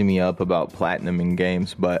glazing me up about platinum in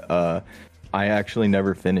games, but I actually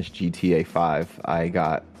never finished GTA 5. I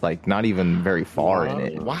got like not even very far in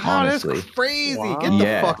it. Wow, honestly. that's crazy. Wow. Get the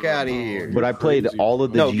Yeah. fuck out of here. But I played Crazy. all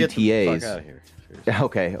of the no, get the GTAs. fuck out of here.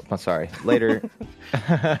 Okay, I'm sorry. Later.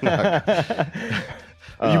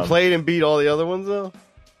 You played and beat all the other ones though?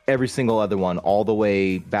 Every single other one, all the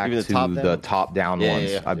way back Even the to top-down? the top-down Yeah,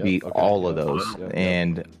 ones. yeah, I yeah. beat Okay, all of yeah. those, Yeah, yeah.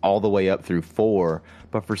 and all the way up through 4.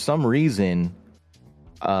 But for some reason,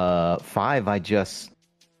 5, I just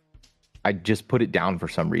put it down for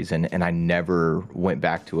some reason, and I never went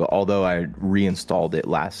back to it. Although I reinstalled it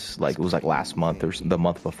last month or the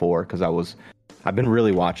month before, because I've been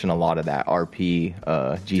really watching a lot of that RP,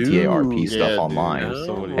 GTA RP stuff yeah, online, dude, there's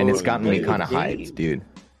so many and it's good gotten me games. kind of hyped, dude.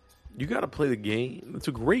 You gotta play the game. It's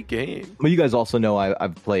a great game. But you guys also know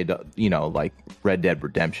I've played, like Red Dead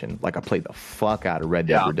Redemption. Like I played the fuck out of Red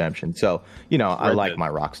Dead Redemption. So, I Red like Dead. my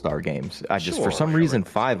Rockstar games. I just, for Sure, some reason,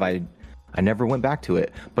 5, I never went back to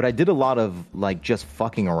it. But I did a lot of like just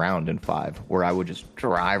fucking around in 5, where I would just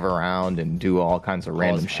drive around and do all kinds of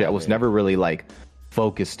random shit. I was never really like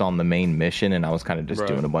focused on the main mission, and I was kind of just Right.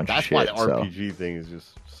 doing a bunch That's of why shit. the RPG thing is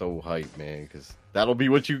just so hype, man, because that'll be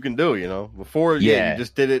what you can do, Before, Yeah. you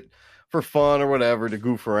just did it for fun or whatever to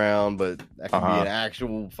goof around, but that could be Uh-huh. an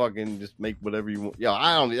actual fucking just make whatever you want. Yeah,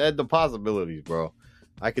 I don't. The possibilities, bro.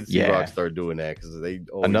 I could see Yeah. Rockstar doing that because they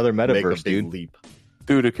always Another make a metaverse, big dude. leap.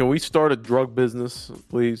 Dude, can we start a drug business,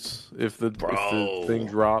 please? If the thing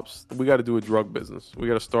drops, we got to do a drug business. We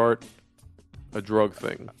got to start a drug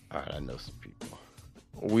thing. All right, I know some people.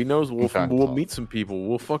 We know Okay. we'll meet some people.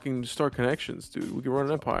 We'll fucking start connections, dude. We can run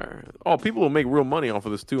an empire. Oh, people will make real money off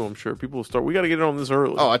of this too. I'm sure people will start. We got to get it on this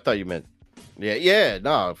early. Oh, I thought you meant. Yeah,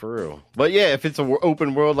 nah, for real. But yeah, if it's an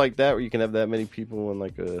open world like that where you can have that many people on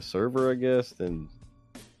like a server, I guess, then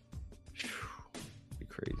be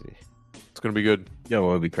crazy. It's gonna be good. Yeah, it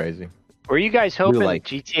would be crazy. Were you guys hoping like-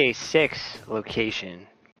 GTA 6 location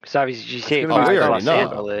Because obviously GTA gonna 5 be Los already know.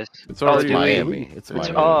 Angeles. It's Oh, already do we? Miami. It's It's,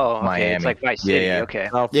 Miami. oh, okay. Miami. It's like Vice City. Yeah. Okay.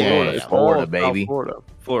 South Yeah, Florida. yeah, It's yeah. all Florida, South baby. Florida.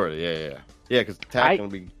 Florida, yeah. Yeah, because Tack going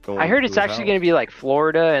to be going. I heard to it's his actually house. going to be like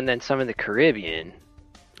Florida and then some in the Caribbean.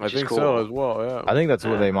 I Which is think cool. so as well. Yeah, I think that's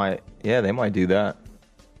what they might. Yeah, they might do that.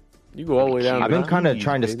 you go all the way down. I've to been kind of Keys,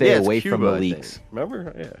 trying to baby. stay Yeah, it's away Cuba, from the I think. leaks.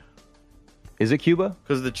 Remember? Yeah. Is it Cuba?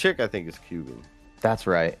 Because the chick, I think, is Cuban. That's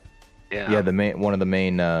right. Yeah. Yeah, the main one of the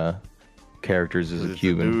main characters is a It's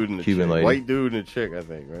dude and Cuban a Cuban chick. lady. White dude and a chick, I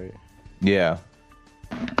think, right? Yeah.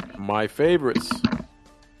 My favorites.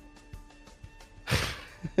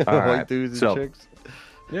 All White right, dudes and so- chicks.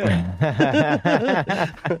 Yeah.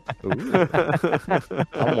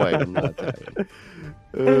 I'm white. I'm not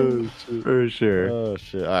Italian. For sure. Oh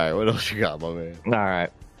shit! All right, what else you got, my man? All right.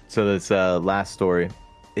 So this last story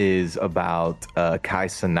is about Kai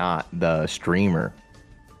Cenat, the streamer.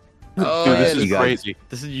 Oh, Dude, this yeah, is you guys- crazy.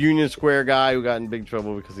 This is Union Square guy who got in big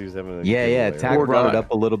trouble because he was having a Yeah, giveaway, Tack right? brought it guy.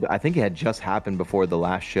 up a little bit. I think it had just happened before the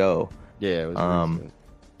last show. Yeah, it was recent.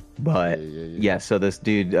 But Yeah. yeah, so this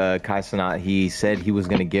dude, Kai Cenat, he said he was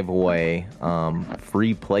going to give away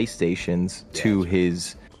free PlayStations to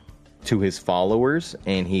his followers,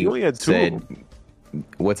 and he only had two said, of them.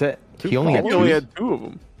 "What's it? Two He only had He two. only had two of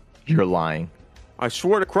them. You're lying. I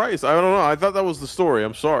swear to Christ, I don't know. I thought that was the story.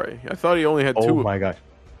 I'm sorry. I thought he only had two. of them. gosh,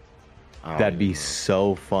 I don't that'd be even know.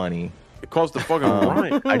 so funny." It caused the fucking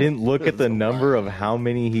riot. I didn't look at the number of how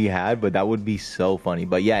many he had, but that would be so funny.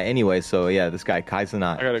 But yeah, anyway, so yeah, this guy Kai I gotta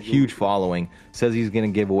Cenat, huge Google. following, says he's gonna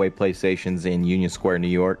give away PlayStations in Union Square, New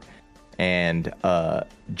York, and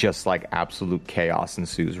just like absolute chaos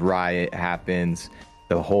ensues. Riot happens,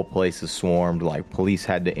 the whole place is swarmed. Like police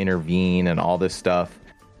had to intervene and all this stuff,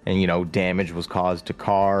 and damage was caused to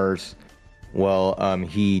cars. Well,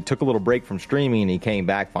 he took a little break from streaming and he came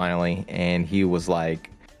back finally, and he was like,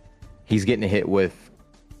 he's getting hit with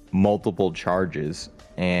multiple charges,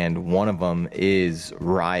 and one of them is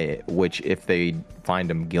riot, which if they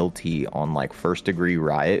find him guilty on like first degree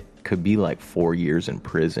riot could be like 4 years in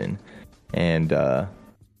prison. And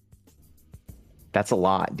that's a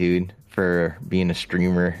lot, dude, for being a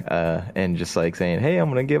streamer and just like saying, hey, I'm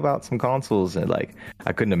gonna give out some consoles. And like,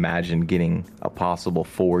 I couldn't imagine getting a possible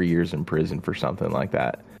 4 years in prison for something like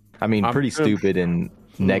that. I mean, I'm pretty good. stupid and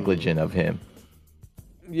negligent of him.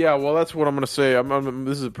 Yeah, well, that's what I'm going to say.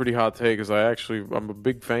 This is a pretty hot take because I'm a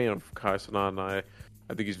big fan of Kai Cenat, and I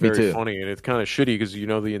think he's Me very too. funny, and it's kind of shitty because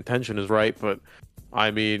the intention is right, but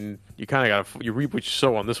I mean, you kind of you reap what you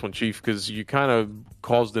sow on this one, Chief, because you kind of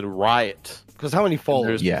caused a riot. Because how many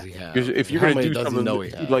followers Yeah. does he have? Because if you're How going to many do does he something know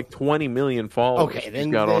he has? like 20 million followers, Okay, then-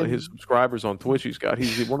 he's got all then- his subscribers on Twitch.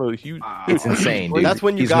 He's one of the huge. It's insane, dude. That's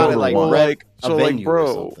when you He's got to number like one. rent a So, like, venue bro,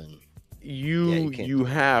 or something. You Yeah, you can't do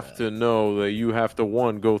have that. to know that you have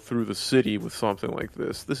to go through the city with something like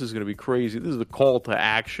this. This is going to be crazy. This is a call to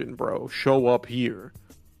action, bro. Show up here,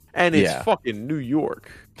 and it's Yeah. fucking New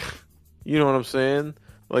York. You know what I'm saying?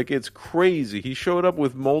 Like, it's crazy. He showed up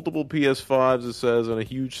with multiple PS5s, it says, and a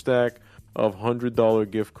huge stack of $100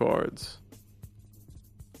 gift cards.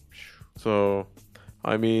 So,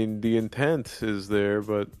 I mean, the intent is there,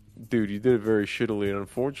 but dude, you did it very shittily, and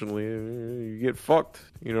unfortunately, you get fucked.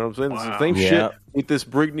 You know what I'm saying? It's the same Yeah. shit with this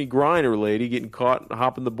Brittany Griner lady getting caught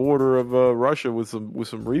hopping the border of Russia with some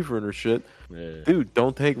reefer in her shit. Yeah. Dude,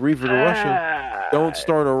 don't take reefer to Russia. Don't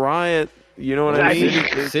start a riot. You know what I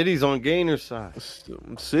mean? City's on Gainer's side.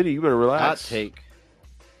 City, you better Hot relax. take.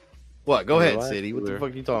 What? Go ahead, Relax City. What the there.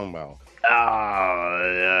 fuck are you talking about? Oh,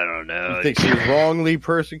 I don't know. You think she was wrongly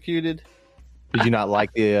persecuted? Did you not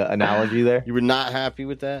like the analogy there? You were not happy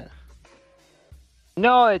with that?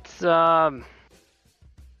 No, it's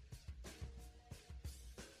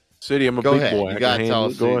City, I'm a Go big ahead. boy. I You can gotta handle tell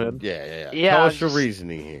it. us. Go ahead. Yeah. Yeah, Tell I us your just-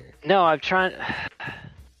 reasoning here. no. I'm trying.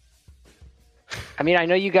 I mean, I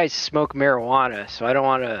know you guys smoke marijuana, so I don't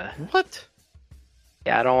want to. What?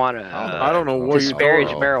 Yeah, I don't want to. I don't know what you're disparage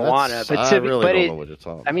talking marijuana, That's- but I to, really but don't it, know what you're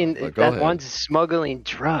talking I mean, about. But go that ahead. one's smuggling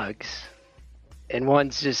drugs, and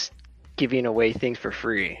one's just giving away things for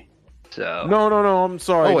free. So No, I'm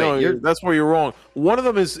sorry. Oh, wait, no, you're- that's where you're wrong. One of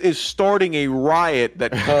them is starting a riot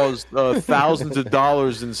that caused thousands of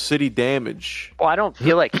dollars in city damage. well, I don't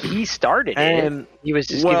feel like he started And, it. He was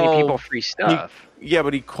just giving well, people free stuff. Yeah,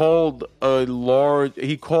 but he called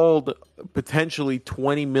potentially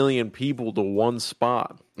 20 million people to one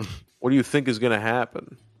spot. What do you think is going to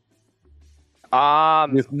happen?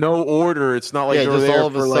 With no order, it's not like Yeah, they're just there all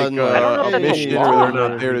of a for sudden, like like, I don't know if a that's a mission, law. or they're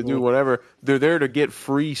not there to do whatever. They're there to get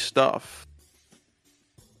free stuff.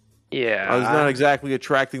 Yeah. It's not exactly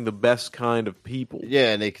attracting the best kind of people.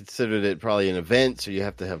 Yeah, and they considered it probably an event, so you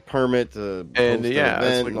have to have permit to And, host yeah, an it's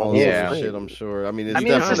event like and all a this whole shit. thing. I'm sure. I mean, it's I mean,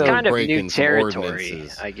 this is definitely kind of breaking new some territory,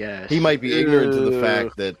 ordinances. I guess. He might be ignorant to the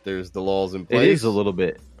fact that there's the laws in place. It is a little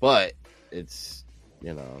bit. but it's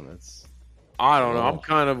that's I don't know. Oh. I'm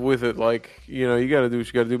kind of with it. Like, you got to do what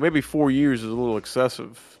you got to do. Maybe 4 years is a little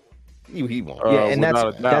excessive. he won't. Yeah, and without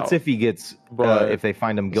a doubt. that's if he gets But if they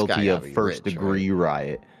find him this guy guilty gotta of be first rich, degree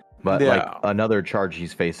riot. But Yeah. like another charge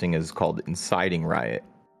he's facing is called inciting riot.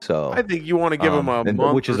 So I think you want to give him a and-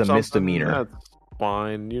 month, which is or a something, misdemeanor. That's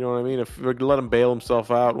fine. You know what I mean? If let him bail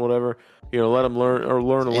himself out, whatever. Let him learn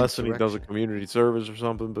a lesson. He does a community service or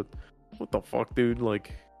something. But what the fuck, dude?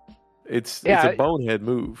 Like, it's a bonehead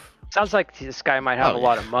move. Sounds like this guy might have Oh, a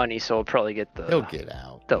lot yeah. of money, so he'll probably get the. He'll get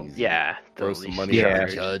out. easy. The Throw some least money at the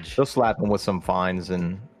charge. judge. they'll slap him with some fines,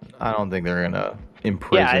 and I don't think they're gonna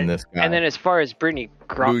imprison this guy. And then as far as Brittany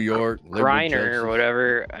New York, liberal Griner judges. or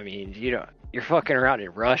whatever, I mean, you're fucking around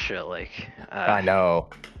in Russia, like. I know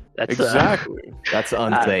That's Exactly. that's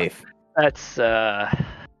unsafe. That's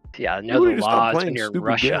You another need to stop laws playing when you're in stupid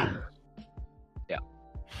Russia. games. Yeah.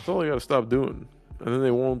 That's all you got to stop doing, and then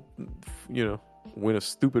they won't, win a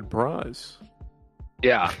stupid prize.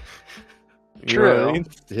 Yeah, You know what I True. mean?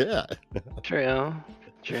 Yeah, true.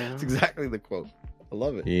 that's exactly the quote. I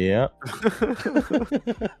love it. Yeah.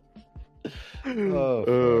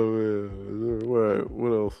 Oh, man.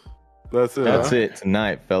 What else? That's it. That's huh? it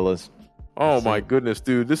tonight, fellas. Oh my goodness,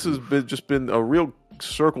 dude! This has just been a real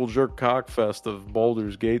circle jerk cockfest of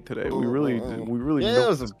Baldur's Gate today. We really Yeah, it milked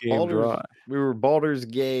was this a game Baldur's- dry. we were Baldur's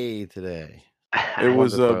Gay today. It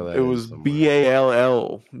was to throw that in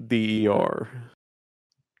somewhere. BALLDER.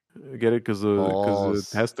 Get it? Because of Balls.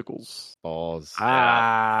 testicles. Balls.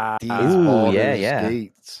 Ah, These Ooh, Baldur's yeah.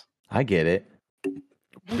 Gates. I get it.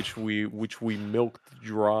 which we milked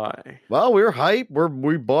dry. Well, we were hype.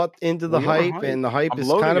 We bought into the We were hype, hype. and the hype I'm is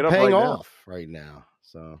loading kind it of up paying right now. off right now.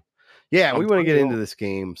 So, yeah, we I'm want to get pretty into this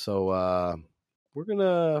game. So, we're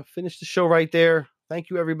gonna finish the show right there. Thank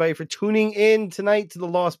you, everybody, for tuning in tonight to the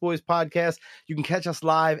Lost Boys podcast. You can catch us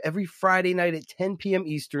live every Friday night at 10 p.m.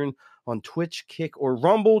 Eastern on Twitch, Kick, or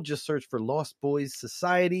Rumble. Just search for Lost Boys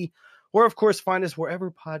Society. Or, of course, find us wherever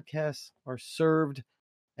podcasts are served.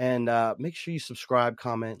 And make sure you subscribe,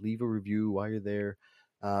 comment, leave a review while you're there.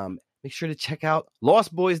 Make sure to check out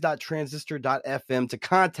lostboys.transistor.fm to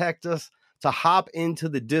contact us, to hop into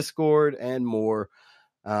the Discord, and more.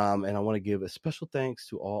 And I want to give a special thanks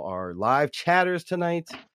to all our live chatters tonight.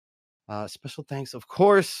 Special thanks, of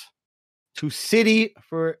course, to City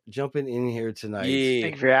for jumping in here tonight.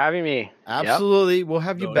 Thank you for having me. Absolutely. We'll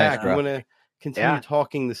have you No, back. thanks, We bro. want to continue Yeah.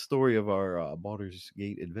 talking the story of our Baldur's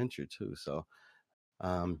Gate adventure, too. So,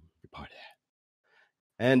 you're part of that.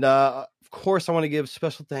 And, of course, I want to give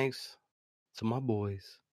special thanks to my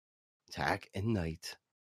boys, Tack and Knight.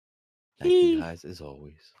 Thank you guys, as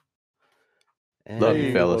always. And, Love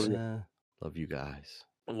you, fellas. Love you guys.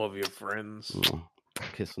 I love your friends.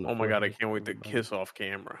 Kiss on the Oh my god, I forehead. can't wait to kiss off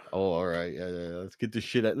camera. Oh, all right. Yeah. Let's get this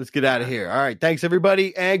shit. Let's get out of here. All right. Thanks,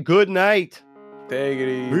 everybody, and good night. Take it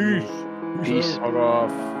easy. Peace. Fuck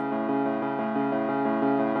off.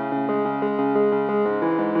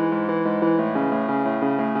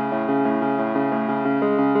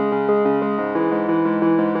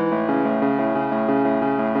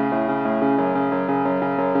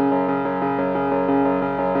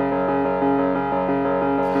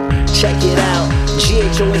 Check it out,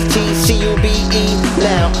 GHOSTCUBE.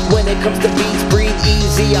 Now, when it comes to beats, breathe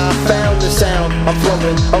easy. I found the sound. I'm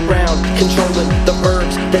flowing around, controlling the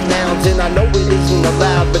verbs, the nouns, and I know it isn't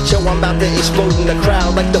allowed, but yo, I'm about to explode in the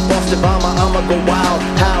crowd like the Boston Bomber. I'ma go wild.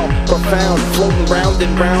 How profound, floating round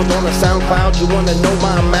and round on a sound cloud. You wanna know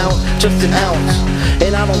my amount? Just an ounce.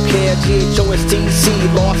 And I don't care, GHOSTC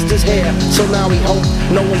lost his hair, so now he hope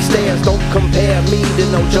no one stares. Don't compare me to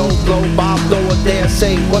no Joe Blow, Bob Blow, or dare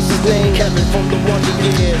say, what's his name? Kevin from the Wonder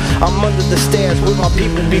Years. I'm under the stairs with my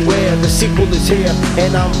people, beware. The sequel is here,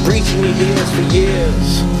 and I'm reaching your ears for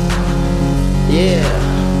years. Yeah.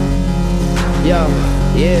 Yeah.